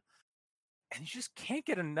woman, and you just can't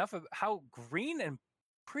get enough of how green and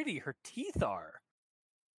pretty her teeth are.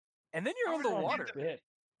 And then you're in the Oh, water. shit.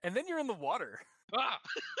 And then you're in the water. Ah!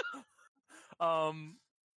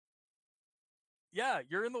 Yeah,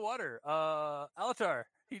 you're in the water. Alatar,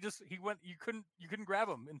 he went. You couldn't grab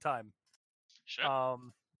him in time. Shit.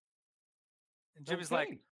 And Jimmy's like,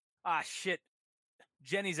 Okay. ah, shit.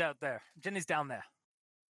 Jenny's out there. Jenny's down there.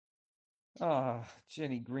 Ah,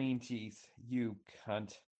 Jenny Green Teeth, you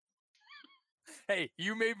cunt. Hey,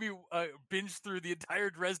 you made me binge through the entire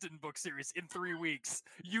Dresden book series in 3 weeks.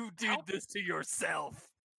 You did this to yourself.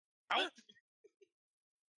 Ow. You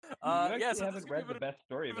actually Yeah, so this haven't is gonna read be the best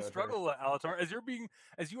story a about her. struggle, Alatar,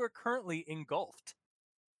 as you are currently engulfed.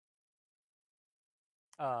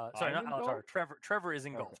 Sorry, I'm not Alatar. engulfed? Trevor is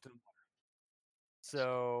engulfed in water.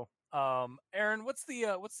 So, Aaron, what's the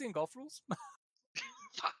engulf rules?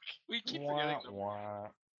 Fuck. We keep forgetting them. Wah.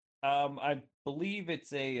 I believe it's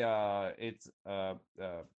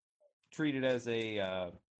treated as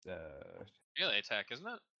a Melee attack, isn't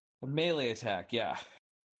it? melee attack. Yeah.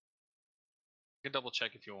 You can double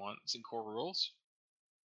check if you want. It's in core rules.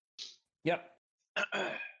 Yep.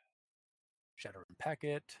 Shadowrun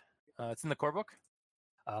packet. It's in the core book.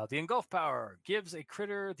 The engulf power gives a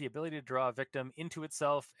critter the ability to draw a victim into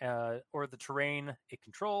itself or the terrain it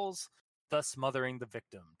controls, thus smothering the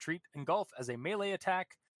victim. Treat engulf as a melee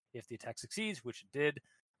attack. If the attack succeeds, which it did,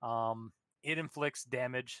 it inflicts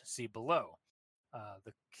damage. See below.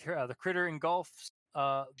 The critter engulfs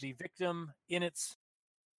the victim in its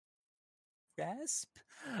grasp.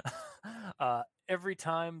 Every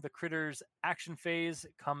time the critter's action phase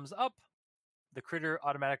comes up, the critter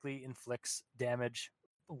automatically inflicts damage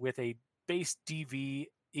with a base DV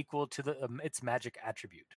equal to its magic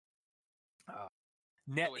attribute.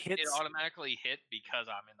 Net So it hits. automatically hit because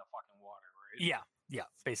I'm in the fucking water, right? Yeah,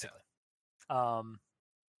 basically.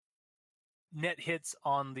 Net hits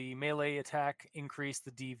on the melee attack increase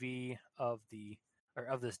the DV of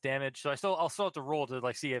this damage. So I'll still have to roll to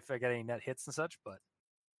like see if I get any net hits and such, but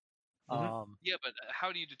Yeah, but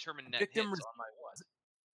how do you determine net victim hits res- on my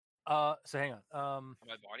what? so hang on. On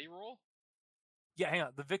my body roll? Yeah, hang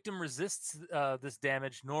on. The victim resists this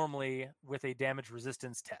damage normally with a damage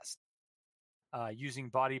resistance test, using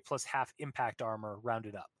body plus half impact armor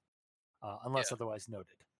rounded up, unless otherwise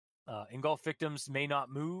noted. Engulf victims may not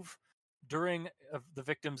move. During the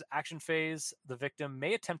victim's action phase, the victim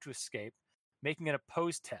may attempt to escape, making an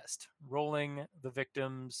opposed test, rolling the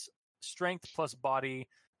victim's strength plus body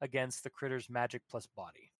against the critter's magic plus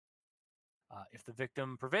body. If the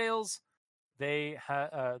victim prevails, then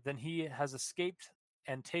he has escaped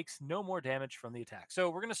and takes no more damage from the attack.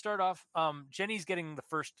 So we're going to start off. Jenny's getting the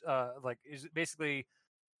first, is basically,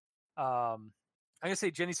 I'm going to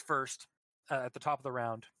say Jenny's first at the top of the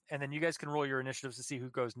round, and then you guys can roll your initiatives to see who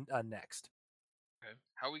goes next. Okay.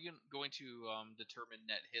 How are we going to determine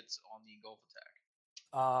net hits on the engulf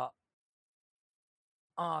attack?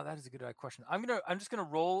 That is a good question. I'm just gonna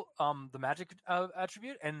roll the magic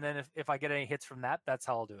attribute, and then if I get any hits from that, that's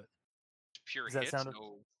how I'll do it. Pure Does that hits, sound-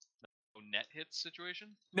 no net hits situation?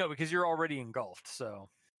 No, because you're already engulfed. So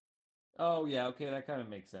Oh yeah. Okay, that kind of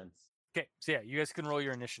makes sense. okay, so yeah, you guys can roll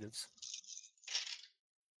your initiatives.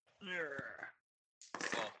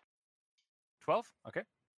 12. Okay.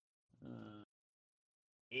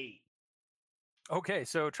 8. Okay,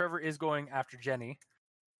 so Trevor is going after Jenny,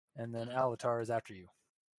 and then Alatar is after you.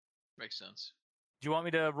 Makes sense. Do you want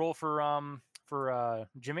me to roll for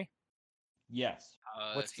Jimmy? Yes.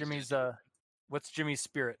 What's if he's gonna What's Jimmy's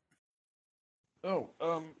spirit? Oh,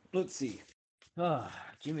 let's see.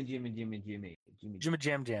 Jimmy. Jimmy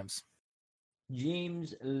Jam Jams.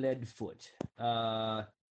 James Leadfoot.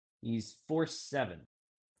 He's 4'7".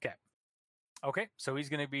 Okay, so he's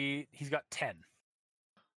got 10.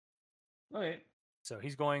 Okay. So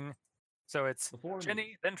he's going. So it's Before Jenny,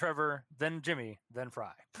 me. then Trevor, then Jimmy, then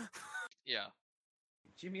Fry. Yeah.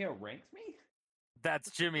 Jimmy outranks me?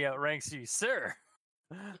 That's Jimmy outranks you, sir.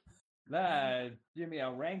 Jimmy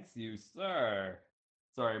outranks you, sir.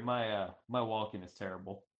 Sorry, my walking is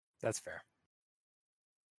terrible. That's fair.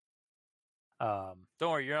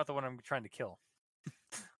 Don't worry, you're not the one I'm trying to kill.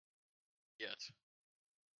 Yet.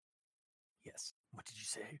 Yes. What did you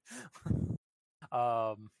say?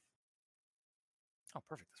 Oh,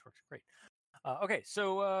 perfect. This works great. Okay,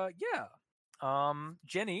 so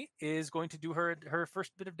Jenny is going to do her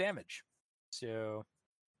first bit of damage. So,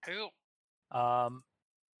 Cool. um,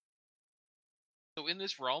 So in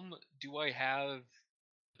this realm, do I have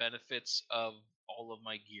benefits of all of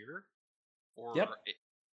my gear? Or Yep.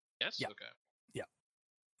 Yes? Yeah. Okay.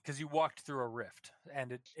 because you walked through a rift,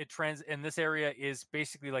 and in this area is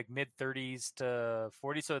basically like mid 30s to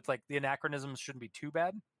 40, so it's like the anachronisms shouldn't be too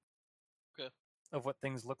bad. Okay. Of what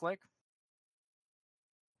things look like.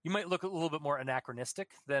 You might look a little bit more anachronistic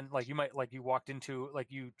than like you might like you walked into like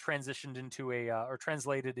you transitioned into a or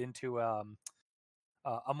translated into a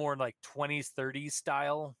more like 20s 30s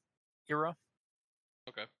style era.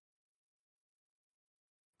 Okay.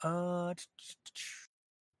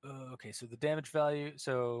 Okay, so the damage value,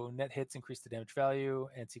 so net hits increase the damage value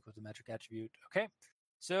and it's equal to magic attribute. Okay.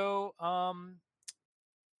 So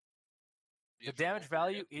the damage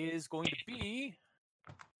value is going to be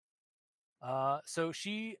so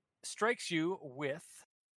she strikes you with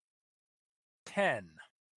 10.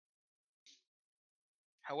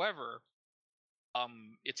 However,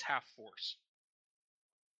 it's half force.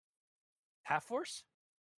 Half force?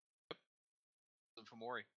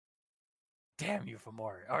 Fomori. Damn you,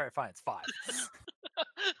 Fomori. All right, fine, it's 5.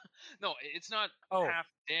 No, it's not Oh. half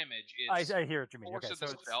damage. It's I hear what you mean. force Okay, of so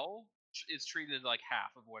the spell is treated like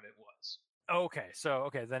half of what it was. okay,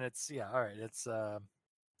 then it's all right. It's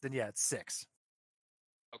then it's 6.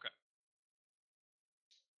 Okay.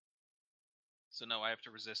 So now I have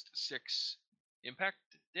to resist 6 impact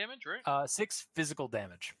damage, right? 6 physical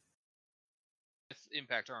damage. With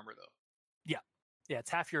impact armor, though. Yeah,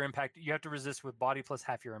 it's half your impact. You have to resist with body plus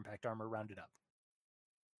half your impact armor rounded up.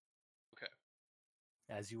 Okay.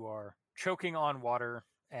 As you are choking on water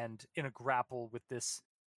and in a grapple with this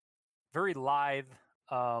very lithe,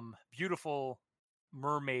 beautiful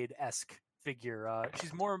mermaid-esque figure.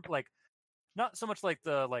 She's more like not so much like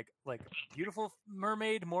the like beautiful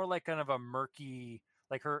mermaid, more like kind of a murky.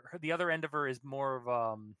 Like her the other end of her is more of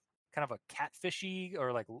kind of a catfishy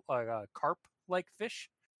or like a carp like fish.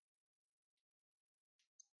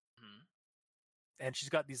 And she's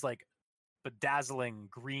got these like bedazzling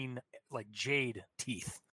green like jade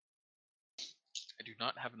teeth. I do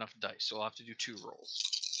not have enough dice, so I'll have to do 2 rolls.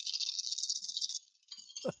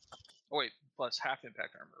 Oh wait, plus half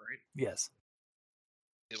impact armor, right? Yes.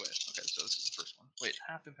 Either way. Okay, so this is the first one. Wait,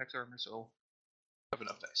 half impact armor, so I have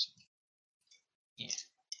enough dice. Yeah.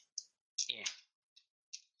 Yeah.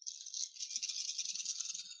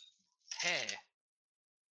 Hey.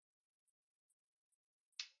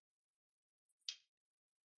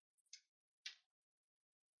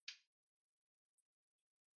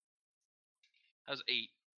 That was 8.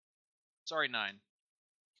 Sorry, 9.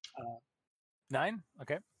 9?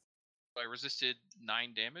 Okay. I resisted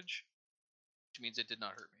 9 damage, which means it did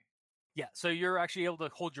not hurt me. Yeah, so you're actually able to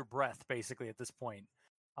hold your breath basically at this point,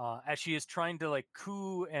 as she is trying to like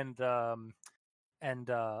coo and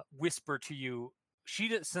whisper to you. She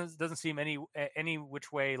doesn't seem any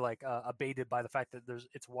which way like abated by the fact that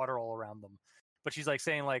it's water all around them, but she's like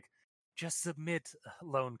saying like, "Just submit,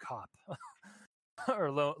 lone cop,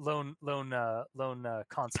 or lone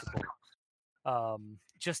constable.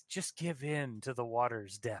 Just give in to the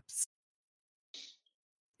water's depths.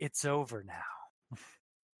 It's over now."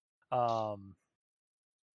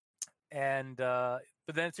 And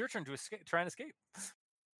but then it's your turn to try and escape.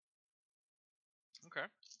 Okay.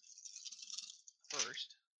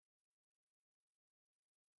 First,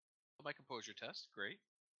 my composure test. Great.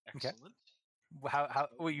 Excellent. Okay. How?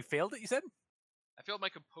 Well, you failed it. You said. I failed my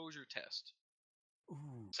composure test.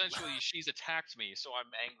 Ooh. Essentially, she's attacked me, so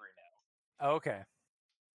I'm angry now. Okay.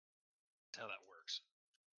 That's how that works.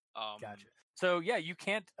 Gotcha. So yeah, you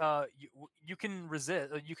can't. You can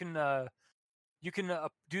resist. You can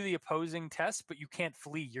do the opposing test, but you can't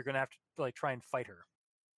flee. You're gonna have to like try and fight her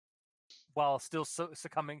while still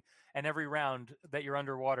succumbing. And every round that you're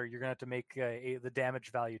underwater, you're gonna have to make the damage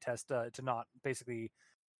value test to not basically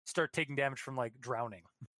start taking damage from like drowning.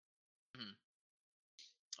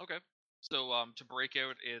 Okay. So to break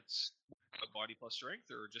out, it's a body plus strength,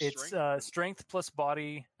 or just It's strength? Strength plus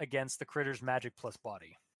body against the critter's magic plus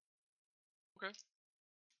body. Okay.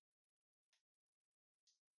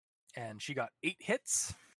 And she got 8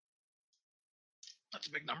 hits. That's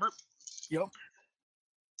a big number. Yep.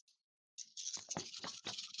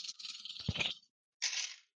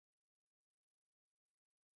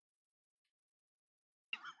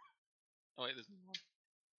 Oh wait, there's one.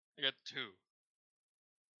 I got 2.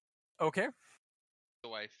 Okay.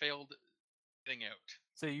 So I failed getting out.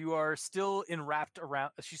 So you are still wrapped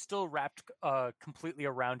around. She's still wrapped completely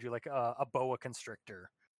around you like a boa constrictor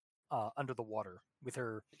under the water with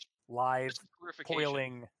her live, Just clarification.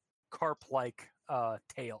 coiling, carp-like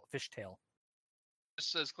fish tail.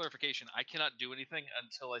 Just as clarification, I cannot do anything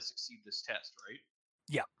until I succeed this test, right?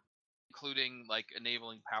 Yeah. Including like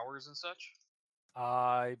enabling powers and such.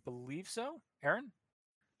 I believe so. Aaron?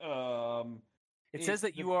 It says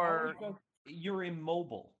that the you are... powers you're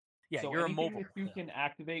immobile. Yeah, so you're anything immobile. that you can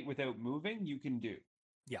activate without moving, you can do.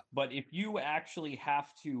 Yeah. But if you actually have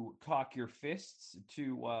to cock your fists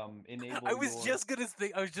to enable I was your...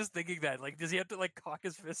 just thinking that. Like, does he have to like cock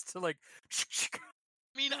his fist to like...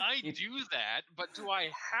 I mean, I do that, but do I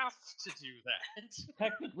have to do that?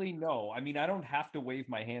 Technically, no. I mean, I don't have to wave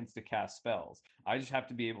my hands to cast spells. I just have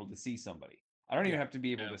to be able to see somebody. I don't even have to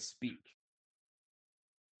be able to speak.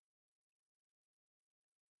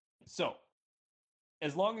 So,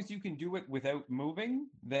 as long as you can do it without moving,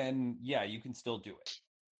 then yeah, you can still do it.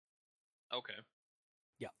 Okay.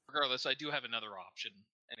 Yeah. Regardless, I do have another option,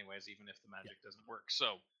 anyways, even if the magic doesn't work.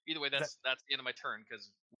 So either way, that's the end of my turn. Because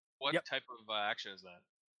what type of action is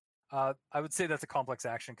that? I would say that's a complex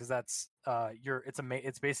action because that's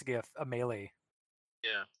it's basically a melee.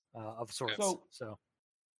 Yeah. Of sorts. Okay. So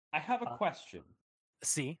I have a question.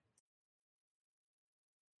 See,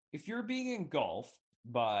 if you're being engulfed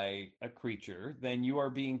by a creature, then you are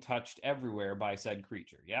being touched everywhere by said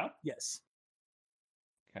creature, yeah? Yes.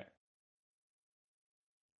 Okay.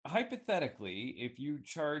 Hypothetically, if you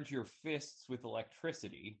charge your fists with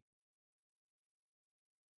electricity...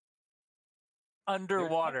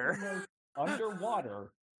 Underwater.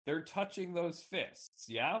 Underwater, they're touching those fists,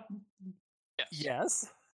 yeah?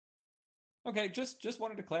 Yes. Okay, just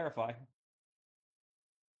wanted to clarify.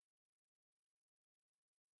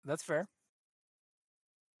 That's fair.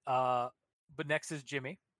 But next is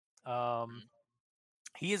Jimmy.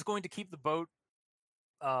 He is going to keep the boat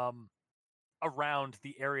around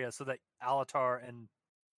the area so that Alatar and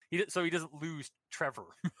he doesn't lose Trevor.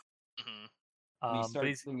 Mm-hmm. He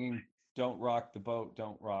starts singing, "Don't rock the boat,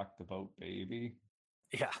 baby."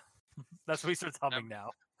 Yeah, that's what he starts humming now.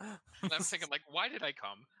 And I'm thinking, like, why did I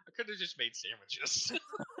come? I could have just made sandwiches.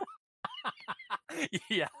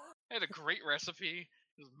 Yeah, I had a great recipe.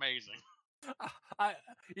 It was amazing.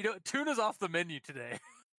 Tuna's off the menu today.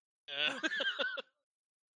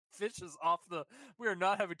 Fish is off the... We are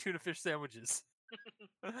not having tuna fish sandwiches.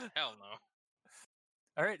 Hell no.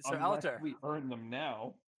 All right, so Unless Alatar. we earn them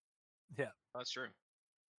now. Yeah. That's true.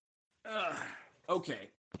 Okay.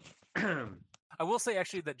 I will say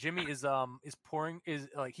actually that Jimmy is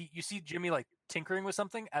you see Jimmy like tinkering with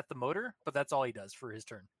something at the motor, but that's all he does for his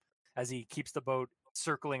turn, as he keeps the boat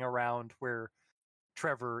circling around where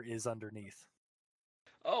Trevor is underneath.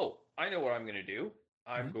 Oh, I know what I'm going to do.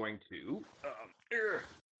 I'm going to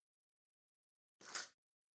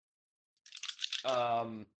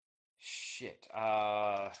shit.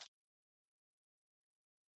 I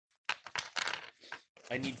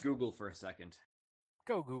need Google for a second.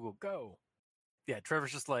 Go Google, go. Yeah,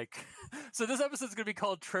 Trevor's just like... So this episode's going to be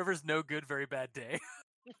called Trevor's No Good, Very Bad Day.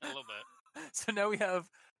 A little bit. So now we have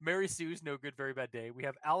Mary Sue's No Good, Very Bad Day. We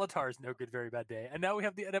have Alatar's No Good, Very Bad Day. And now we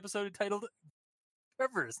have an episode entitled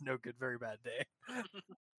Trevor's No Good, Very Bad Day.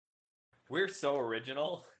 We're so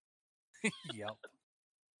original. Yep.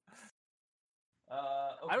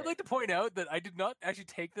 Okay. I would like to point out that I did not actually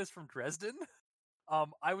take this from Dresden.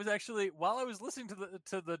 I was actually, while I was listening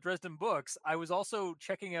to the Dresden books, I was also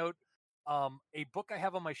checking out a book I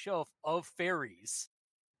have on my shelf of fairies,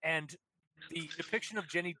 and the depiction of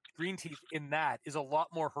Jenny Greenteeth in that is a lot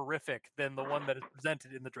more horrific than the one that is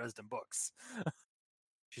presented in the Dresden books.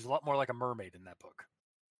 She's a lot more like a mermaid in that book.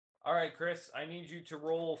 All right, Chris, I need you to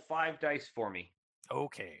roll 5 dice for me.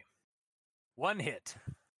 Okay. 1 hit.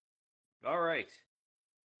 All right.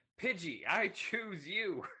 Pidgey, I choose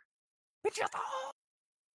you.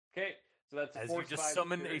 Okay, so that's as you just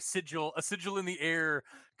summon a sigil in the air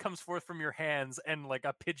comes forth from your hands, and like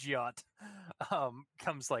a Pidgeot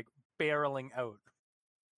comes like barreling out.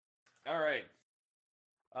 All right.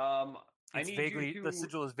 The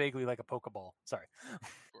sigil is vaguely like a Pokeball. Sorry. Of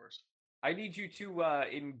course. I need you to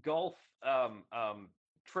engulf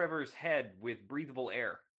Trevor's head with breathable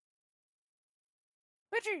air.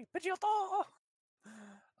 Pidgeotto!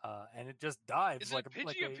 And it just dives Is like it Pidgey,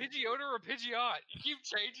 like a Pidgeotto, or a Pidgeot? You keep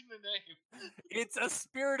changing the name. It's a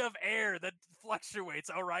spirit of air that fluctuates,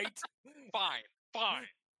 all right? Fine.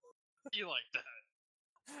 You like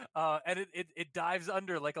that? And it dives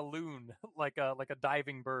under like a loon, like a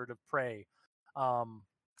diving bird of prey,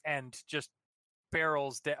 and just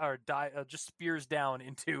just spears down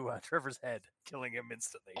into Trevor's head, killing him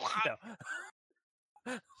instantly.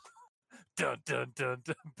 No. Dun dun dun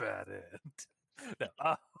dun. Bad end. No.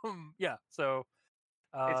 Yeah. So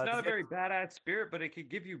It's not does a he have- very badass spirit, but it could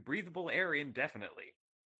give you breathable air indefinitely.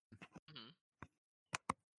 Mhm.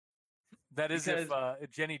 that is because-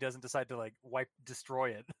 if Jenny doesn't decide to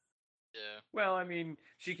destroy it. Yeah. Well, I mean,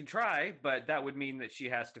 she can try, but that would mean that she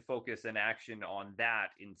has to focus an action on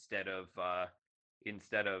that instead of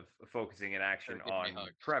focusing an action giving me on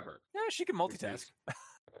hugs. Trevor. Yeah, she can Which multitask.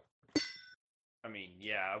 I mean,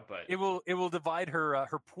 yeah, but It will divide her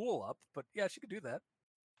her pool up, but yeah, she could do that.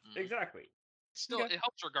 Mhm. exactly. Still, Okay. it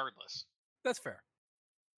helps regardless. That's fair.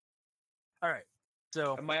 All right.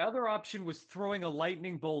 So And my other option was throwing a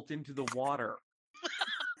lightning bolt into the water.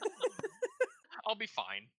 I'll be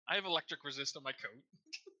fine. I have electric resist on my coat.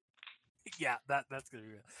 yeah, that's gonna be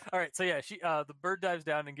good. All right. So yeah, she the bird dives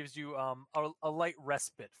down and gives you a light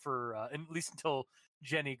respite for at least until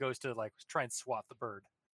Jenny goes to try and swat the bird.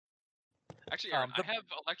 Actually, Aaron, the- I have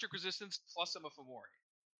electric resistance plus I'm a Fomori.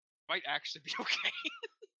 Might actually be okay.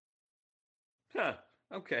 Huh.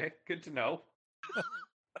 Okay, good to know.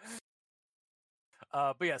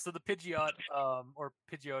 But yeah, so the Pidgeot or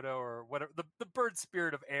Pidgeotto or whatever the bird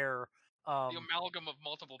spirit of air. The amalgam of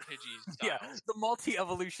multiple Pidgeys styles. Yeah, the multi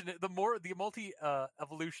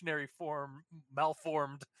evolutionary form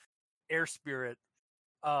malformed air spirit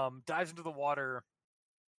dives into the water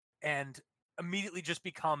and immediately just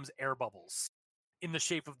becomes air bubbles in the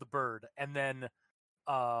shape of the bird, and then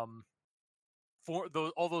all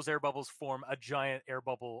those air bubbles form a giant air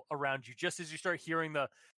bubble around you just as you start hearing the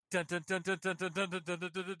dun dun dun dun dun dun dun dun dun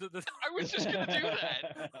dun dun dun dun. I was just gonna do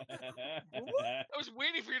that. I was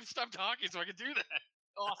waiting for you to stop talking so I could do that.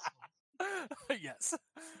 Awesome. Yes.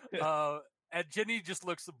 And Jenny just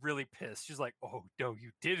looks really pissed. She's like, "Oh no,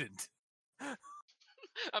 you didn't."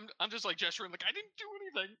 I'm just like gesturing like I didn't do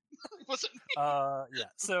anything. It wasn't me. Yeah.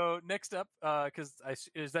 So next up, because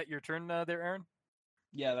is that your turn there, Aaron?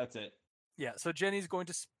 Yeah, that's it. Yeah. So Jenny's going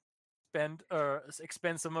to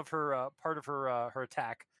expend some of her part of her her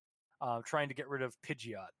attack, trying to get rid of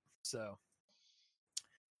Pidgeot. So,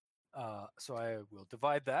 so I will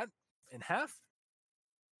divide that in half.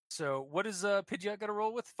 So what is Pidgeot got to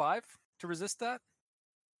roll with? 5 to resist that?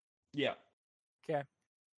 Yeah. Okay.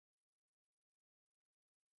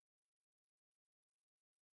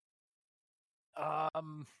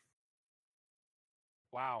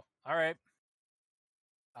 Wow. All right.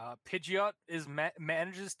 Pidgeot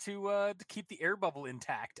manages to keep the air bubble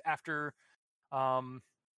intact after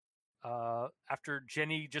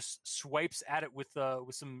Jenny just swipes at it with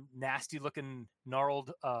some nasty looking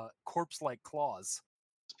gnarled corpse like claws.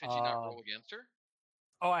 Does Pidgey not roll against her?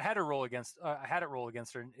 Oh, I had it roll against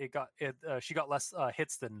her, and she got less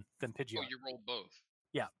hits than Pidgeot. Oh, you rolled both.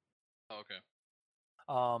 Yeah. Oh, okay.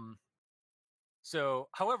 So,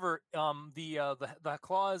 however, the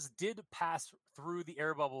claws did pass through the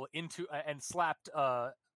air bubble into and slapped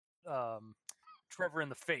Trevor in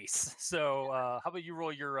the face. So, how about you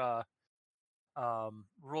roll your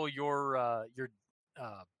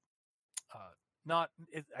not?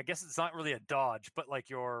 I guess it's not really a dodge, but like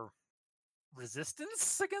your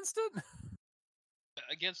resistance against it.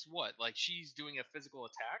 Against what? Like she's doing a physical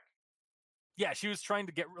attack? Yeah, she was trying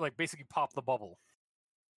to basically pop the bubble.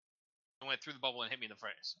 And went through the bubble and hit me in the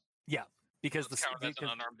face. Yeah, because That's an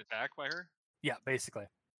unarmed attack by her? Yeah, basically.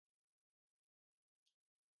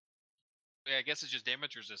 Yeah, I guess it's just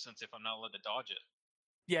damage resistance if I'm not allowed to dodge it.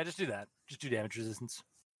 Yeah, just do that. Just do damage resistance.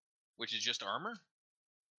 Which is just armor?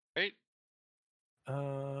 Right?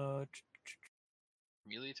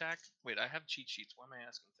 Melee attack? Wait, I have cheat sheets. Why am I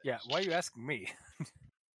asking things? Yeah, why are you asking me?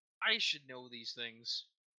 I should know these things.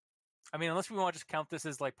 I mean, unless we want to just count this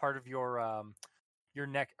as like part of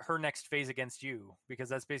her next phase against you, because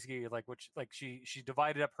that's basically she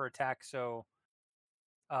divided up her attack so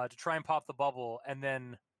to try and pop the bubble, and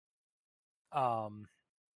then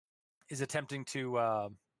is attempting to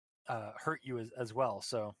hurt you as well.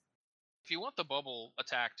 So If you want the bubble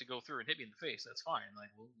attack to go through and hit me in the face, that's fine. Like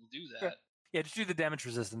we'll do that. yeah, just do the damage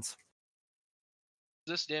resistance.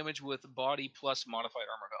 This damage with body plus modified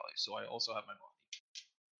armor value, so I also have my body.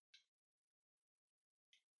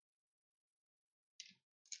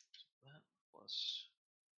 That plus.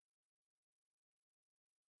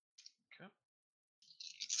 Okay.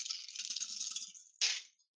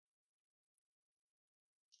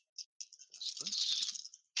 What's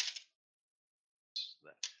this?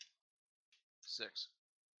 That. 6.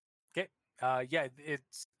 Yeah,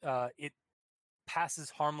 it passes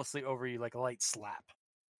harmlessly over you like a light slap.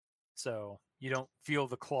 So you don't feel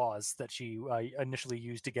the claws that she initially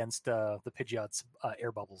used against the Pidgeot's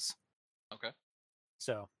air bubbles. Okay.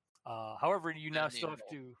 So, however, you now Then the still have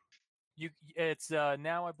Engulf. to. It's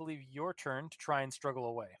now I believe your turn to try and struggle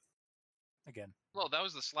away. Again. Well, that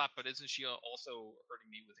was the slap, but isn't she also hurting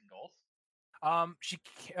me with engulf? She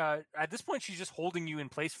at this point she's just holding you in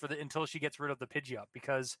place until she gets rid of the Pidgeot,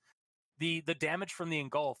 because the damage from the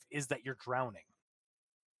engulf is that you're drowning.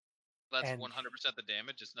 That's And 100% the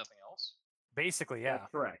damage. It's nothing else. Basically, yeah.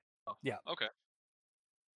 That's correct. Oh, Yeah. Okay.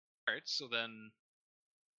 All right. So then,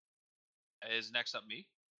 is next up me?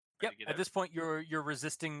 Yep. At this point, you're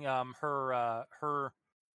resisting her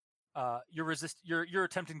you're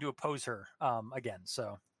attempting to oppose her again.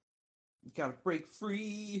 So You gotta break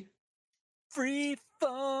free. free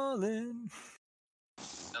falling.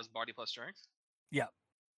 That's body plus strength. Yeah.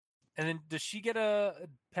 And then does she get a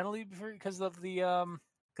penalty because of the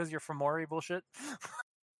because you're Fomori bullshit?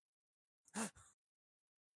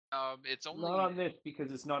 It's only Not on this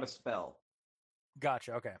because it's not a spell.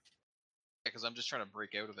 Gotcha. Okay. because I'm just trying to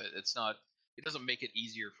break out of it. It's not. It doesn't make it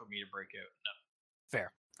easier for me to break out. No.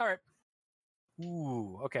 Fair. All right.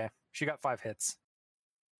 Ooh. Okay. She got 5 hits.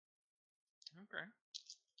 Okay.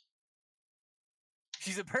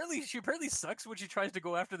 She apparently sucks when she tries to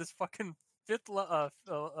go after this fucking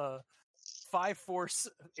 5 force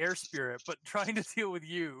air spirit, but trying to deal with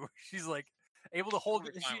you, she's like able to hold.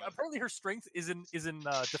 Totally fine with it. Apparently her strength is in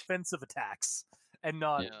defensive attacks and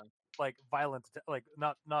not Yeah, like violent, like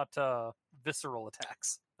not visceral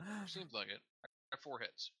attacks. seems like it. I got 4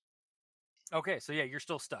 hits. Okay, so yeah, you're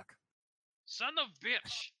still stuck. Son of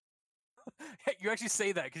bitch! You actually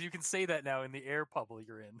say that because you can say that now in the air bubble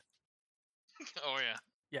you're in. Oh yeah.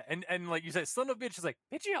 Yeah, and like you say, son of a bitch is like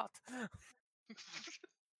Pidgeot.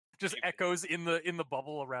 Just Stupid. echoes in the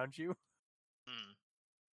bubble around you.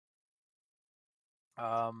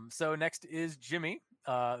 So next is Jimmy,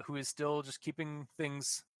 who is still just keeping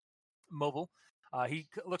things mobile. He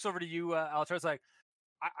looks over to you, Alatar's like,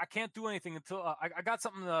 I can't do anything until I got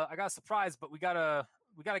something. I got a surprise, but we gotta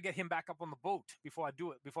get him back up on the boat before I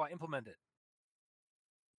do it. Before I implement it.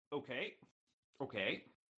 Okay. Okay.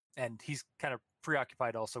 And he's kind of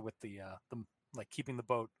preoccupied also with the like keeping the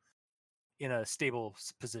boat in a stable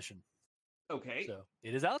position. Okay. So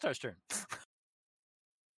it is Alatar's turn.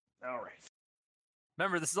 All right.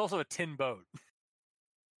 Remember, this is also a tin boat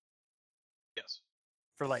Yes.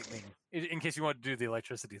 for lightning, in case you want to do the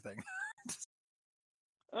electricity thing.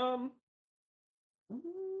 Mm,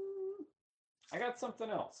 I got something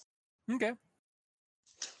else. Okay.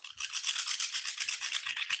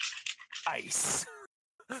 Ice.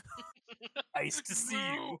 Ice to see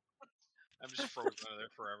you. No! I'm just frozen out of there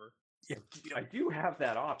forever. Yeah. I do have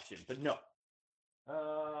that option, but no.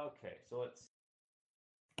 Okay, so let's.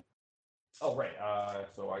 Oh right.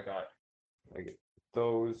 So I get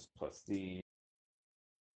those plus the.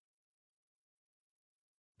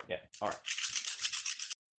 Yeah. All right.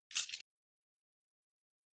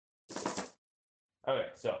 Okay,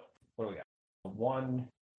 so what do we got? 1,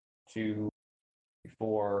 2, 3,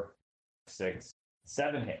 4, 6,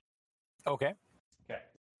 7 hits. Okay. Okay.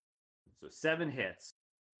 So 7 hits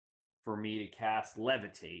for me to cast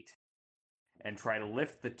Levitate and try to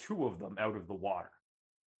lift the 2 of them out of the water.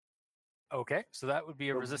 Okay. So that would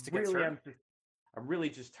be a So resist against really, her. I'm really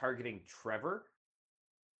just targeting Trevor.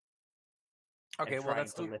 Okay. And Well, trying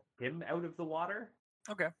that's to lift him out of the water.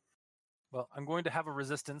 okay. Well, I'm going to have a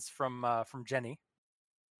resistance from Jenny.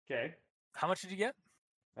 Okay. How much did you get?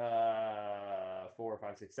 4,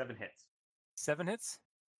 5, 6, 7 hits. 7 hits.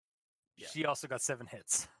 Yeah. She also got 7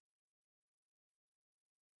 hits.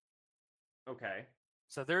 Okay.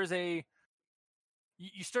 So there's a.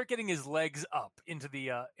 You start getting his legs up into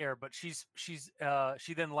the air, but she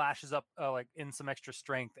then lashes up like in some extra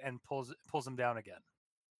strength and pulls him down again.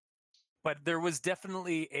 But there was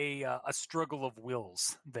definitely a struggle of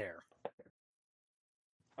wills there.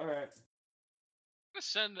 All right. I'm gonna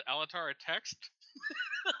send Alatar a text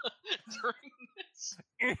during this.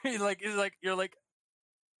 you're like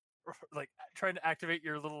trying to activate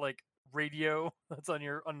your little like radio that's on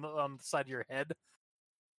the side of your head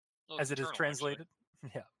Oh, as it's it is eternal, translated.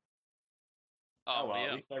 Yeah. Oh well, yeah.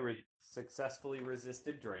 at least I successfully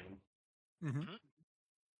resisted drain. Mm-hmm.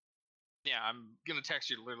 Yeah, I'm gonna text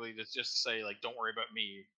you literally to just say like, don't worry about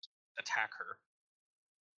me. Attack her.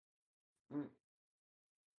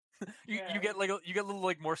 You get like you get little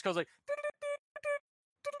like Morse codes like.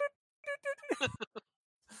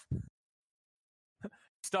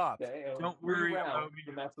 Stop! Okay, Don't worry about me.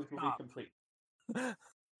 The message will be Stop. complete.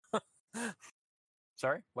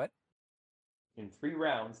 Sorry, what? In 3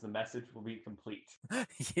 rounds, the message will be complete.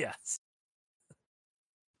 Yes.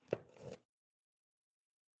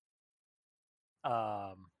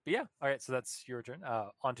 But yeah, all right. So that's your turn.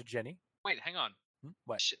 On to Jenny. Wait, hang on.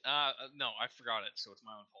 What? No, I forgot it, so it's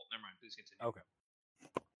my own fault. Never mind. Please continue. Okay.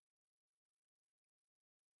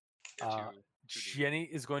 Yeah, Jenny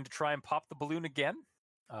is going to try and pop the balloon again.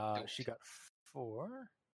 She got 4.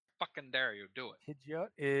 fucking dare you do it. Pidgeot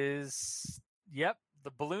is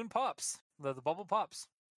the balloon pops. The bubble pops.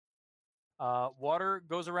 Water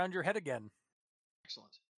goes around your head again.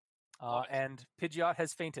 Excellent. Love it. And Pidgeot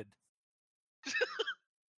has fainted.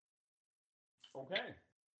 Okay.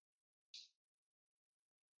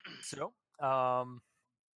 So,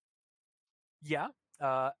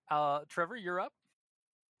 Trevor, you're up.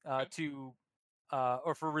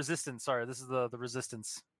 Or for resistance. Sorry, this is the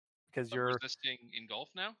resistance because you're resisting engulf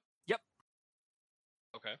now. Yep.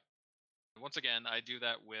 Okay. Once again, I do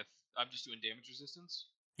that with. I'm just doing damage resistance.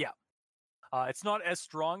 Yeah. It's not as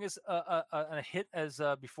strong as a hit as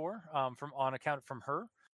before. From on account from her.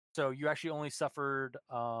 So you actually only suffered.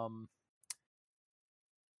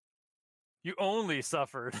 You only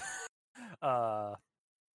suffered. Oh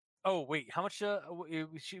wait, how much?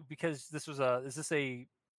 Because this was a. Is this a?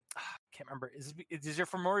 Can't remember. Does your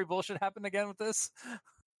Fomori bullshit happen again with this?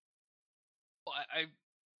 Well,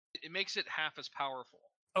 it makes it half as powerful.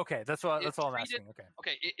 Okay, that's all I'm asking.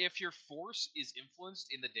 Okay, if your force is influenced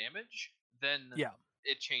in the damage, then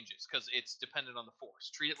it changes because it's dependent on the force.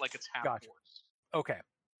 Treat it like it's half force. Okay.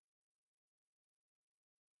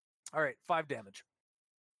 All right, 5 damage.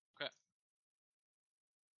 Okay.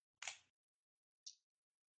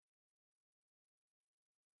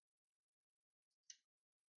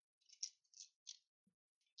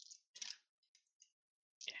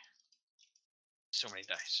 Yeah. So many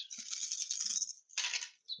dice.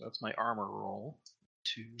 So that's my armor roll.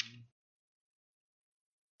 2,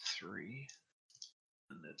 3,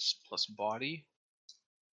 and it's plus body.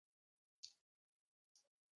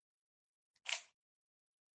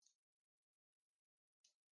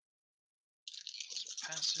 Plus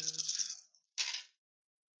passive.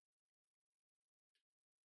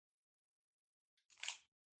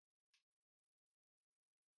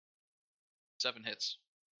 Seven hits.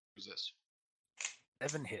 Resist.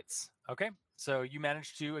 7 hits. Okay, so you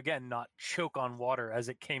managed to again not choke on water as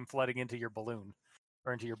it came flooding into your balloon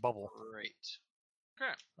or into your bubble. Great.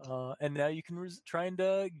 Okay. And now you can try and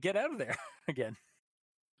get out of there again.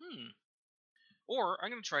 Or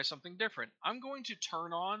I'm going to try something different. I'm going to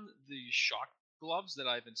turn on the shock gloves that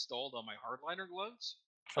I've installed on my hardliner gloves.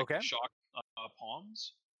 Like the shock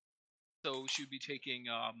palms. So she'd be taking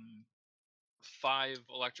 5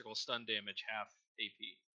 electrical stun damage, half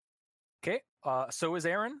AP. Okay. So is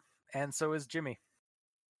Aaron, and so is Jimmy.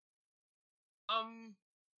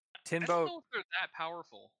 Tin I boat. don't know if they're that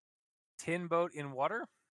powerful. Tin boat in water?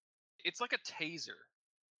 It's like a taser.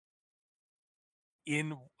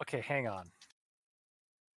 Okay, hang on.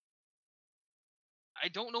 I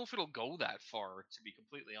don't know if it'll go that far, to be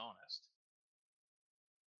completely honest.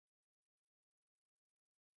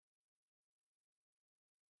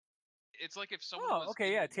 It's like if someone was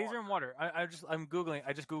okay, yeah, taser in water. I'm googling.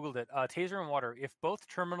 I just googled it. Taser in water. If both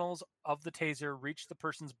terminals of the taser reach the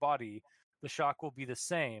person's body, the shock will be the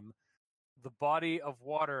same. The body of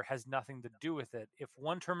water has nothing to do with it. If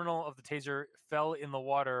one terminal of the taser fell in the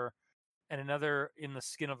water and another in the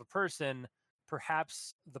skin of a person,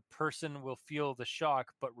 perhaps the person will feel the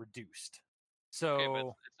shock but reduced. So okay, but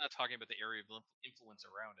it's not talking about the area of influence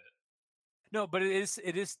around it. No, but it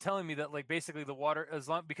is telling me that like basically the water, as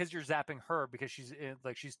long because you're zapping her because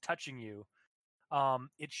she's touching you,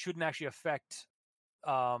 it shouldn't actually affect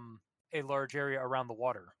a large area around the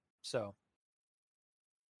water. So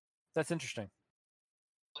that's interesting.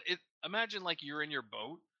 Imagine like you're in your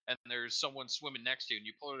boat and there's someone swimming next to you, and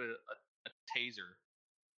you pull out a taser,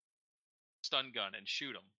 stun gun, and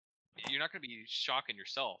shoot them. You're not going to be shocking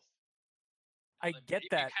yourself. I get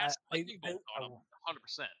that. You cast lightning bolt on them,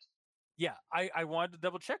 100%. Yeah, I wanted to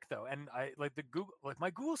double check though, and I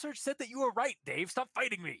my Google search said that you were right, Dave. Stop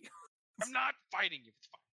fighting me. I'm not fighting you.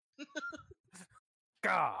 It's fine.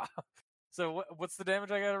 Gah. So what's the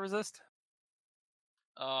damage I gotta resist?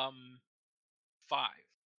 5.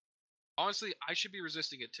 Honestly, I should be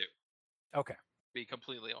resisting it too. Okay. To be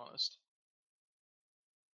completely honest.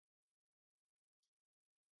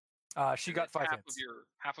 She got 5 hits.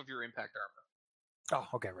 Half of your impact armor.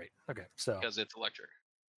 Oh, okay, right. Okay, so because it's electric.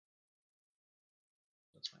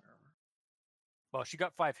 That's my armor. Well, she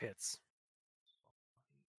got 5 hits.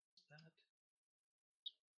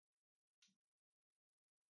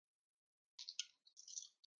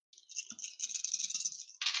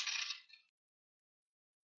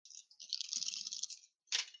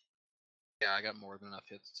 Yeah, I got more than enough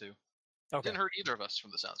hits too. Okay. Didn't hurt either of us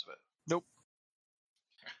from the sounds of it. Nope.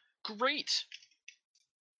 Great.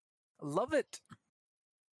 Love it.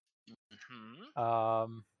 Hmm.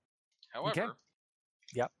 Okay. However,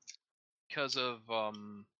 Yep. because of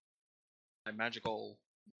my magical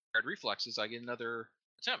guard reflexes, I get another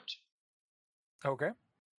attempt. Okay.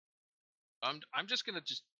 I'm just gonna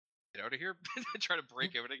just get out of here and try to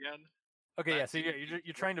break out again. Okay. Yeah. That's So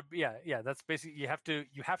you're trying to That's basically you have to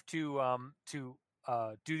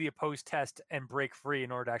do the opposed test and break free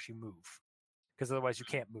in order to actually move, because otherwise you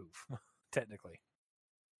can't move technically.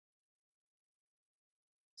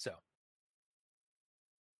 So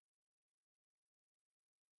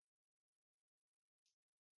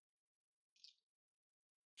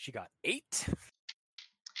she got 8.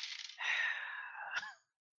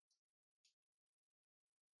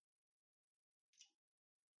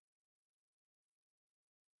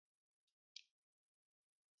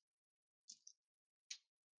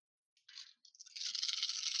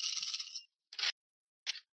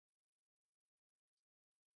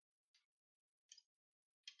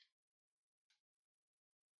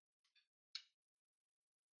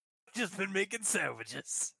 Just been making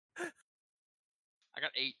sandwiches. I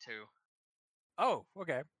got 8 too. Oh,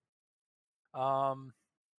 okay.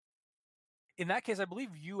 In that case, I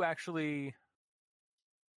believe you actually.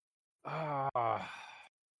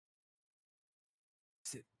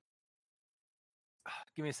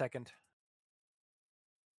 Give me a second.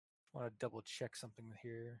 I want to double check something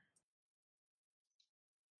here.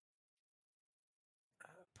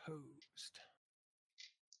 Opposed.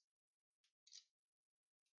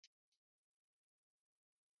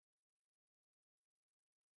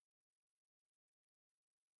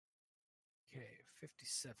 Okay,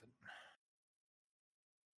 57.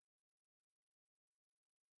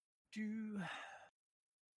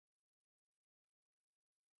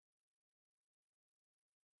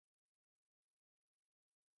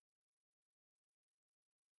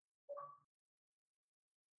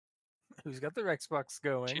 Who's got their Xbox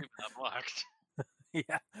going? Achievement unlocked.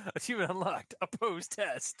 Yeah, achievement unlocked. Opposed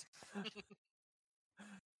test.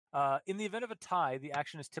 In the event of a tie, the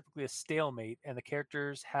action is typically a stalemate, and the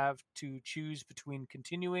characters have to choose between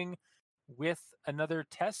continuing with another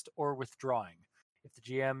test or withdrawing. If the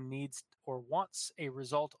GM needs or wants a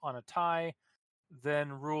result on a tie,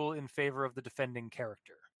 then rule in favor of the defending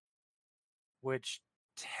character, which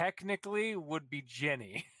technically would be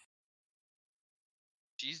Jenny.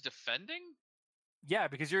 She's defending? Yeah,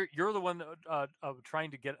 because you're the one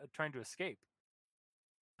trying to escape.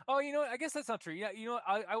 Oh, you know what? I guess that's not true. Yeah, you know what?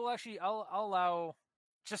 I will actually I'll allow,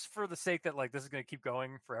 just for the sake that like this is going to keep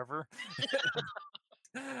going forever.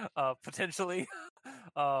 Potentially,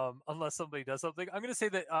 unless somebody does something, I'm going to say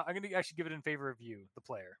that I'm going to actually give it in favor of you, the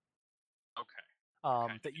player. Okay.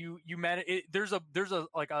 That you manage. There's a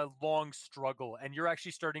like a long struggle, and you're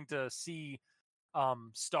actually starting to see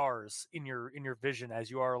stars in your vision as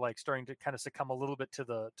you are like starting to kind of succumb a little bit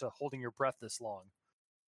to holding your breath this long.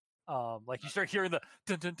 Like you start hearing the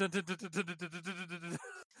dun, dun, dun, dun, dun, dun, dun, dun, dun, dun, dun, dun, dun,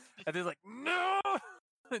 and then like no,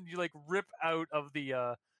 and you like rip out of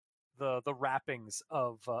the wrappings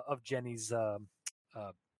of Jenny's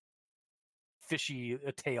fishy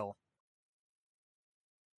tail,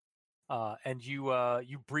 and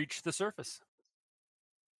you breach the surface.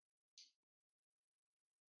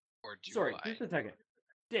 Or do Sorry, I? just a second.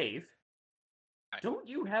 Dave, don't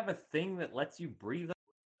you have a thing that lets you breathe?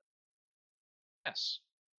 Yes.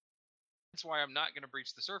 That's why I'm not going to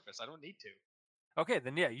breach the surface. I don't need to. Okay,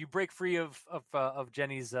 then yeah, you break free of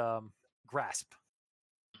Jenny's grasp.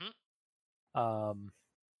 Mm-hmm.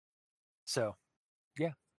 So,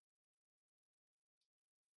 yeah,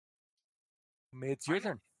 it's your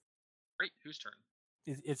turn. Great. Whose turn?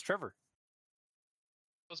 It's Trevor.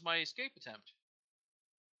 That was my escape attempt.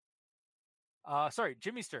 Sorry,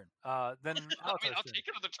 Jimmy's turn. Then I'll Alatar's turn. take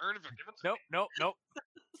another turn if you give it to me. Nope.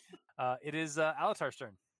 It is Alatar's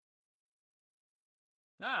turn.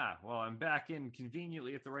 Well, I'm back in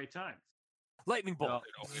conveniently at the right time. Lightning bolt.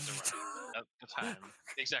 At the time,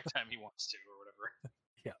 the exact time he wants to, or whatever.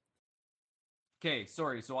 Yeah. Okay,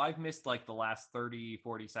 sorry. So I've missed like the last 30,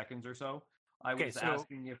 40 seconds or so. I was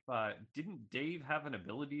asking if didn't Dave have an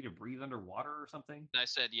ability to breathe underwater or something? And I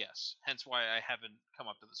said yes. Hence why I haven't come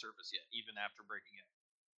up to the surface yet, even after breaking it.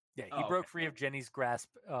 Yeah, he broke free of Jenny's grasp,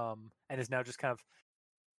 and is now just kind of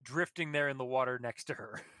drifting there in the water next to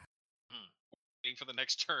her. Waiting for the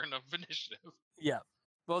next turn of initiative. Yeah.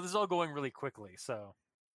 Well, this is all going really quickly, so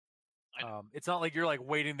it's not like you're like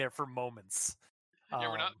waiting there for moments. Yeah,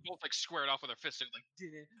 we're not both like squared off with our fists, like.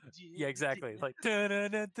 Yeah, exactly. Like.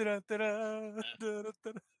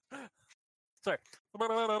 Sorry.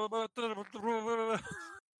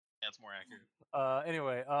 That's more accurate.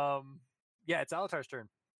 Anyway, yeah, it's Alatar's turn.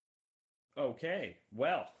 Okay,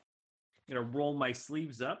 well, I'm gonna roll my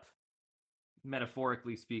sleeves up,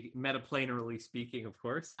 metaphorically speaking, metaplanarly speaking, of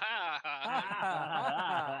course.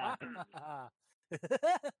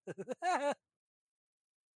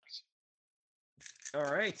 All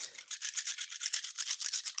right.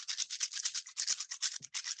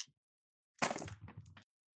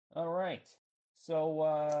 All right.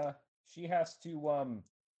 So she has to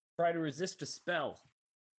try to resist a spell.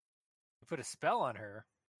 You put a spell on her,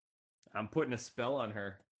 I'm putting a spell on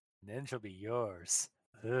her. and then she'll be yours.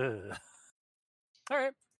 Ugh. All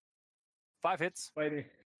right. 5 hits. Fighting.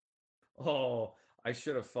 Oh, I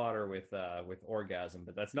should have fought her with orgasm,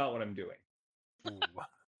 but that's not what I'm doing. Ooh.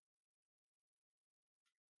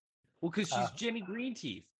 Well, because she's Jenny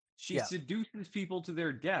Greenteeth. She yeah. seduces people to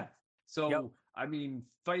their death. So, Yep. I mean,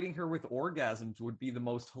 fighting her with orgasms would be the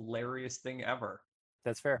most hilarious thing ever.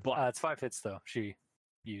 That's fair. But It's 5 hits, though. She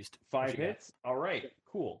used 5 hits? All right,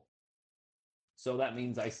 cool. So that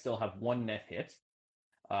means I still have 1 net hit.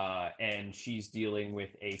 And she's dealing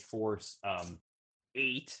with a force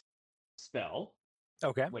 8 spell.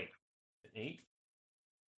 Okay. Wait, 8?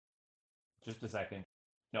 Just a second.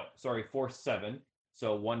 No, sorry, force 7.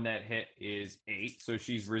 So 1 net hit is 8. So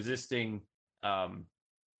she's resisting 8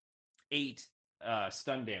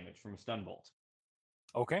 stun damage from a stun bolt.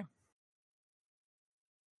 Okay.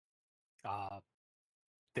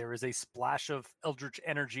 There is a splash of eldritch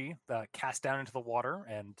energy cast down into the water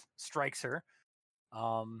and strikes her.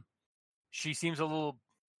 She seems a little.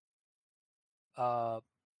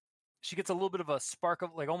 She gets a little bit of a spark of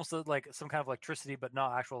almost like some kind of electricity, but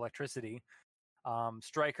not actual electricity.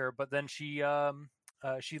 Strike her, but then she kind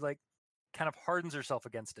of hardens herself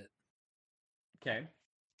against it. Okay.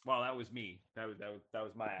 Well, that was me. That was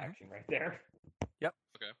my action right there. Yep.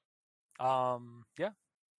 Okay. Yeah.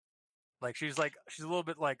 She's a little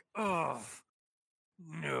bit ugh,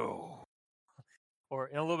 no, or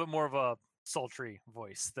in a little bit more of a sultry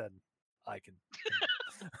voice than I can.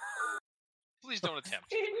 Please don't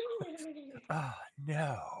attempt.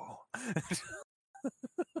 No.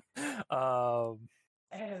 Oh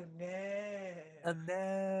no. Oh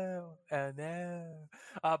no. Oh no.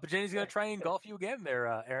 But Jenny's gonna try and engulf you again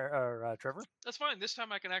there, Trevor. That's fine. This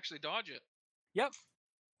time I can actually dodge it. Yep.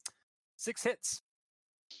 6 hits.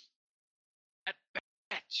 At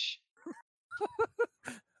batch.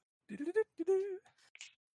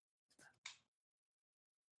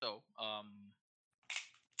 So,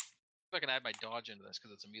 if I can add my dodge into this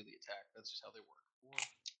because it's a melee attack. That's just how they work.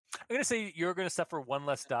 I'm gonna say you're gonna suffer 1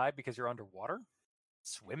 less die because you're underwater,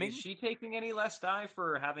 swimming. Is she taking any less die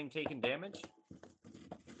for having taken damage?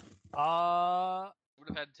 Would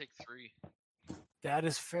have had to take 3. That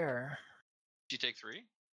is fair. Did you take 3?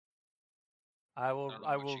 I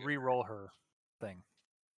will re-roll her thing.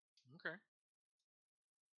 Okay.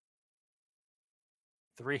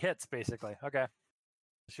 3 hits, basically. Okay.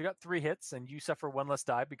 She got 3 hits, and you suffer 1 less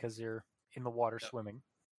die because you're in the water swimming.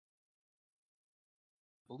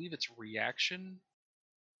 I believe it's reaction.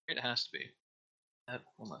 It has to be. At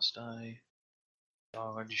 1 less die.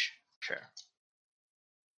 Dodge. Okay.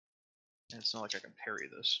 And it's not like I can parry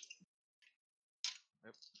this.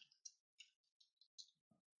 Yep.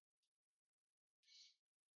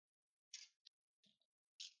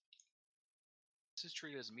 This is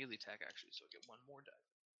treated as a melee attack, actually, so I get 1 more die.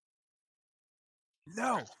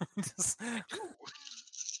 No!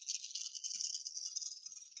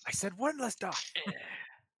 I said 1 less die.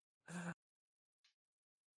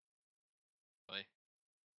 Really?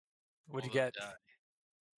 What'd you get? Die.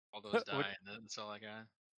 All those die, and that's all I got.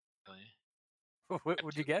 Really?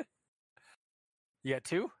 What'd you get? You got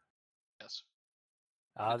 2? Yes.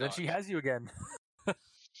 Then she has you again.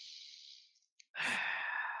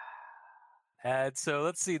 And so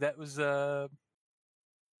let's see. That was let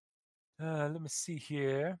me see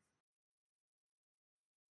here.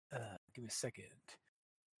 Give me a second.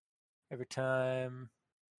 Every time,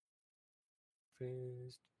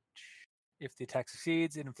 if the attack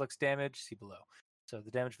succeeds, it inflicts damage. See below. So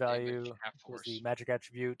the damage value is the magic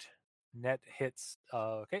attribute. Net hits.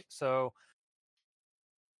 Okay, so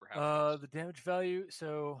the damage value.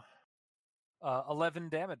 So 11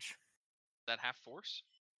 damage. Is that half force?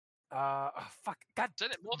 Fuck. God. I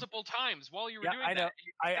said it multiple times while you were doing I know.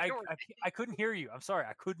 that. I couldn't hear you. I'm sorry.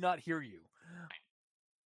 I could not hear you.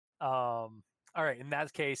 All right. In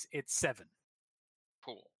that case, it's 7.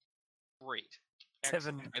 Cool. Great.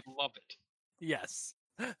 7. Excellent. I love it. Yes.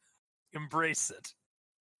 Embrace it.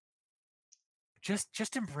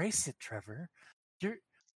 Just embrace it, Trevor.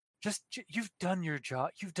 You've done your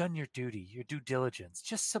job. You've done your duty, your due diligence.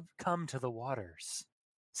 Just succumb to the waters.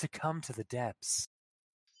 Succumb to the depths.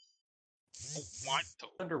 What?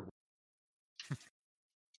 Under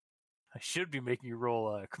I should be making you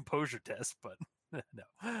roll a composure test, but no.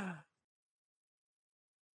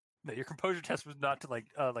 No, your composure test was not to like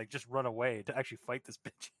just run away, to actually fight this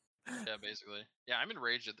bitch. Yeah, basically. Yeah, I'm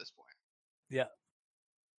enraged at this point. Yeah.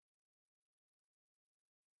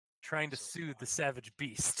 Trying to So soothe the savage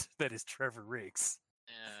beast that is Trevor Riggs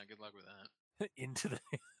Yeah, good luck with that. into the.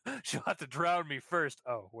 She'll have to drown me first.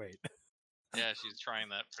 Oh wait. Yeah, she's trying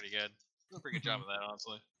that pretty good. Doing a pretty good job of that,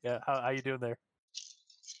 honestly. Yeah. How you doing there?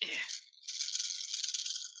 Yeah.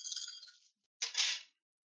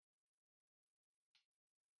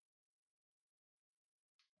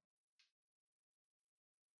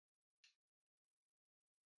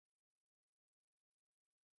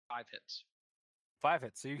 Five hits. 5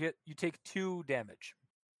 hits. So you take 2 damage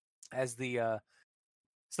as the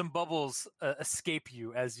some bubbles escape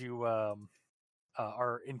you as you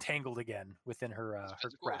are entangled again within her her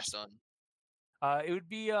Physical or grasp. stun? It would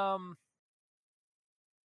be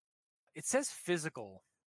it says physical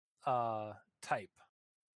type.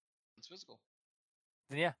 It's physical.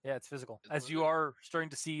 Then yeah, it's physical. Physical As is you it? are starting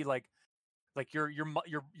to see like your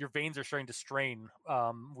veins are starting to strain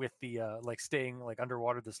with the like staying like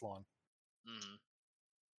underwater this long. Mm-hmm.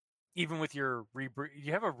 Even with your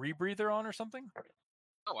you have a rebreather on or something?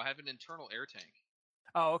 Oh, I have an internal air tank.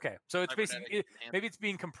 Oh, okay. So it's Cybernetic basically maybe it's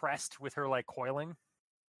being compressed with her like coiling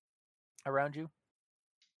around you.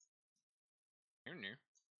 You're near.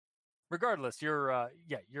 Regardless, you're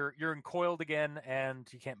you're coiled again and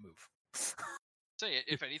you can't move. Say,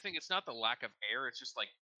 if anything, it's not the lack of air. It's just like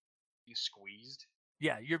you squeezed.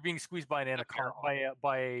 Yeah, you're being squeezed by an A anaconda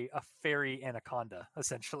by a fairy anaconda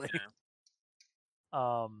essentially.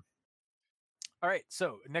 Yeah. All right,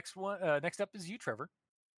 so next up is you, Trevor.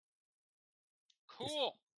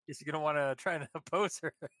 Cool. Is you gonna want to try and oppose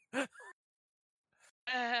her?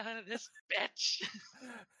 This bitch.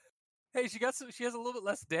 Hey, she has a little bit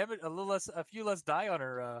less damage, a few less die on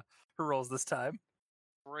her her rolls this time.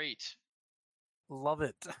 Great. Love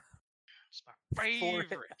it. It's my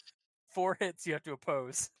favorite. 4 hits you have to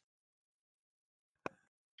oppose.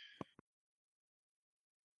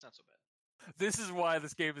 Not so bad. This is why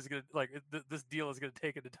this game is gonna this deal is gonna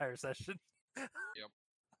take an entire session. Yep.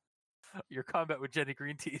 Your combat with Jenny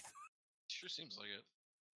Greenteeth. Sure seems like it.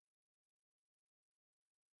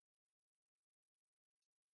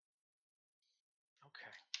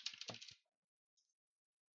 Okay.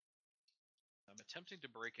 I'm attempting to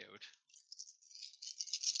break out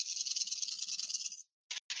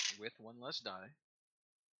with one less die.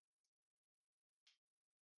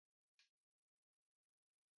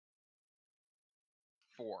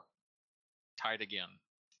 4. Tied again.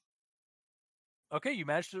 Okay, you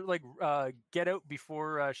managed to get out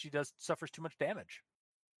before she suffers too much damage.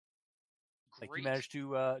 Great. Like you managed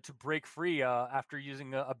to break free after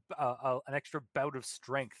using an extra bout of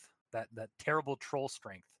strength, that terrible troll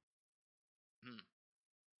strength. You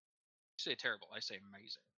say terrible, I say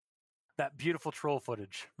amazing. That beautiful troll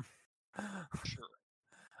footage. Sure.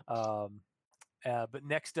 But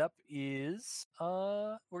next up is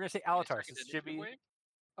we're gonna say My Alatar. second So initiative Chibi. wave?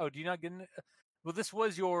 Oh, do you not get? Well, this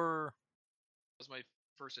was your. That was my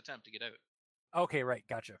first attempt to get out. Okay, right,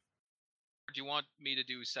 gotcha. Or do you want me to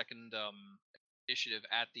do second initiative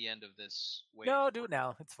at the end of this wave? No, do it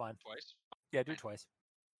now. It's fine. Twice? Yeah, do it twice.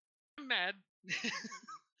 I'm mad.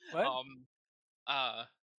 What?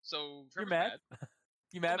 So You're Trevor's mad?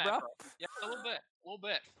 You mad, bro? Yeah, a little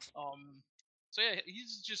bit. So yeah,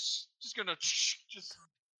 he's just gonna just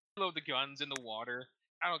load the guns in the water.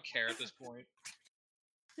 I don't care at this point.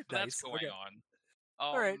 But that's Nice. going Okay. on.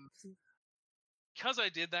 All right. Because I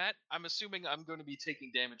did that, I'm assuming I'm going to be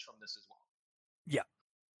taking damage from this as well. Yeah.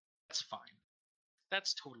 That's fine.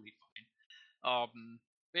 That's totally fine.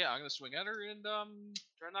 But yeah, I'm gonna swing at her and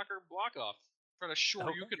try to knock her block off. Try to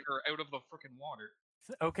shoryuken her out of the freaking water.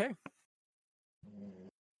 Okay.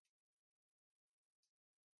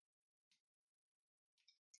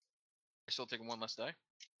 Still taking one less die?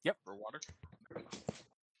 Yep. For water?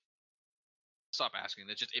 Stop asking.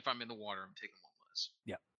 That's just if I'm in the water, I'm taking one less.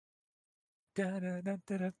 Yep.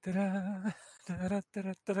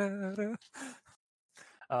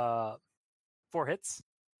 4 hits.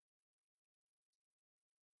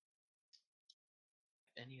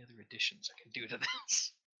 Any other additions I can do to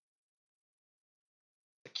this?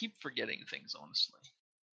 I keep forgetting things, honestly.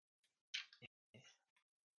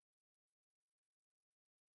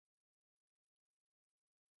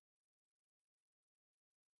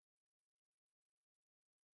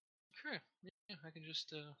 Okay, yeah, I can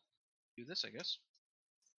just do this, I guess.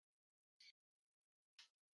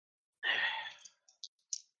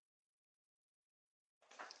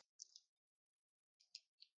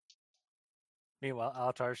 Meanwhile,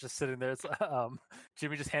 Alatar's just sitting there. It's,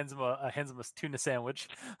 Jimmy just hands him a tuna sandwich.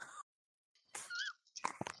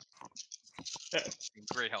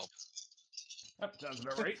 Great help. That sounds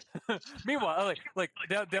about right. Meanwhile, like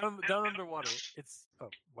down underwater, it's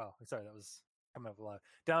wow. Sorry, that was coming up live.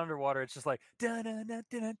 Down underwater, it's just like da da da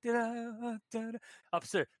da da da.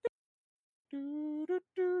 Upstairs.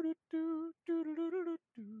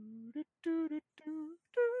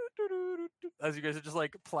 As you guys are just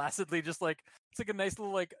like placidly, just like it's like a nice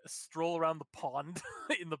little like stroll around the pond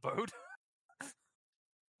in the boat.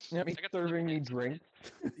 Yep, he's serving me drinks.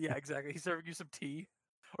 Yeah, exactly. He's serving you some tea,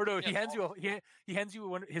 or no, he hands you he hands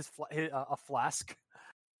you a flask.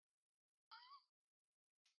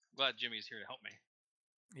 Glad Jimmy's here to help me.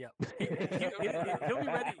 Yeah, he'll be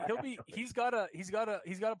ready. He's got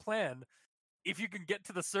a plan. If you can get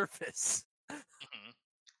to the surface. Mm-hmm.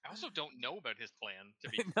 I also don't know about his plan. To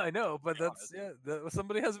be, I know, but honest.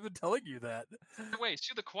 somebody hasn't been telling you that. Wait,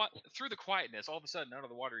 through the quietness, all of a sudden, out of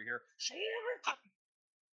the water, you hear.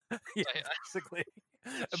 Yeah, basically.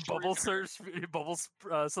 And bubbles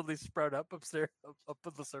suddenly sprout up upstairs, up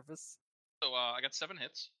at the surface. So I got 7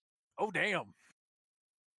 hits, Oh damn!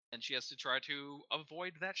 and she has to try to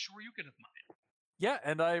avoid that Shoryuken of mine. Yeah,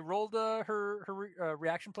 and I rolled her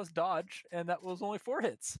reaction plus dodge, and that was only 4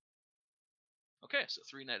 hits. Okay, so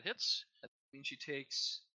 3 net hits. That means she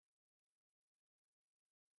takes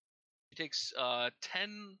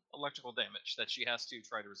 10 electrical damage that she has to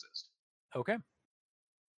try to resist. Okay.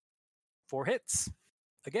 4 hits.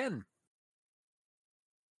 Again.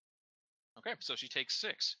 Okay, so she takes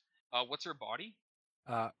 6. What's her body?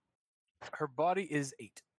 Her body is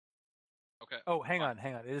 8. Okay. Oh, hang on.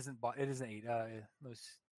 It isn't 8.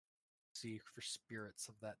 Let's see for spirits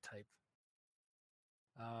of that type.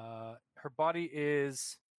 Her body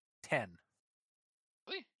is 10.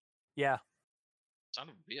 Really? Yeah. Son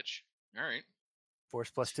of a bitch. All right. Force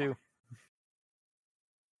plus 2.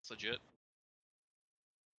 It's legit.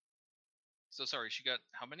 So sorry, she got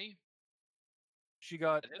how many? She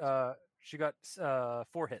got 4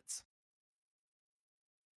 hits.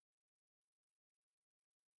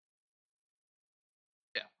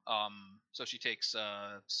 Yeah. So she takes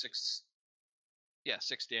 6. Yeah,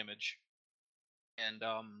 6 damage. And do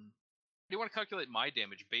you want to calculate my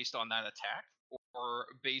damage based on that attack, or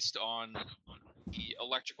based on the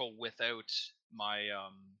electrical without my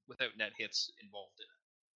without net hits involved in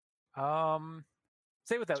it?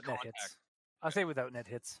 Say without net Contact. hits. I'll say without net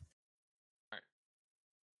hits. All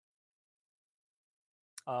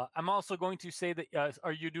right. I'm also going to say that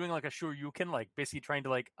are you doing like a Shoryuken, like basically trying to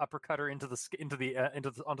like uppercut her onto the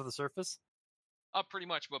surface? Pretty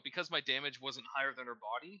much, but because my damage wasn't higher than her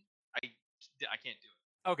body, I can't do it.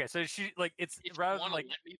 Okay, so she like it's If rather you than want to like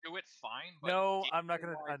let me do it, fine. But no, I'm not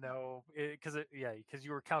gonna. I know because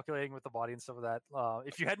you were calculating with the body and stuff of that.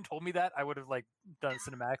 If you hadn't told me that, I would have like done it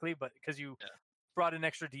cinematically. But because you brought in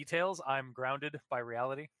extra details, I'm grounded by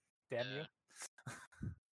reality. Damn you.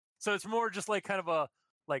 So it's more just like kind of a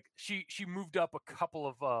like she moved up a couple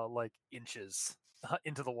of like inches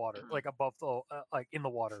into the water, like above the like in the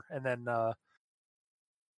water, and then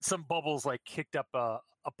some bubbles like kicked up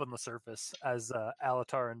on the surface as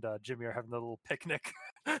Alatar and Jimmy are having a little picnic,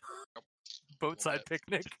 boatside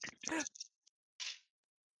picnic. Okay,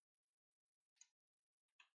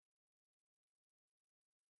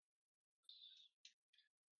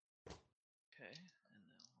 and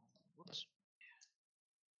then whoops.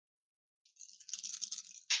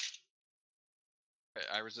 Okay,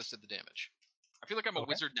 I resisted the damage. I feel like I'm a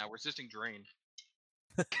wizard now, resisting drain.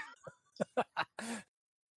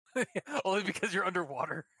 Only because you're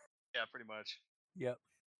underwater. Yeah, pretty much. Yep.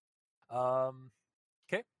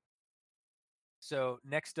 Okay. So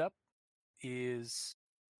next up is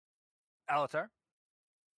Alatar.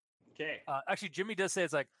 Okay. Actually, Jimmy does say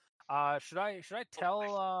it's like, should I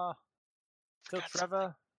tell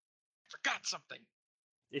Trevor? Forgot something.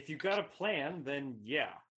 If you got a plan, then yeah.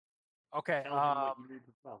 Okay. Tell him what you need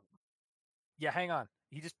to tell him. Yeah, hang on.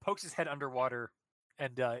 He just pokes his head underwater,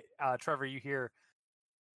 and Trevor, you hear,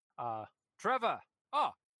 Trevor.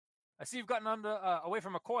 Oh, I see you've gotten away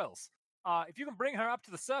from her coils. If you can bring her up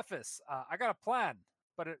to the surface, I got a plan,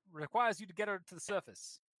 but it requires you to get her to the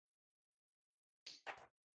surface.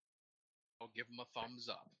 I'll give him a thumbs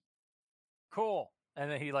up. Cool.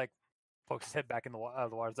 And then he like pokes his head back in the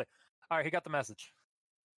water. It's like, all right, he got the message.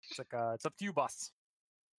 It's like, it's up to you, boss.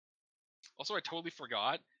 Also, I totally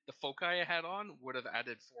forgot the foci I had on would have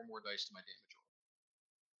added 4 more dice to my damage roll.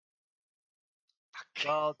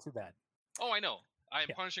 Well, too bad. Oh, I know. I am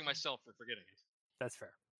Yeah. punishing myself for forgetting it. That's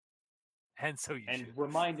fair. And so you And should.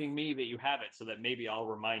 reminding me that you have it so that maybe I'll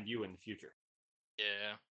remind you in the future.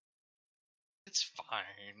 Yeah. It's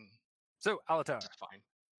fine. So, Alatar. It's fine.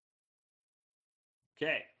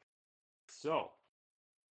 Okay. So,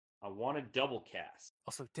 I want to double cast.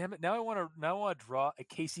 Also, damn it! Now I want to draw a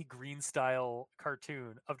Casey Green style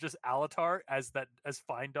cartoon of just Alatar as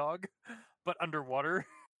Fine Dog, but underwater.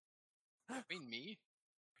 I mean, me?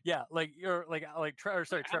 Yeah, like you're like Trevor.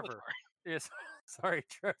 Sorry, Trevor. Avatar. Yes, sorry,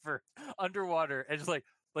 Trevor. Underwater and just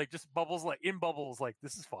just bubbles, like in bubbles. Like,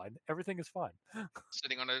 this is fine. Everything is fine.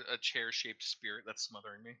 Sitting on a chair-shaped spirit that's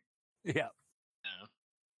smothering me. Yeah, Yeah.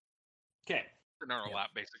 Okay. Sitting on our Yeah. lap,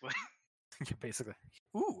 basically. yeah, basically.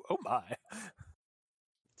 Ooh, oh my.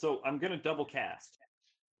 So, I'm going to double cast.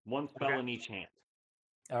 One spell Okay. in each hand.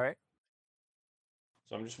 All right.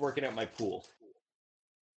 So, I'm just working out my pool.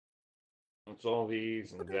 That's all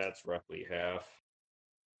these, and that's roughly half.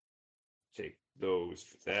 Take those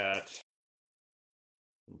for that.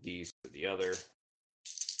 These for the other.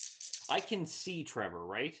 I can see Trevor,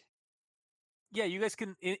 right? Yeah, you guys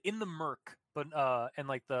can in the murk, but and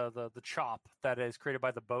like the chop that is created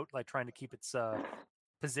by the boat, like trying to keep its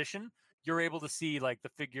position. You're able to see like the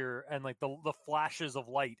figure and like the flashes of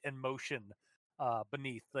light and motion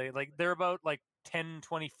beneath. They're about like 10,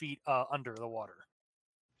 20 feet under the water.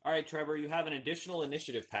 All right, Trevor, you have an additional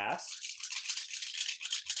initiative pass.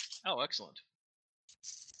 Oh, excellent.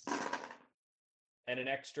 And an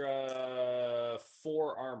extra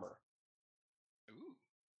 4 armor. Ooh,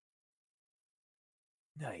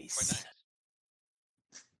 Nice. quite nice.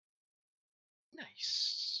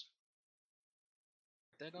 Nice.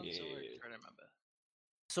 That on, so I Yeah. try to remember.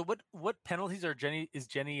 So what penalties is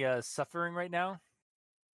Jenny suffering right now?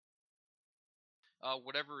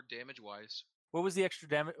 Whatever damage-wise. What was the extra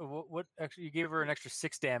damage? What actually, you gave her an extra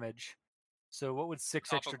 6 damage. So what would 6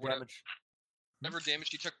 Top of extra whatever- damage? Whatever damage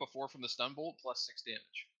she took before from the stun bolt, plus 6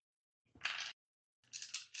 damage.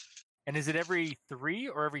 And is it every 3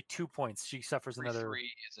 or every 2 points she suffers Every another?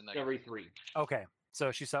 3 is a negative. Every 3. Okay,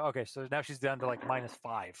 so so now she's down to like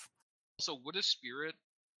 -5. Also, would a spirit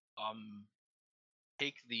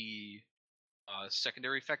take the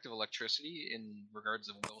secondary effect of electricity in regards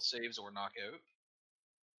of will saves or knockout?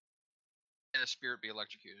 And a spirit be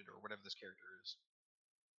electrocuted, or whatever this character is.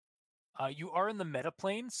 You are in the meta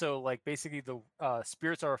plane, so like basically the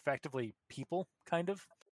spirits are effectively people, kind of. To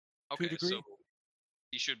a Okay, degree. so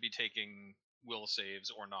he should be taking will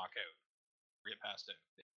saves or knockout. Get past it,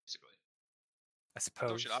 basically. I So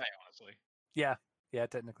suppose. should I, honestly. Yeah,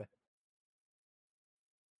 technically.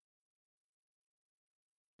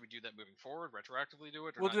 Should we do that moving forward? Retroactively do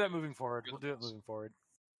it? Or We'll not do that it? moving forward. You're We'll the do it boss. moving forward.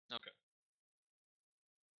 Okay.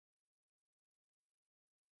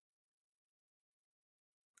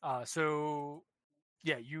 So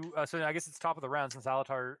yeah, you. So I guess it's top of the round since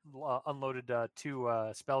Alatar unloaded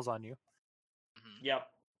 2 spells on you. Mm-hmm. Yep.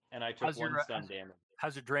 And I took How's 1 your, stun damage.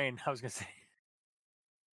 How's your drain? I was gonna say.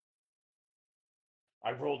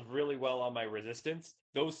 I rolled really well on my resistance.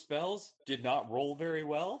 Those spells did not roll very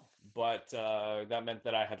well, but that meant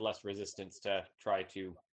that I had less resistance to try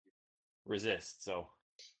to resist. So,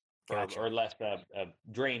 Gotcha. or less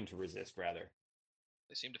drain to resist, rather.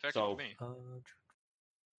 They seemed effective So- to me.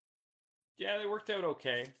 Yeah, they worked out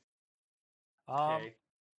okay.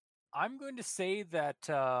 I'm going to say that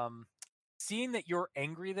seeing that you're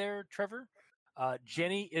angry there, Trevor,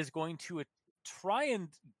 Jenny is going to try and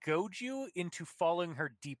goad you into following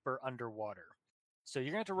her deeper underwater. So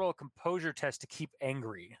you're going to have to roll a composure test to keep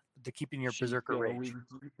angry, to keep in your She's berserker rage. going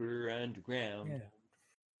deeper underground. Yeah.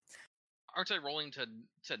 Aren't I rolling to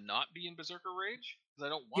not be in berserker rage? Because I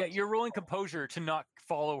don't want. Yeah, you're rolling composure to not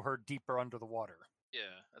follow her deeper under the water. Yeah,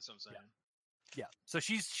 that's what I'm saying. Yeah. So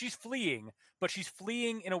she's fleeing, but she's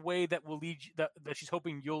fleeing in a way that will lead that she's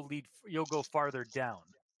hoping you'll go farther down.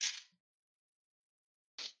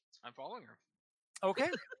 I'm following her. Okay.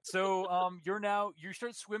 So you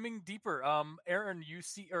start swimming deeper. Aaron, you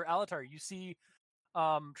see, or Alatar, you see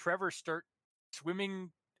Trevor start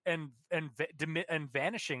swimming and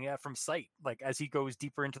vanishing from sight, like as he goes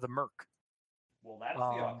deeper into the murk. Well, that's the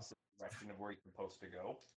opposite direction of where you're supposed to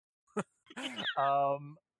go.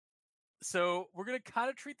 So we're gonna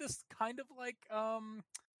kind of treat this kind of like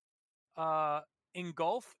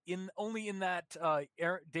engulf in that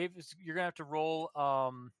Dave, you're gonna have to roll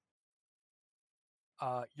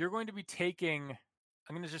you're going to be taking,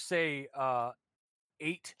 I'm gonna just say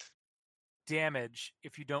 8 damage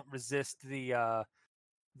if you don't resist the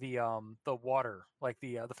water, like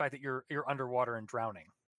the fact that you're underwater and drowning.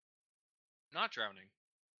 Not drowning.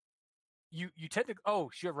 You technically. Oh,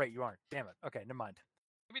 you're right. You aren't. Damn it. Okay, never mind.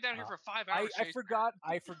 We'll be down here for 5 I hours. Chase. forgot.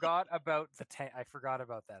 I forgot about the tank. I forgot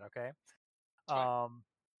about that. Okay. fine.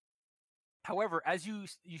 However, as you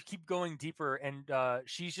keep going deeper, and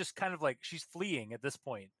she's just kind of like she's fleeing at this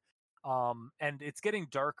point, and it's getting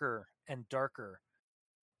darker and darker,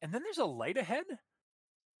 and then there's a light ahead,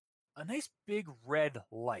 a nice big red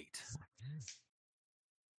light,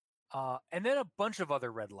 and then a bunch of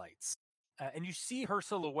other red lights, and you see her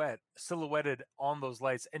silhouetted on those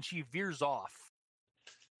lights, and she veers off,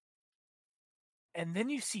 and then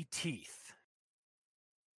you see teeth.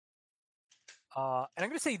 And I'm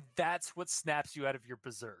going to say that's what snaps you out of your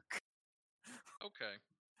berserk. Okay.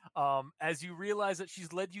 As you realize that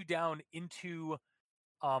she's led you down into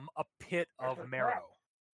a pit of marrow,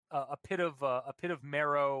 a pit of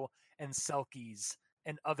marrow and selkies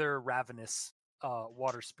and other ravenous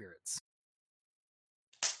water spirits.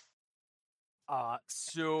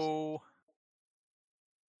 So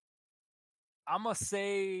I'm gonna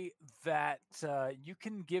say that you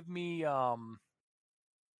can give me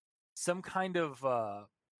some kind of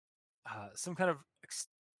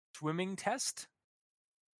swimming test,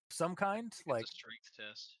 some kind, It's like a strength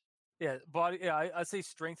test. yeah, body. Yeah, I'd say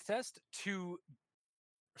strength test to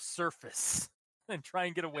surface and try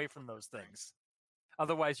and get away from those things.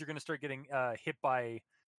 Otherwise, you're going to start getting hit by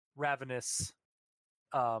ravenous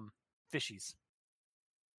fishies.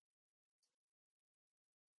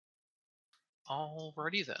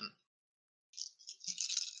 Alrighty then.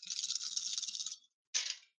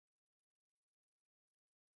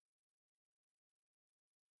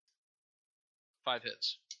 Five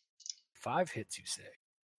hits. 5 hits, you say?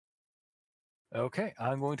 Okay,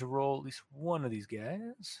 I'm going to roll at least one of these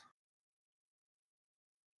guys.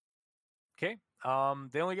 Okay,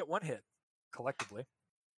 they only get 1 hit collectively.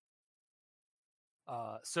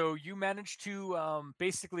 So you manage to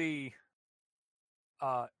basically,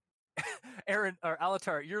 Aaron or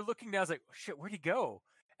Alatar, you're looking down, it's like, shit, where'd he go?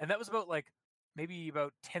 And that was about maybe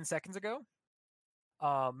about 10 seconds ago,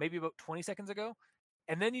 maybe about 20 seconds ago,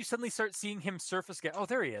 and then you suddenly start seeing him surface again. Oh,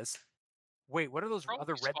 there he is. Wait, what are those Probably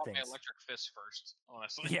other red spot things? my electric fist first,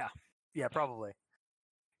 honestly. Yeah, probably.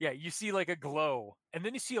 Yeah, you see like a glow, and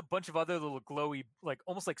then you see a bunch of other little glowy, like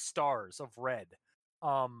almost like stars of red,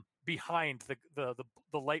 behind the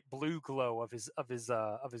light blue glow of his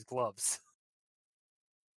gloves.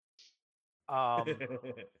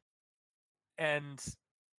 And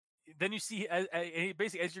then you see,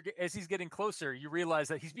 basically as he's getting closer, you realize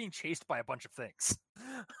that he's being chased by a bunch of things.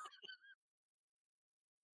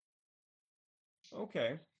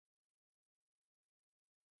 Okay.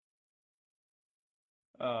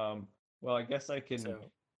 Well, I guess I can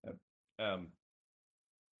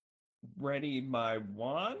ready my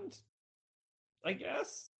wand, I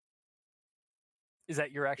guess. Is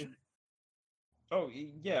that your action? Oh,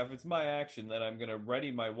 yeah, if it's my action, then I'm going to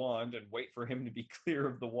ready my wand and wait for him to be clear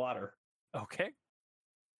of the water. Okay.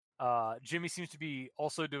 Jimmy seems to be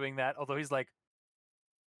also doing that, although he's like,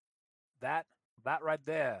 that right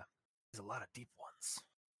there is a lot of deep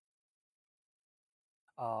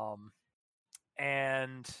ones.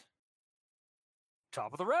 And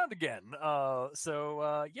top of the round again. Yeah,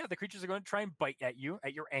 the creatures are going to try and bite at you,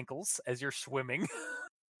 at your ankles, as you're swimming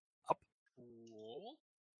up. Cool.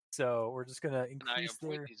 So we're just going to increase Can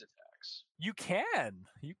I avoid these attacks? You can.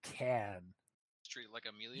 Treat it like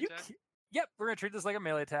a melee attack? Yep, we're gonna treat this like a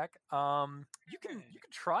melee attack. You can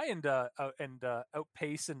try and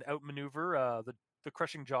outpace and outmaneuver the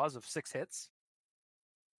crushing jaws of 6 hits.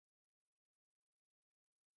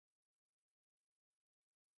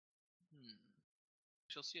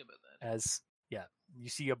 She'll see about that. As you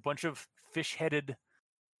see a bunch of fish-headed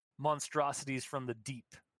monstrosities from the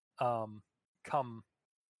deep come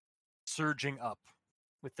surging up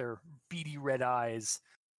with their beady red eyes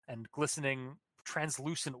and glistening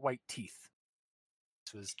translucent white teeth.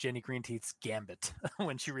 This was Jenny Greenteeth's gambit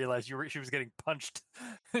when she realized she was getting punched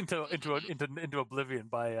into oblivion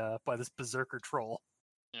by this berserker troll.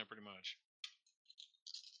 Yeah, pretty much.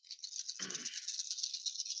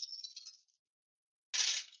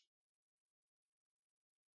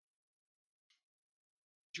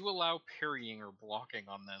 Do you allow parrying or blocking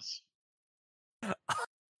on this?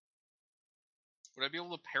 Would I be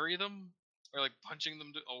able to parry them? Or like punching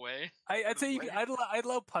them away? I'd say I'd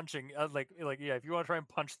allow punching. Like yeah, if you want to try and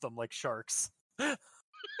punch them like sharks. That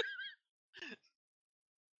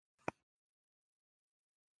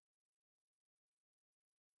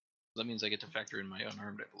means I get to factor in my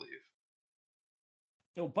unarmed, I believe.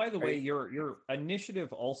 Oh, by the way, your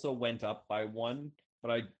initiative also went up by 1,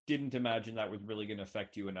 but I didn't imagine that was really going to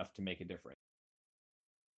affect you enough to make a difference.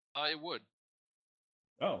 It would.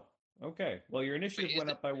 Oh, Okay. Well, your initiative is went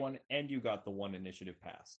it- up by 1, and you got the 1 initiative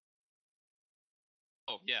pass.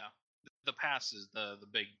 Oh yeah, the pass is the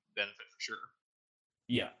big benefit for sure.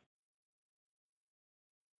 Yeah.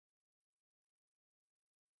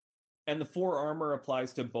 And the 4 armor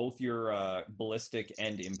applies to both your ballistic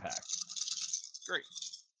and impact. Great.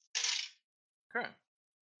 Okay.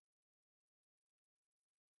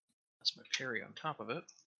 That's my parry on top of it.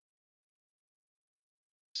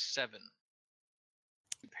 7.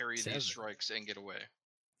 Parry 7. these strikes and get away.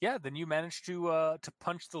 Yeah, then you manage to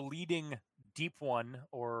punch the leading deep one,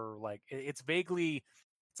 or like it's vaguely,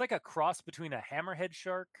 it's like a cross between a hammerhead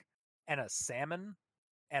shark and a salmon,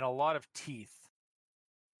 and a lot of teeth.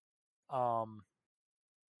 And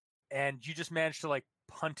you just managed to like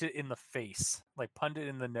punt it in the face, like punt it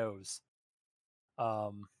in the nose.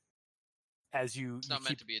 As you It's not keep,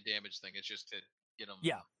 meant to be a damage thing. It's just to get them.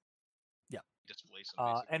 Yeah. Displace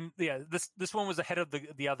them. and yeah, this one was ahead of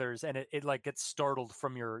the others, and it like gets startled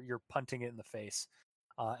from your punting it in the face,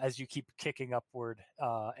 as you keep kicking upward,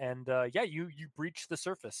 and yeah, you breach the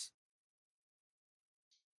surface,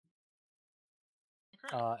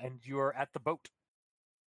 Okay. and you are at the boat.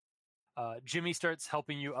 Jimmy starts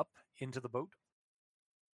helping you up into the boat,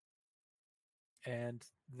 and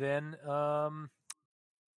then on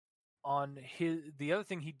the other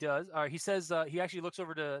thing he does, he says, he actually looks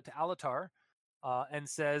over to Alatar, and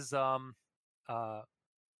says,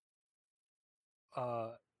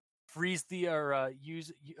 freeze the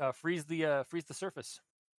freeze the surface,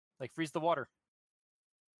 like freeze the water.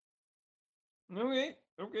 Okay.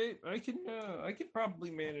 I can probably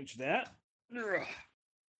manage that. You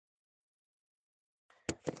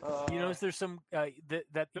notice there's some that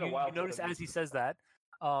been a you while since notice I've as he used says that,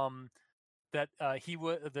 that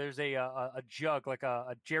there's a jug, like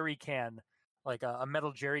a jerry can, like a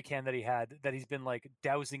metal jerry can that he had, that he's been like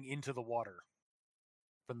dousing into the water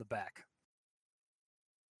from the back.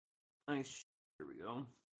 Nice. Here we go.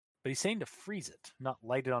 But he's saying to freeze it, not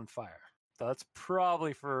light it on fire. So that's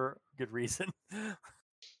probably for good reason.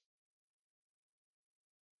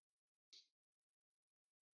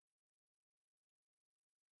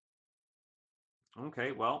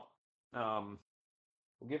 Okay, well, we'll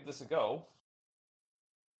give this a go.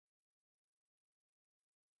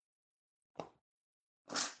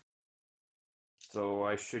 So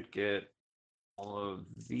I should get all of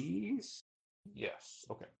these. Yes.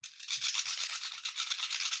 Okay.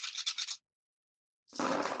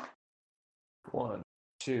 One,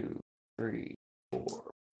 two, three,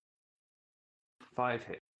 4, 5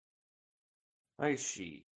 hit. Ice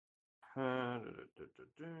sheet.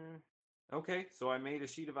 Okay, so I made a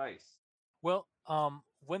sheet of ice. Well,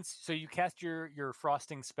 so you cast your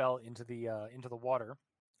frosting spell into the water,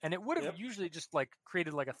 and it would have Yep. usually just like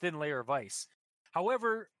created like a thin layer of ice.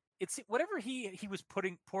 However, it's whatever he was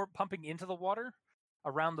pumping into the water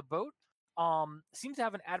around the boat seems to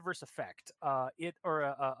have an adverse effect, or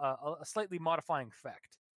a slightly modifying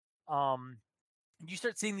effect. You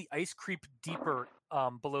start seeing the ice creep deeper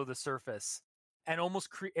below the surface, and almost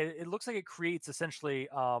it looks like it creates essentially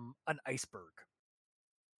an iceberg.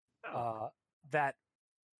 That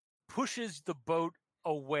pushes the boat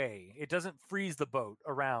away. It doesn't freeze the boat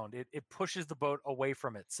around. It pushes the boat away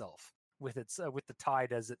from itself with the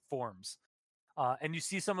tide as it forms. And you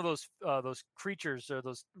see some of those creatures, or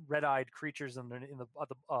those red-eyed creatures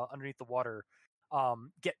underneath the water,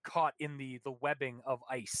 get caught in the webbing of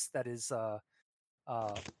ice that is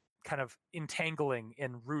kind of entangling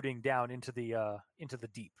and rooting down into the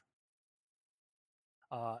deep.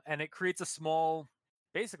 And it creates it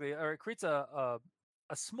creates a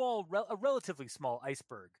relatively small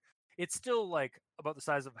iceberg. It's still like about the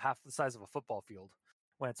size of half the size of a football field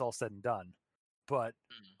when it's all said and done, but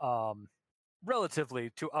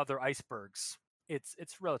relatively to other icebergs,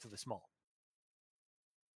 it's relatively small.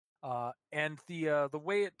 And the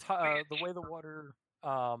way the water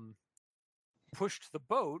pushed the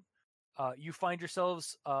boat, you find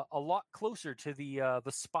yourselves a lot closer to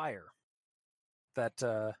the spire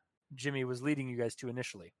that Jimmy was leading you guys to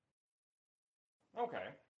initially.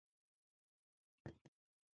 Okay.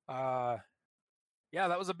 Yeah,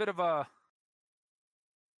 that was a bit of a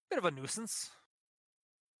nuisance.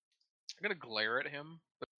 I'm gonna glare at him,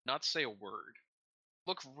 but not say a word.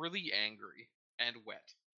 Look really angry and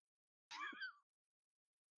wet.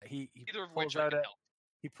 He Either of pulls which I out can help.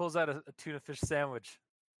 he pulls out a tuna fish sandwich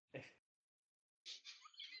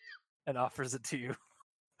and offers it to you.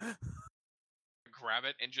 Grab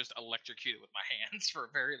it and just electrocute it with my hands for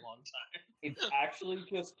a very long time. It's actually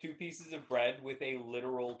just 2 pieces of bread with a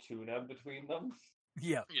literal tuna between them.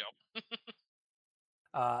 Yeah. Yep.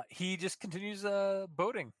 He just continues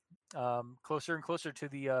boating closer and closer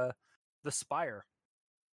to the spire.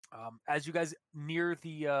 As you guys near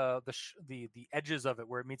the edges of it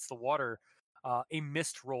where it meets the water, a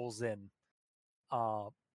mist rolls in.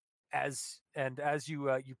 As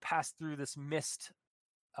you pass through this mist,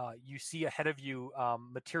 you see ahead of you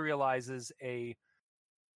materializes a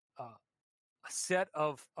set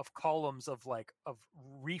of columns of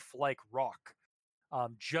reef-like rock,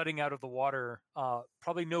 jutting out of the water,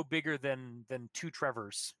 probably no bigger than 2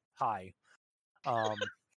 Trevors high.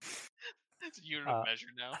 It's a unit of measure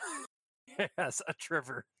now. Yes, a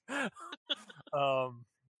Trevor.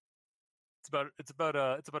 It's about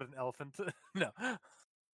an elephant. No.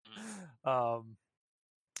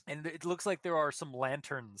 And it looks like there are some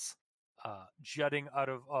lanterns jutting out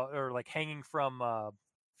of or like hanging from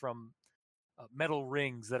metal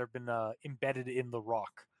rings that have been embedded in the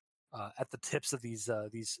rock at the tips of these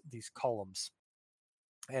columns.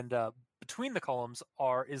 And between the columns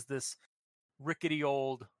is this rickety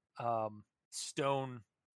old stone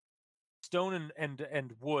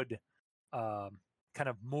and wood kind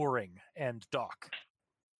of mooring and dock.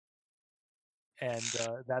 And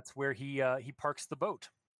that's where he parks the boat.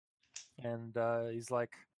 And he's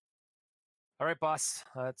like, "All right, boss,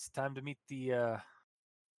 it's time to meet the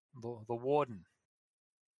warden."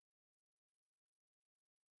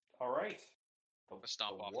 All right. Let's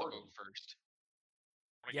stomp off warden. the boat first.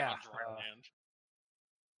 Wanna Yeah, get on dry land.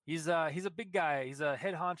 He's a big guy. He's a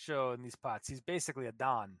head honcho in these parts. He's basically a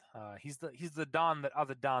don. He's the don that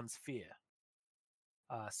other dons fear.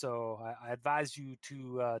 So I advise you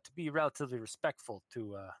to be relatively respectful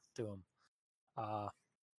to him.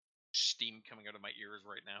 Steam coming out of my ears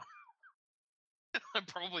right now. I'm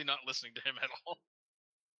probably not listening to him at all.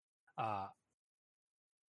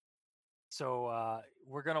 So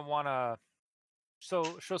we're gonna want to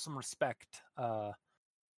show some respect.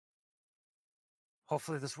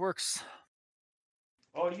 Hopefully this works.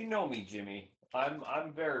 Oh, you know me, Jimmy.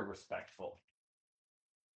 I'm very respectful.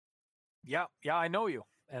 Yeah, I know you.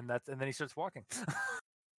 And then he starts walking.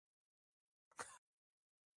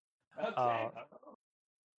 Okay.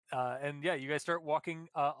 And yeah, you guys start walking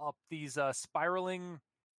up these spiraling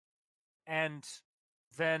and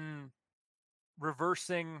then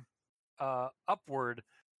reversing upward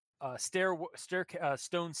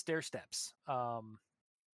stone stair steps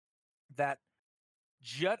that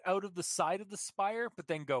jut out of the side of the spire, but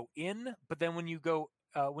then go in. But then when you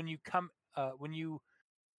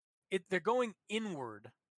they're going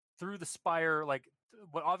inward through the spire, like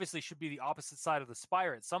what obviously should be the opposite side of the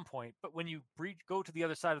spire at some point. But when you go to the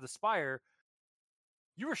other side of the spire,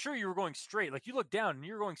 you were sure you were going straight. Like you look down and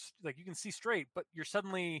you're going like you can see straight, but you're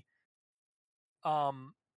suddenly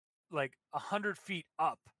like 100 feet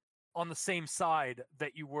up on the same side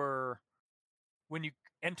that you were when you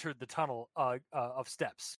entered the tunnel of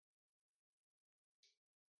steps.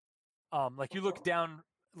 Like you look down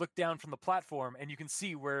from the platform and you can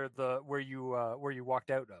see where you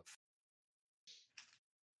walked out of.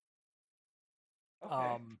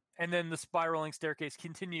 Okay. And then the spiraling staircase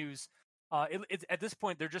continues. It's at this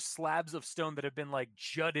point they're just slabs of stone that have been like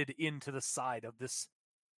jutted into the side of this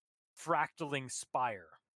fractaling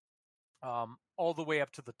spire, all the way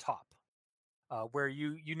up to the top, where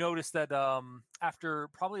you notice that after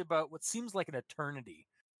probably about what seems like an eternity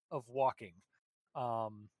of walking,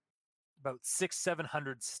 about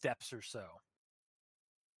 600-700 steps or so,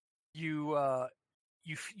 you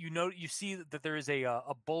see that there is a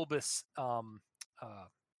bulbous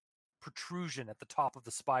protrusion at the top of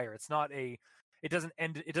the spire. It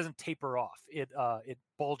doesn't taper off. It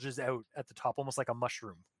bulges out at the top, almost like a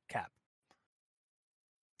mushroom cap.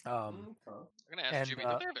 I'm gonna ask Jimmy,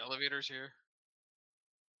 do they have elevators here?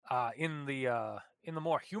 In the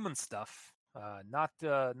more human stuff, not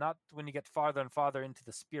when you get farther and farther into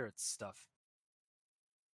the spirits stuff.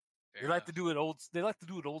 They like to do it old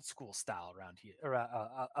school style around here, or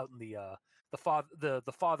out in the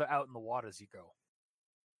farther out in the waters you go.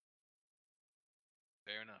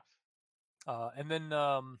 Fair enough. And then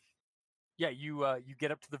you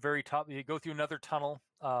get up to the very top. You go through another tunnel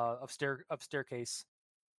of staircase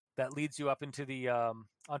that leads you up into the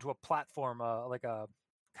onto a platform, like a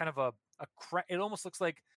kind of it almost looks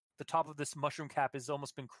like the top of this mushroom cap has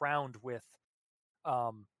almost been crowned with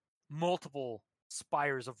multiple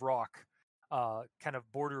spires of rock kind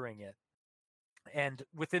of bordering it. And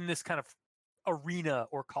within this kind of arena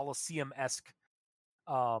or Colosseum-esque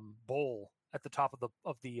bowl at the top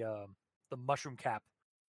of the mushroom cap,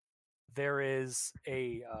 there is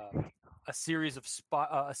a series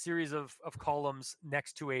of columns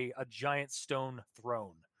next to a giant stone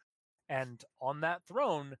throne, and on that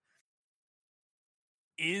throne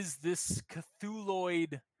is this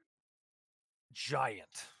Cthulhuoid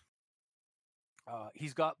giant.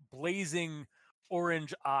 He's got blazing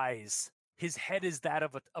orange eyes. His head is that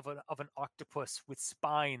of an octopus with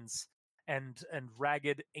spines and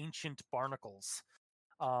ragged ancient barnacles.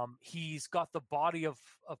 He's got the body of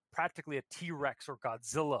practically a T-Rex or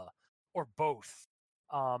Godzilla or both.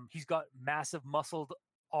 He's got massive muscled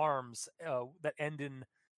arms that end in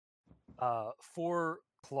 4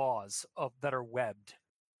 claws that are webbed,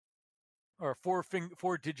 or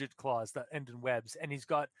 4-digit claws that end in webs, and he's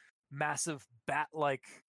got massive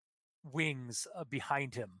bat-like wings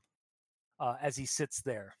behind him as he sits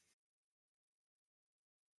there.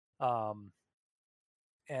 And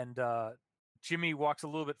Jimmy walks a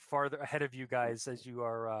little bit farther ahead of you guys as you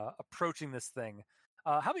are approaching this thing.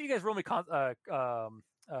 How about you guys roll me Composure.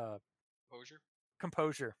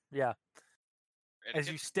 composure? Yeah. As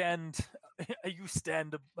you stand in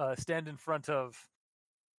front of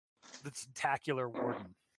the tentacular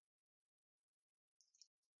warden.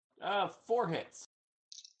 4 hits.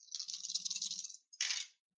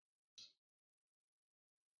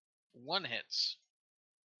 One hits.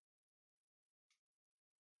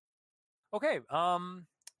 Okay.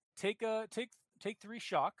 Take 3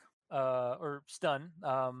 shock or stun.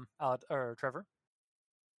 Or Trevor.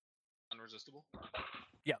 Unresistible.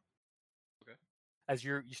 Yeah. Okay. As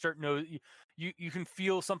you start you can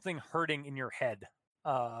feel something hurting in your head.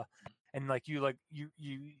 And you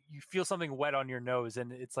feel something wet on your nose,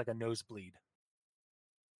 and it's like a nosebleed.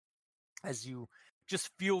 As you just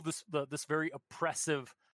feel this very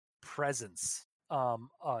oppressive presence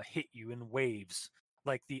hit you in waves,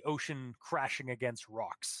 like the ocean crashing against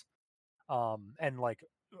rocks, and like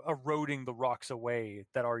eroding the rocks away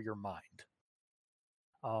that are your mind.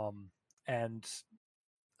 And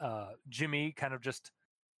Jimmy kind of just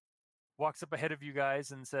walks up ahead of you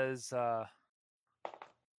guys and says,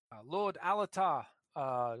 Lord Alatar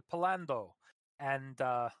Palando and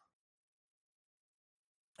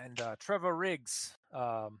Trevor Riggs,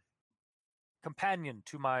 companion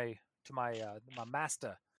to my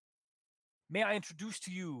master, may I introduce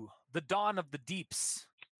to you the Dawn of the Deeps,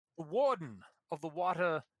 the Warden of the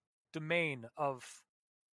water domain of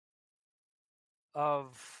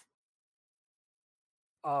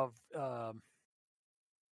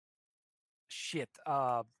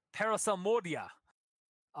Parasalmordia,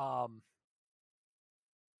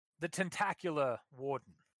 the Tentacular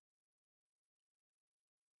Warden.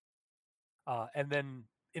 And then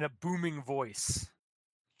in a booming voice,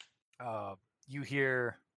 you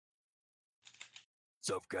hear,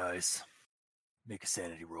 "Sup, guys? Make a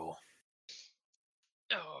sanity roll."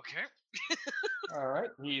 Oh, okay. All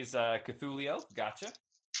right. He's Cthulhu. Gotcha.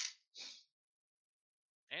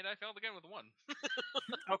 And I failed again with 1.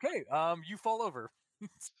 Okay, you fall over.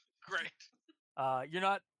 Great. You're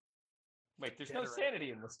not Wait, there's Dead no right.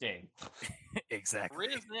 sanity in this game. exactly.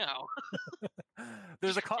 There is now.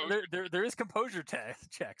 There's a Composure. there is composure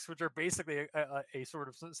checks, which are basically a sort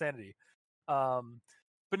of sanity.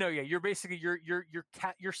 But no, yeah, you're basically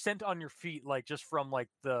you're sent on your feet, like just from like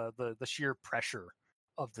the sheer pressure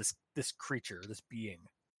of this creature, this being.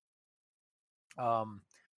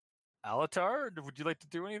 Alatar, would you like to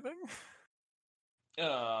do anything?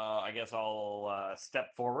 I guess I'll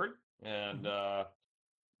step forward and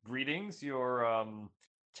greetings, your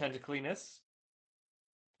tentacliness.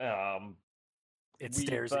 It we've,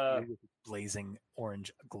 stares at you with blazing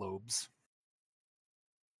orange globes.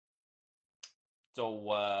 So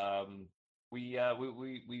we have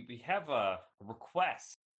a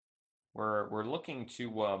request. We're looking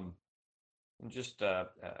to just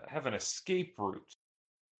have an escape route,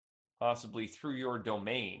 possibly through your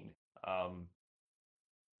domain,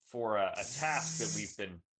 for a task that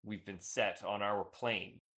we've been set on our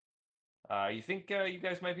plane. You think you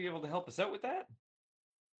guys might be able to help us out with that?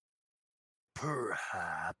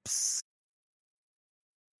 Perhaps,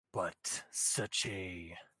 but such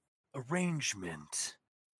a arrangement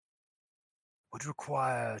would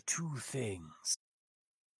require 2 things.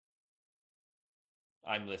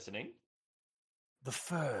 I'm listening. The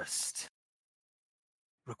first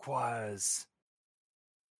requires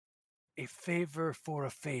a favor for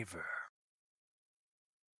a favor.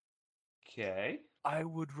 Okay. I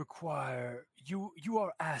would require you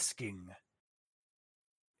are asking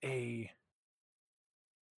a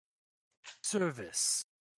service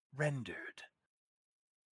rendered.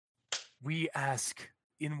 We ask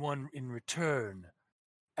in return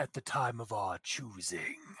at the time of our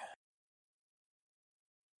choosing.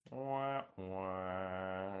 Wah,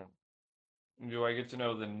 wah. Do I get to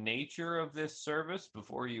know the nature of this service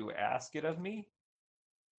before you ask it of me?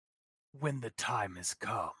 When the time has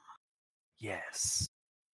come, yes.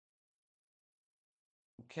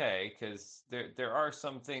 Okay, because there are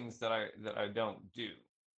some things that I don't do.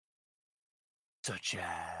 Such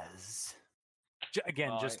as again,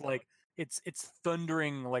 Well, just like it's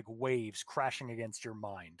thundering like waves crashing against your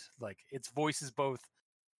mind. Like its voice is both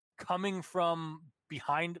coming from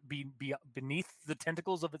beneath the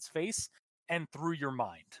tentacles of its face and through your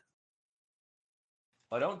mind.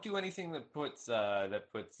 I don't do anything that puts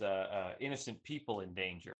innocent people in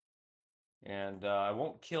danger, and I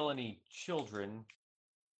won't kill any children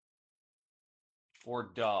or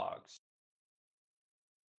dogs.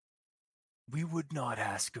 We would not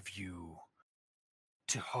ask of you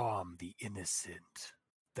to harm the innocent.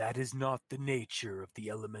 That is not the nature of the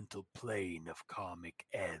elemental plane of karmic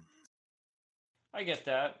ends. I get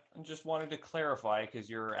that. I just wanted to clarify because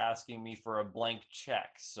you're asking me for a blank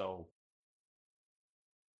check, so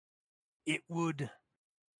It would.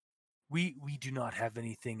 We do not have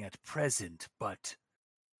anything at present, but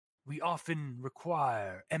we often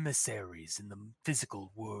require emissaries in the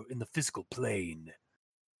physical in the physical plane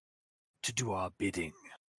to do our bidding,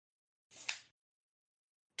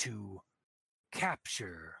 to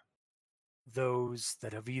capture those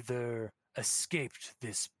that have either escaped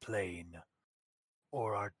this plane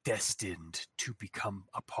or are destined to become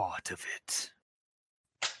a part of it.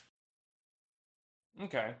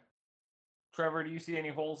 okay. Trevor, do you see any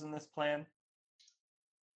holes in this plan?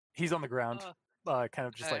 He's on the ground, kind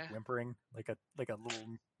of just like Eh. whimpering, like a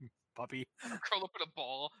little puppy. Curl up in a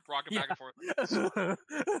ball, rocking Yeah. back and forth.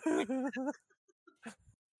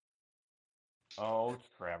 Oh,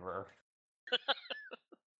 Trevor.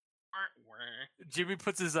 Jimmy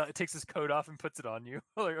puts his takes his coat off and puts it on you,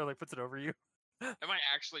 or like puts it over you. Am I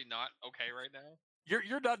actually not okay right now?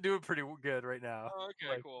 You're not doing pretty good right now. Oh, okay,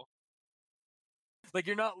 like, cool. Like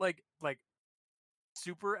you're not like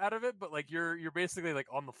super out of it, but like you're basically like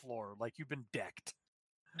on the floor, like you've been decked.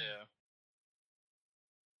 Yeah.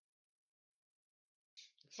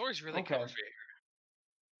 The floor's really Okay. comfy.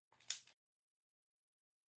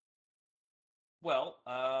 Well,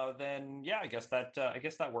 then yeah, I guess that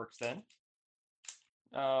works then.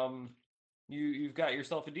 You've got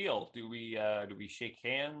yourself a deal. Do we shake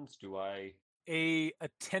hands? Do I? A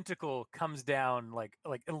tentacle comes down, like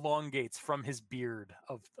elongates from his beard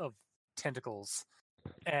of tentacles,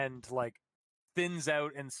 and like thins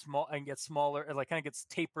out and gets smaller, and like kind of gets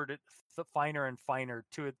tapered finer and finer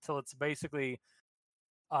to it till it's basically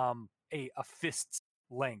a fist's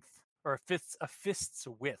length or a fist's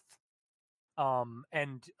width,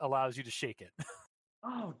 and allows you to shake it.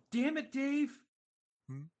 Oh, damn it, Dave!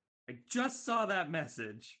 Hmm? I just saw that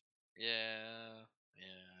message. Yeah.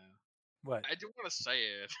 What? I do want to say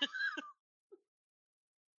it.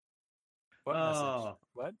 What message? Oh,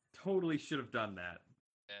 What? totally should have done that.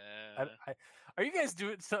 Are you guys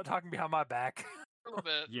talking behind my back? A little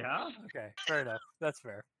bit. Yeah, Okay, fair enough. That's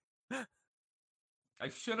fair. I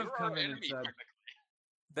should You're have our come in and enemy, said, technically.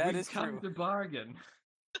 That "We've is come true. to bargain."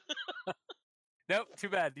 Nope, too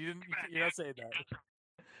bad. You're not saying that.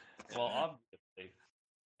 Well, obviously.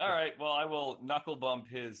 All right. Well, I will knuckle bump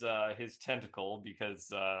his tentacle because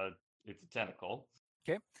it's a tentacle.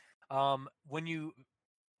 Okay. When you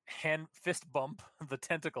fist bump the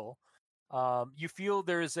tentacle, you feel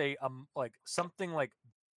there's a something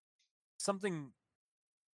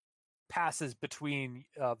passes between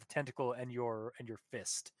the tentacle and your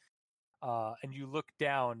fist, and you look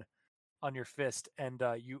down on your fist, and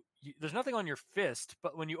you there's nothing on your fist,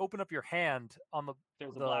 but when you open up your hand on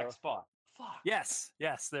There's a black spot. Fuck. Yes,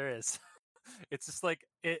 there is. It's just like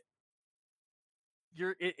it's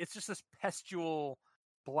just this pustule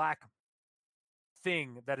black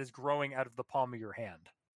thing that is growing out of the palm of your hand.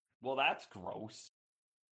 Well, that's gross.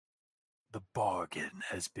 The bargain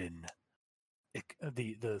has been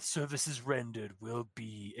the services rendered will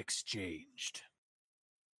be exchanged.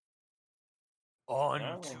 On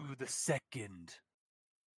Oh. to the second.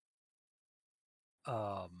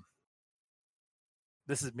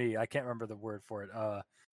 This is me. I can't remember the word for it.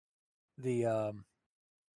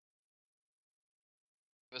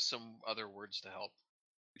 There's some other words to help. What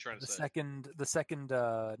are you trying to say? The second,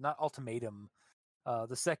 not ultimatum.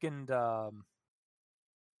 The second.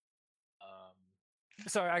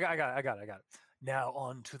 Sorry, I got it. Now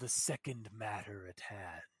on to the second matter at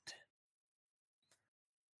hand.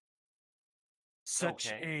 Such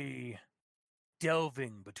a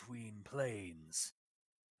delving between planes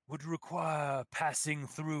would require passing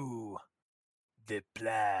through the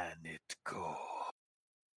planet core.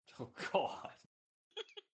 Oh God.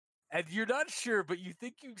 And you're not sure, but you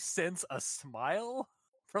think you sense a smile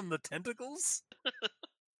from the tentacles?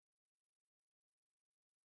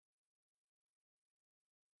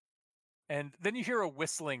 And then you hear a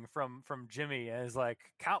whistling from Jimmy, and is like,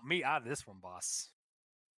 "Count me out of this one, boss."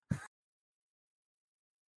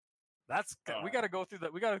 We got to go through the.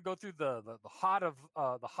 We got to go through the hot of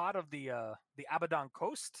the Abaddon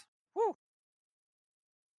coast. Woo!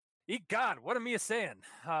 God, what am I saying?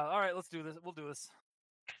 All right, let's do this. We'll do this.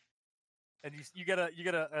 And you get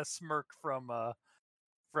a smirk from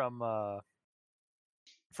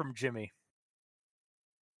Jimmy.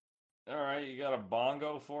 All right, you got a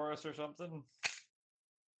bongo for us or something?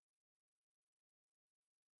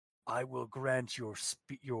 I will grant your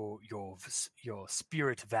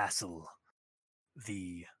spirit vassal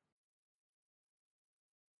the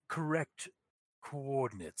correct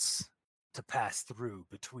coordinates to pass through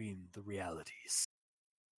between the realities.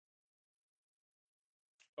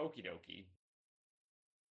 Okie dokie.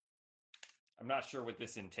 I'm not sure what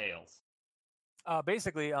this entails.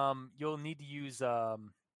 Basically, you'll need to use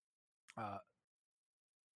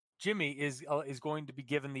Jimmy is going to be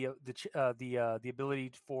given the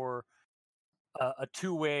ability for a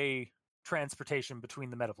two-way transportation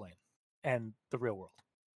between the metaplane and the real world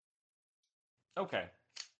Okay.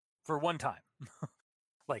 for one time.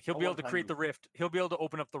 Like he'll be able to create the rift. He'll be able to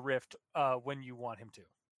open up the rift when you want him to,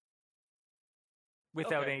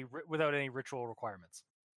 without any ritual requirements.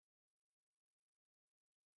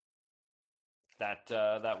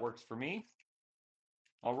 That works for me.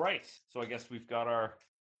 All right. So I guess we've got our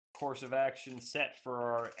course of action set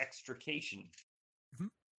for our extrication.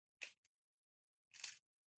 Mhm.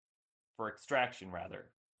 For extraction,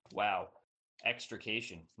 rather. Wow.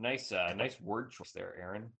 Extrication. Nice word choice there,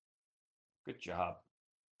 Aaron. Good job.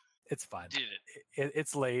 It's fine. Did it.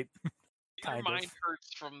 It's late. Your Kind mind of.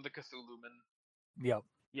 hurts from the Cthulhuman. Yep.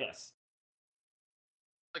 Yes.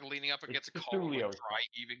 Like leaning up against a It's column, like Cthulhu. dry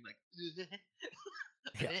heaving, like.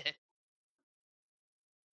 Yeah.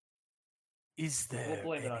 Is there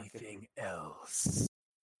blame it on anything else?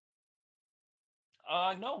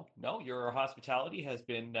 No. Your hospitality has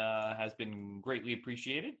been greatly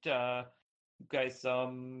appreciated. You guys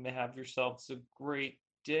have yourselves a great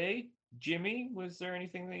day. Jimmy, was there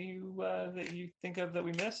anything that you think of that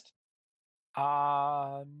we missed?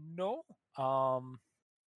 No.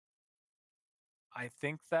 I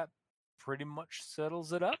think that pretty much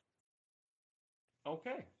settles it up.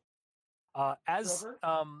 Okay. As Trevor?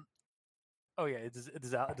 Oh yeah,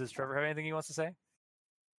 does Trevor have anything he wants to say?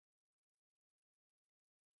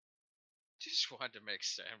 Just wanted to make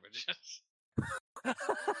sandwiches. That's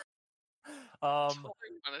all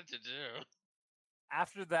I wanted to do.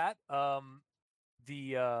 After that,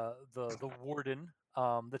 the warden,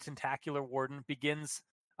 the tentacular warden, begins.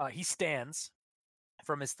 He stands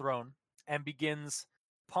from his throne and begins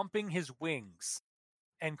pumping his wings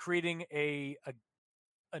and creating an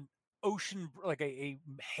ocean, like a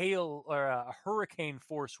hail or a hurricane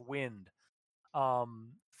force wind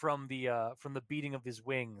from the beating of his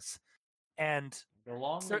wings. And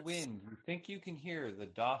Along the wind, you think you can hear the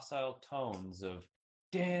docile tones of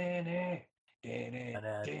Danny, Danny,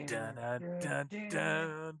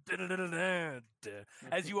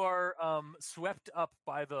 as you are swept up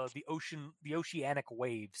by the oceanic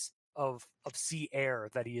waves of sea air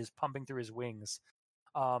that he is pumping through his wings.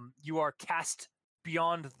 You are cast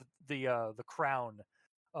beyond the crown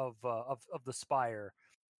of the spire,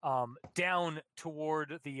 down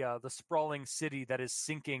toward the sprawling city that is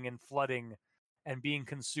sinking and flooding and being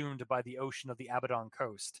consumed by the ocean of the Abaddon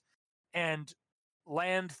coast, and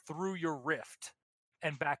land through your rift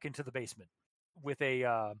and back into the basement with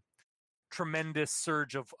a tremendous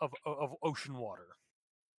surge of ocean water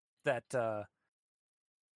that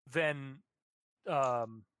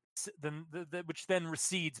which then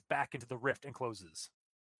recedes back into the rift and closes.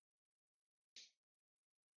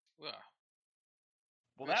 Well,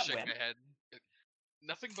 that shake went. my head.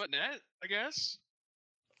 Nothing but net, I guess.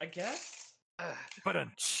 I guess. But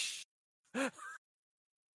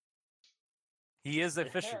he is a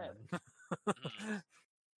fisherman.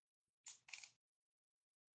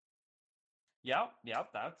 Yep,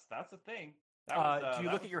 that's a thing. That was, do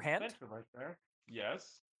you look at your hand? Right there.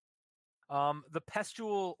 Yes. The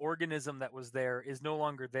pustule organism that was there is no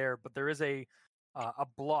longer there, but there is a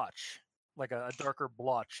blotch, like a darker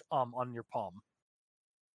blotch, on your palm.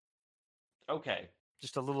 Okay.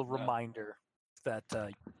 Just a little reminder that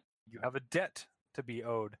you have a debt to be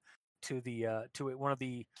owed to one of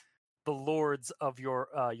the lords of your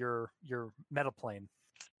metaplane.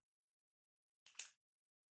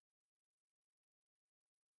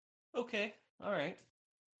 Okay. All right.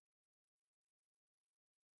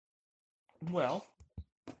 Well,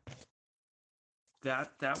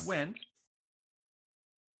 that went.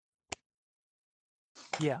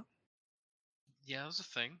 Yeah. Yeah, that was a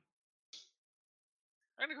thing.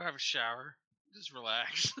 I'm gonna go have a shower. Just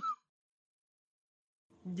relax.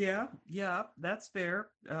 Yeah, that's fair.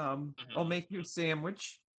 I'll make you a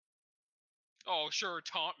sandwich. Oh, sure,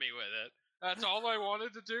 taunt me with it. That's all I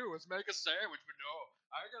wanted to do was make a sandwich, but no,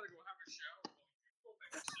 I gotta go have a shower. Go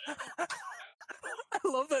make a sandwich. I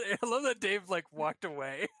love that Dave like walked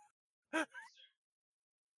away.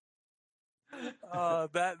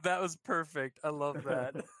 That was perfect. I love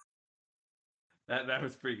that. That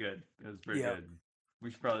was pretty good. That was pretty Yeah. good.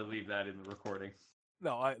 We should probably leave that in the recording.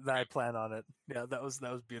 No, I plan on it. Yeah, that was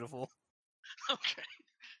beautiful. Okay.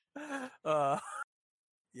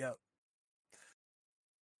 Yeah.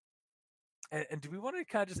 And do we want to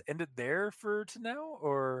kind of just end it there for now,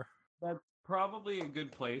 or? That's probably a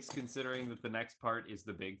good place, considering that the next part is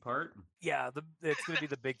the big part. Yeah, it's going to be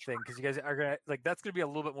the big thing because you guys are gonna like that's going to be a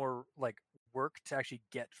little bit more like work to actually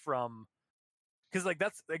get from, because like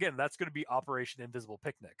that's going to be Operation Invisible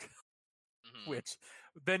Picnic, which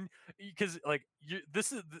then because like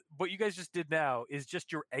this is what you guys just did now is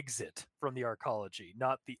just your exit from the arcology,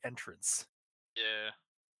 not the entrance. Yeah.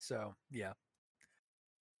 So yeah.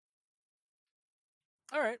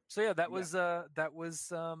 All right. So yeah, that was that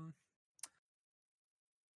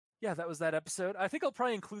episode. I think I'll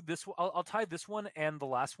probably include this. I'll tie this one and the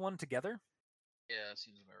last one together. Yeah,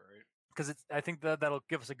 seems about right. Because I think that'll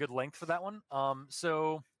give us a good length for that one.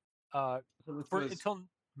 So this was until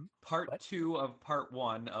part what? 2 of part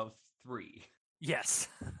 1 of 3. Yes.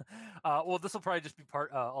 Well, this will probably just be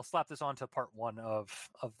part. I'll slap this onto part 1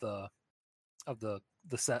 of the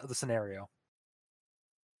scenario.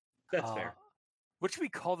 That's fair. What should we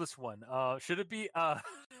call this one? Should it be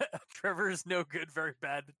Trevor's No Good Very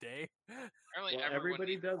Bad Day? Apparently Well,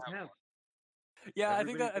 everybody does have. Yeah, I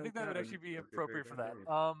Everybody think that would does actually be have appropriate for that. day.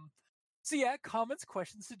 So yeah, comments,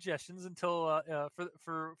 questions, suggestions until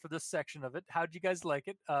for this section of it. How'd you guys like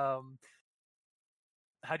it? How'd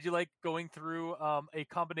you like going through a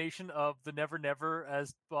combination of the Never Never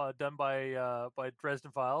as done by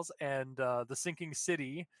Dresden Files and the Sinking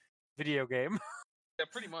City video game? Yeah,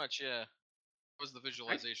 pretty much. Yeah, that was the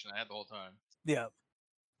visualization I had the whole time. Yeah,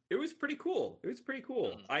 it was pretty cool.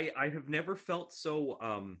 I have never felt so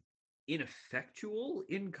ineffectual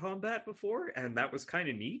in combat before, and that was kind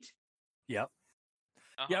of neat. yeah.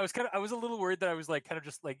 Uh-huh. Yeah, I was a little worried that I was like kind of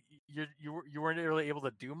just like you weren't really able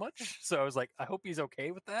to do much. So I was like, I hope he's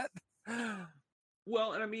okay with that.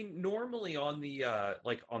 Well, and I mean, normally on the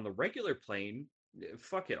on the regular plane,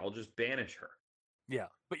 fuck it, I'll just banish her. Yeah,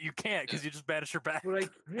 but you can't because you just banish her back. But I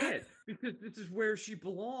can't because this is where she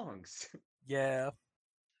belongs. Yeah.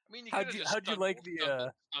 I mean, how'd you like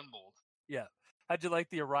the stumbled? Yeah. How'd you like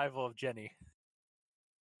the arrival of Jenny?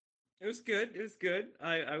 It was good.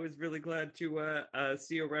 I was really glad to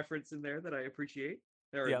see a reference in there that I appreciate,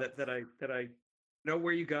 or that I know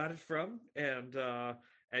where you got it from, and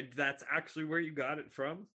that's actually where you got it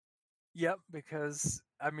from. Yep, because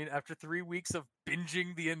I mean, after 3 weeks of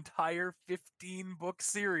binging the entire 15-book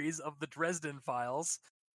series of the Dresden Files,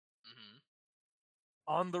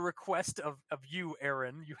 on the request of you,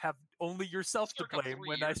 Aaron, you have only yourself to blame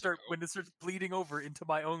when it starts bleeding over into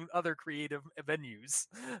my own other creative venues.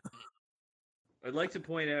 I'd like to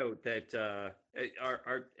point out that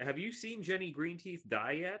have you seen Jenny Greenteeth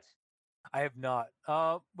die yet? I have not.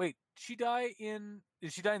 Wait, did she die in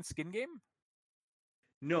Skin Game?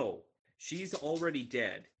 No, she's already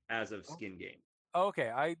dead as of Skin Game. Oh, okay,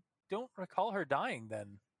 I don't recall her dying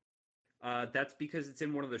then. That's because it's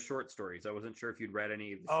in one of the short stories. I wasn't sure if you'd read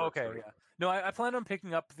any of the short stories. Yeah. No, I plan on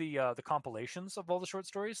picking up the compilations of all the short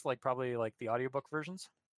stories, like probably like the audiobook versions.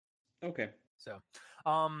 Okay. So,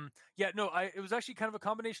 yeah, no, it was actually kind of a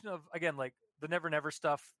combination of, again, like the Never Never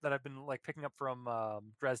stuff that I've been like picking up from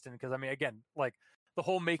Dresden, because I mean, again, like the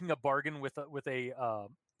whole making a bargain with a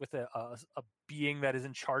being that is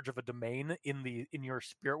in charge of a domain in your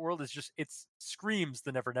spirit world is just, it screams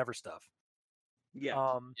the Never Never stuff.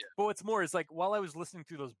 Yeah. But what's more is, like, while I was listening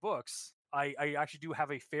through those books, I actually do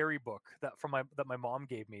have a fairy book that my mom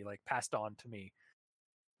gave me, like passed on to me,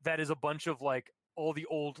 that is a bunch of like all the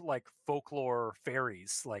old like folklore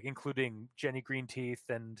fairies, like including Jenny Greenteeth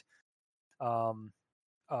and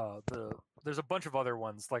there's a bunch of other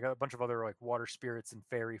ones, like a bunch of other like water spirits and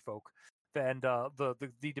fairy folk. And the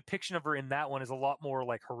depiction of her in that one is a lot more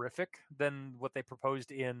like horrific than what they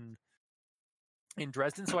proposed in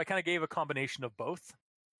Dresden. So I kind of gave a combination of both.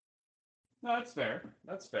 No, that's fair.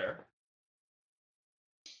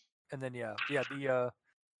 And then the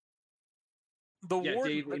warden,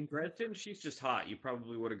 Dave, in Dresden, she's just hot. You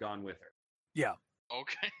probably would have gone with her. Yeah.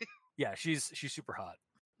 Okay. Yeah, she's super hot.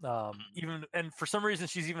 Even, and for some reason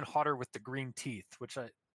she's even hotter with the green teeth, which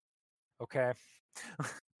okay.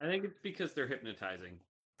 I think it's because they're hypnotizing.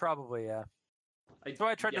 Probably, yeah. So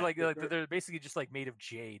I tried to like they're basically just like made of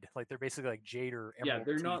jade. Like they're basically like jade or emerald. Yeah,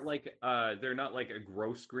 they're teeth. they're not like a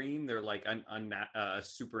gross green. They're like a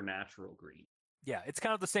supernatural green. Yeah, it's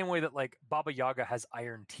kind of the same way that like Baba Yaga has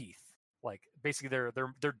iron teeth. Like basically they're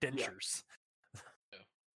dentures.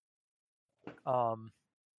 Yeah.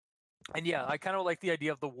 And yeah, I kind of like the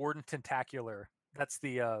idea of the Warden Tentacular. That's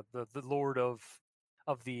the lord of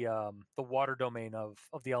the water domain of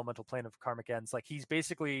the elemental plane of Karmic Ends. Like he's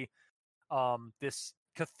basically this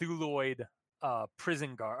Cthulhuoid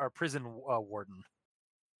prison warden.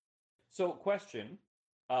 So, question,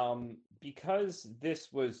 because this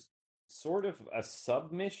was sort of a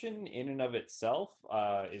submission in and of itself,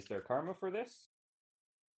 is there karma for this?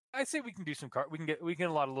 I say we can do some we can get a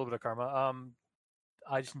little bit of karma.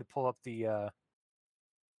 I just need to pull up the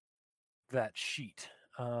that sheet.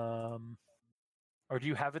 Or do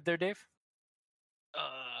you have it there, Dave? Yeah.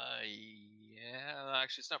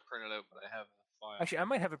 Actually, it's not printed out, but I have a file. Actually, I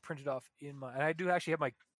might have it printed off in my. And I do actually have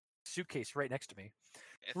my suitcase right next to me.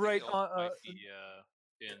 I think Right it also might be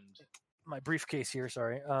pinned. My briefcase here.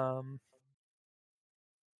 Sorry.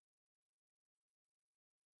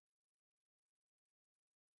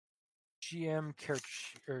 GM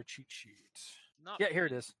character cheat sheet. Not Yeah, here it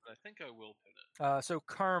pinned, is. but I think I will pin it. So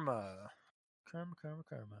karma.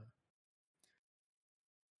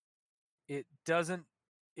 It doesn't.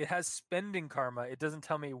 It has spending karma. It doesn't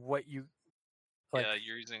tell me what you. Like, Yeah,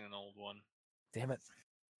 you're using an old one. Damn it!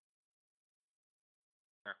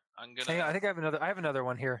 Here, I'm gonna. Hang on, I think I have another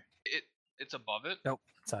one here. It's above it. Nope,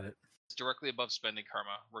 that's not it. It's directly above spending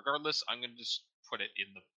karma. Regardless, I'm gonna just put it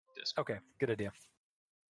in the disc. Okay, good idea.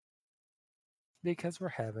 Because we're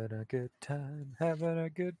having a good time, Yeah,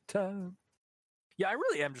 I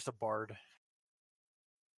really am just a bard.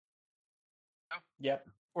 Yep.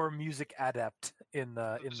 Or music adept in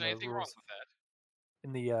the If there's the anything wrong rules. with that.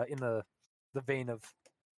 In the vein of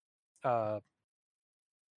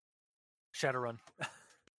Shadowrun.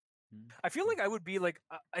 I feel like I would be like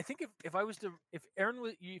I think if I was to if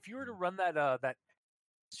you were to run that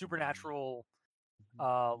supernatural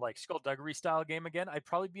like skullduggery style game again, I'd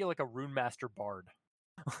probably be like a rune master bard.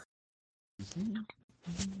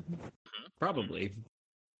 Probably.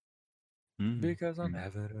 Because I'm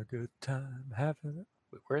having a good time,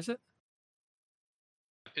 Wait, where is it?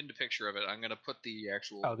 I pinned a picture of it. I'm gonna put the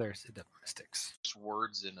actual There's the mystics.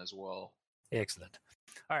 words in as well. Excellent.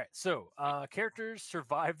 All right, so characters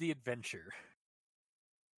survive the adventure.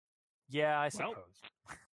 Yeah, I suppose.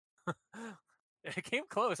 It came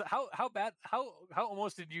close. How bad? How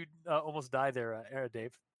almost did you almost die there,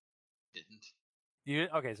 Dave? Didn't. You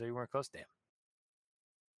okay? So you weren't close. Damn.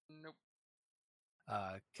 Nope.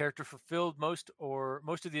 Character fulfilled most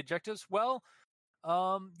of the objectives. Well,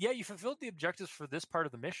 yeah, you fulfilled the objectives for this part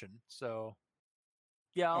of the mission. So,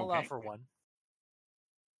 yeah, I'll allow for one.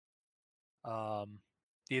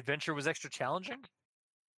 The adventure was extra challenging.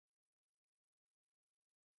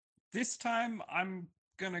 This time, I'm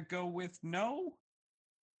gonna go with no.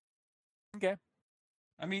 Okay.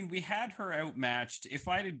 I mean, we had her outmatched. If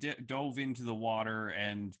I'd have dove into the water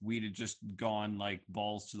and we'd have just gone like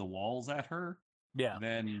balls to the walls at her, Yeah,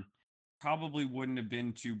 then probably wouldn't have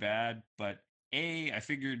been too bad. But A, I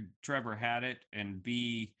figured Trevor had it, and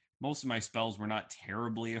B, most of my spells were not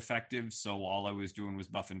terribly effective, so all I was doing was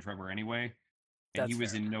buffing Trevor anyway. And he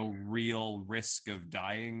was in no real risk of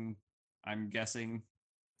dying, I'm guessing.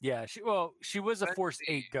 Yeah, she was a Force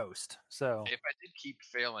 8 ghost, so if I did keep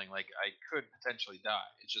failing, like I could potentially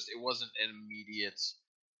die. It's just it wasn't an immediate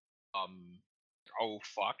oh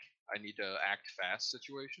fuck, I need to act fast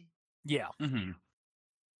situation. yeah. Mm-hmm.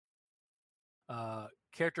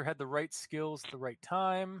 Character had the right skills at the right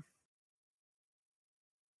time.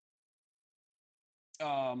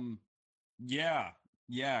 Yeah,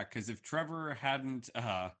 because if Trevor hadn't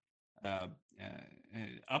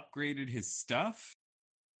upgraded his stuff,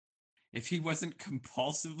 if he wasn't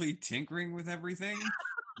compulsively tinkering with everything,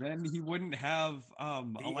 then he wouldn't have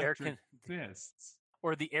electric fists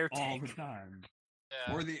or the air all tank the time,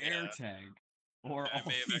 Yeah, or the air tank, or I all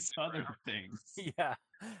may have these actually other drowned. things. Yeah.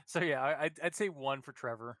 So yeah, I'd say 1 for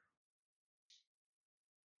Trevor.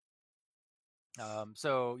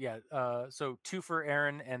 So yeah, so 2 for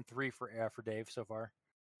Aaron and 3 for Dave so far.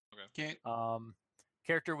 Okay.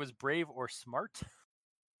 Character was brave or smart.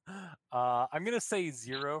 I'm gonna say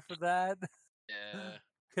 0 for that. Yeah.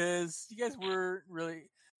 Because you guys were really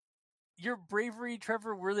your bravery,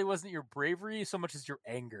 Trevor, really wasn't your bravery so much as your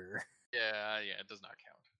anger. Yeah, it does not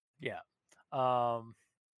count. Yeah.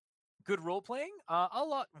 Good role playing. I'll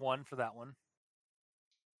lot 1 for that one.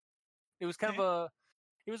 It was kind of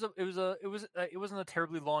It wasn't a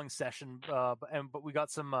terribly long session, but we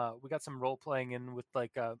got some role playing in with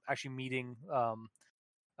like actually meeting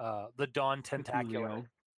the Dawn Tentacular. Cthulhu.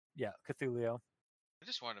 Yeah, Cthulhu. I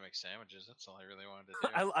just wanted to make sandwiches. That's all I really wanted to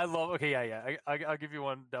do. I love. Okay, yeah. I'll give you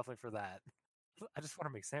one definitely for that. I just want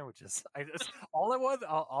to make sandwiches. All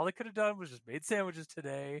I could have done was just made sandwiches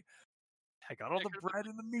today. I got all the bread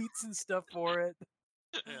and the meats and stuff for it.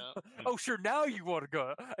 Yeah. Oh, sure. Now you want to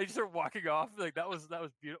go? I just start walking off. Like that was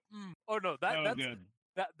beautiful. Oh no, that's good.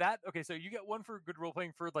 that. Okay, so you get one for good role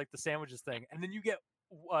playing for like the sandwiches thing, and then you get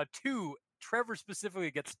two. Trevor specifically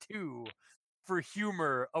gets two for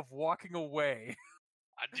humor of walking away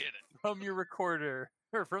I did it. from your recorder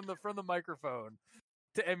or from the microphone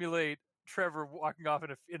to emulate Trevor walking off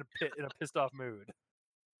in a pissed off mood.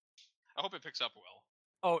 I hope it picks up well.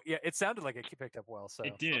 Oh yeah, it sounded like it picked up well. So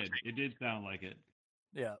It did. It did sound like it.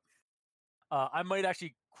 yeah. I might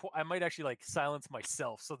actually like silence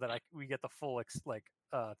myself so that we get the full thing,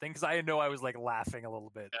 because I know I was like laughing a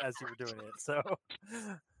little bit as you were doing it. So,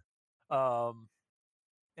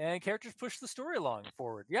 and characters push the story along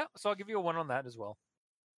forward. Yeah, so I'll give you a 1 on that as well.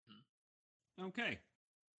 Okay.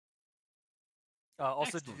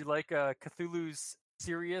 Also, Excellent. did you like Cthulhu's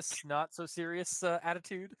serious, not so serious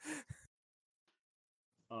attitude?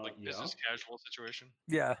 Like Yeah. business casual situation.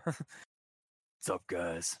 Yeah. What's up,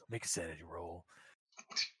 guys? Make a sanity roll.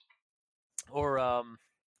 Or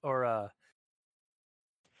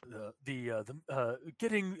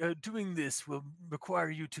doing this will require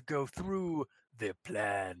you to go through the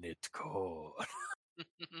planet core.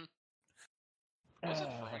 What was it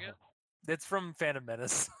from again? It's from Phantom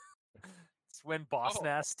Menace. It's when Boss Oh.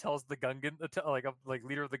 Nass tells the Gungan, like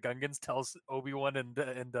leader of the Gungans, tells Obi-Wan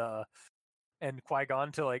and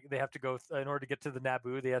Qui-Gon to they have to go in order to get to the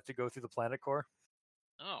Naboo. They have to go through the planet core.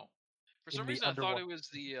 Oh, for In some the reason I thought underwa- it was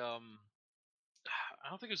the I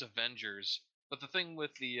don't think it was Avengers, but the thing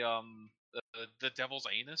with the Devil's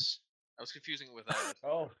Anus. I was confusing it with that.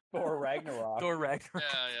 Oh, Thor Ragnarok. Thor Ragnarok.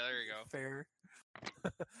 Yeah, there you go. Fair.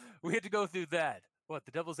 We had to go through that. What,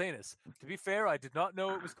 the Devil's Anus? To be fair, I did not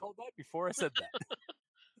know it was called that before I said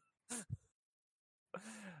that.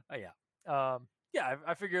 Yeah. Yeah,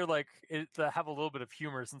 I figure it to have a little bit of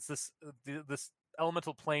humor since this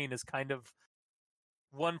elemental plane is kind of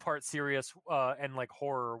one part serious and like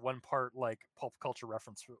horror, one part like pulp culture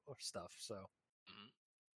reference or stuff. So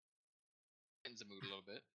Ends the mood a little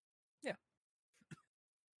bit. yeah.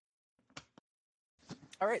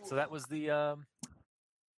 All right, so that was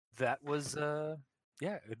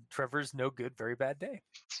Trevor's no good, very bad day.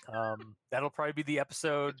 That'll probably be the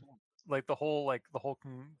episode, the whole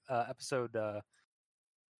episode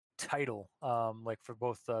title, for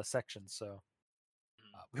both sections. So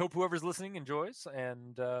we hope whoever's listening enjoys,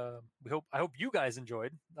 and I hope you guys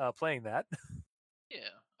enjoyed playing that. Yeah,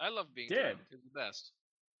 I love being Did. drunk. It's the best.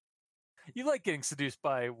 You like getting seduced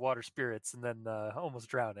by water spirits and then almost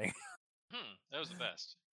drowning. That was the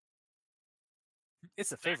best.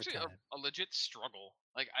 It's a It's favorite actually time. a legit struggle.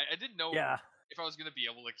 Like I didn't know Yeah. if I was gonna be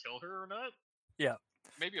able to kill her or not. Yeah.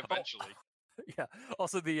 Maybe eventually. Yeah.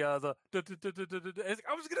 Also the I was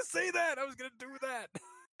gonna say that. I was gonna do that.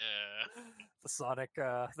 Yeah. The Sonic,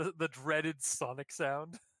 the dreaded Sonic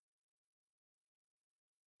sound.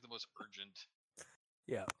 The most urgent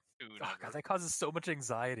Yeah. tune Oh ever. god, that causes so much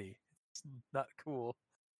anxiety. It's not cool.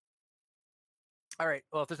 All right.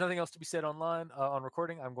 Well, if there's nothing else to be said online on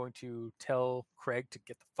recording, I'm going to tell Craig to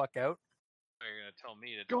get the fuck out. You're gonna tell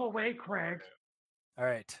me to Go away, Craig. All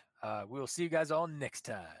right. We will see you guys all next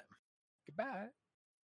time. Goodbye.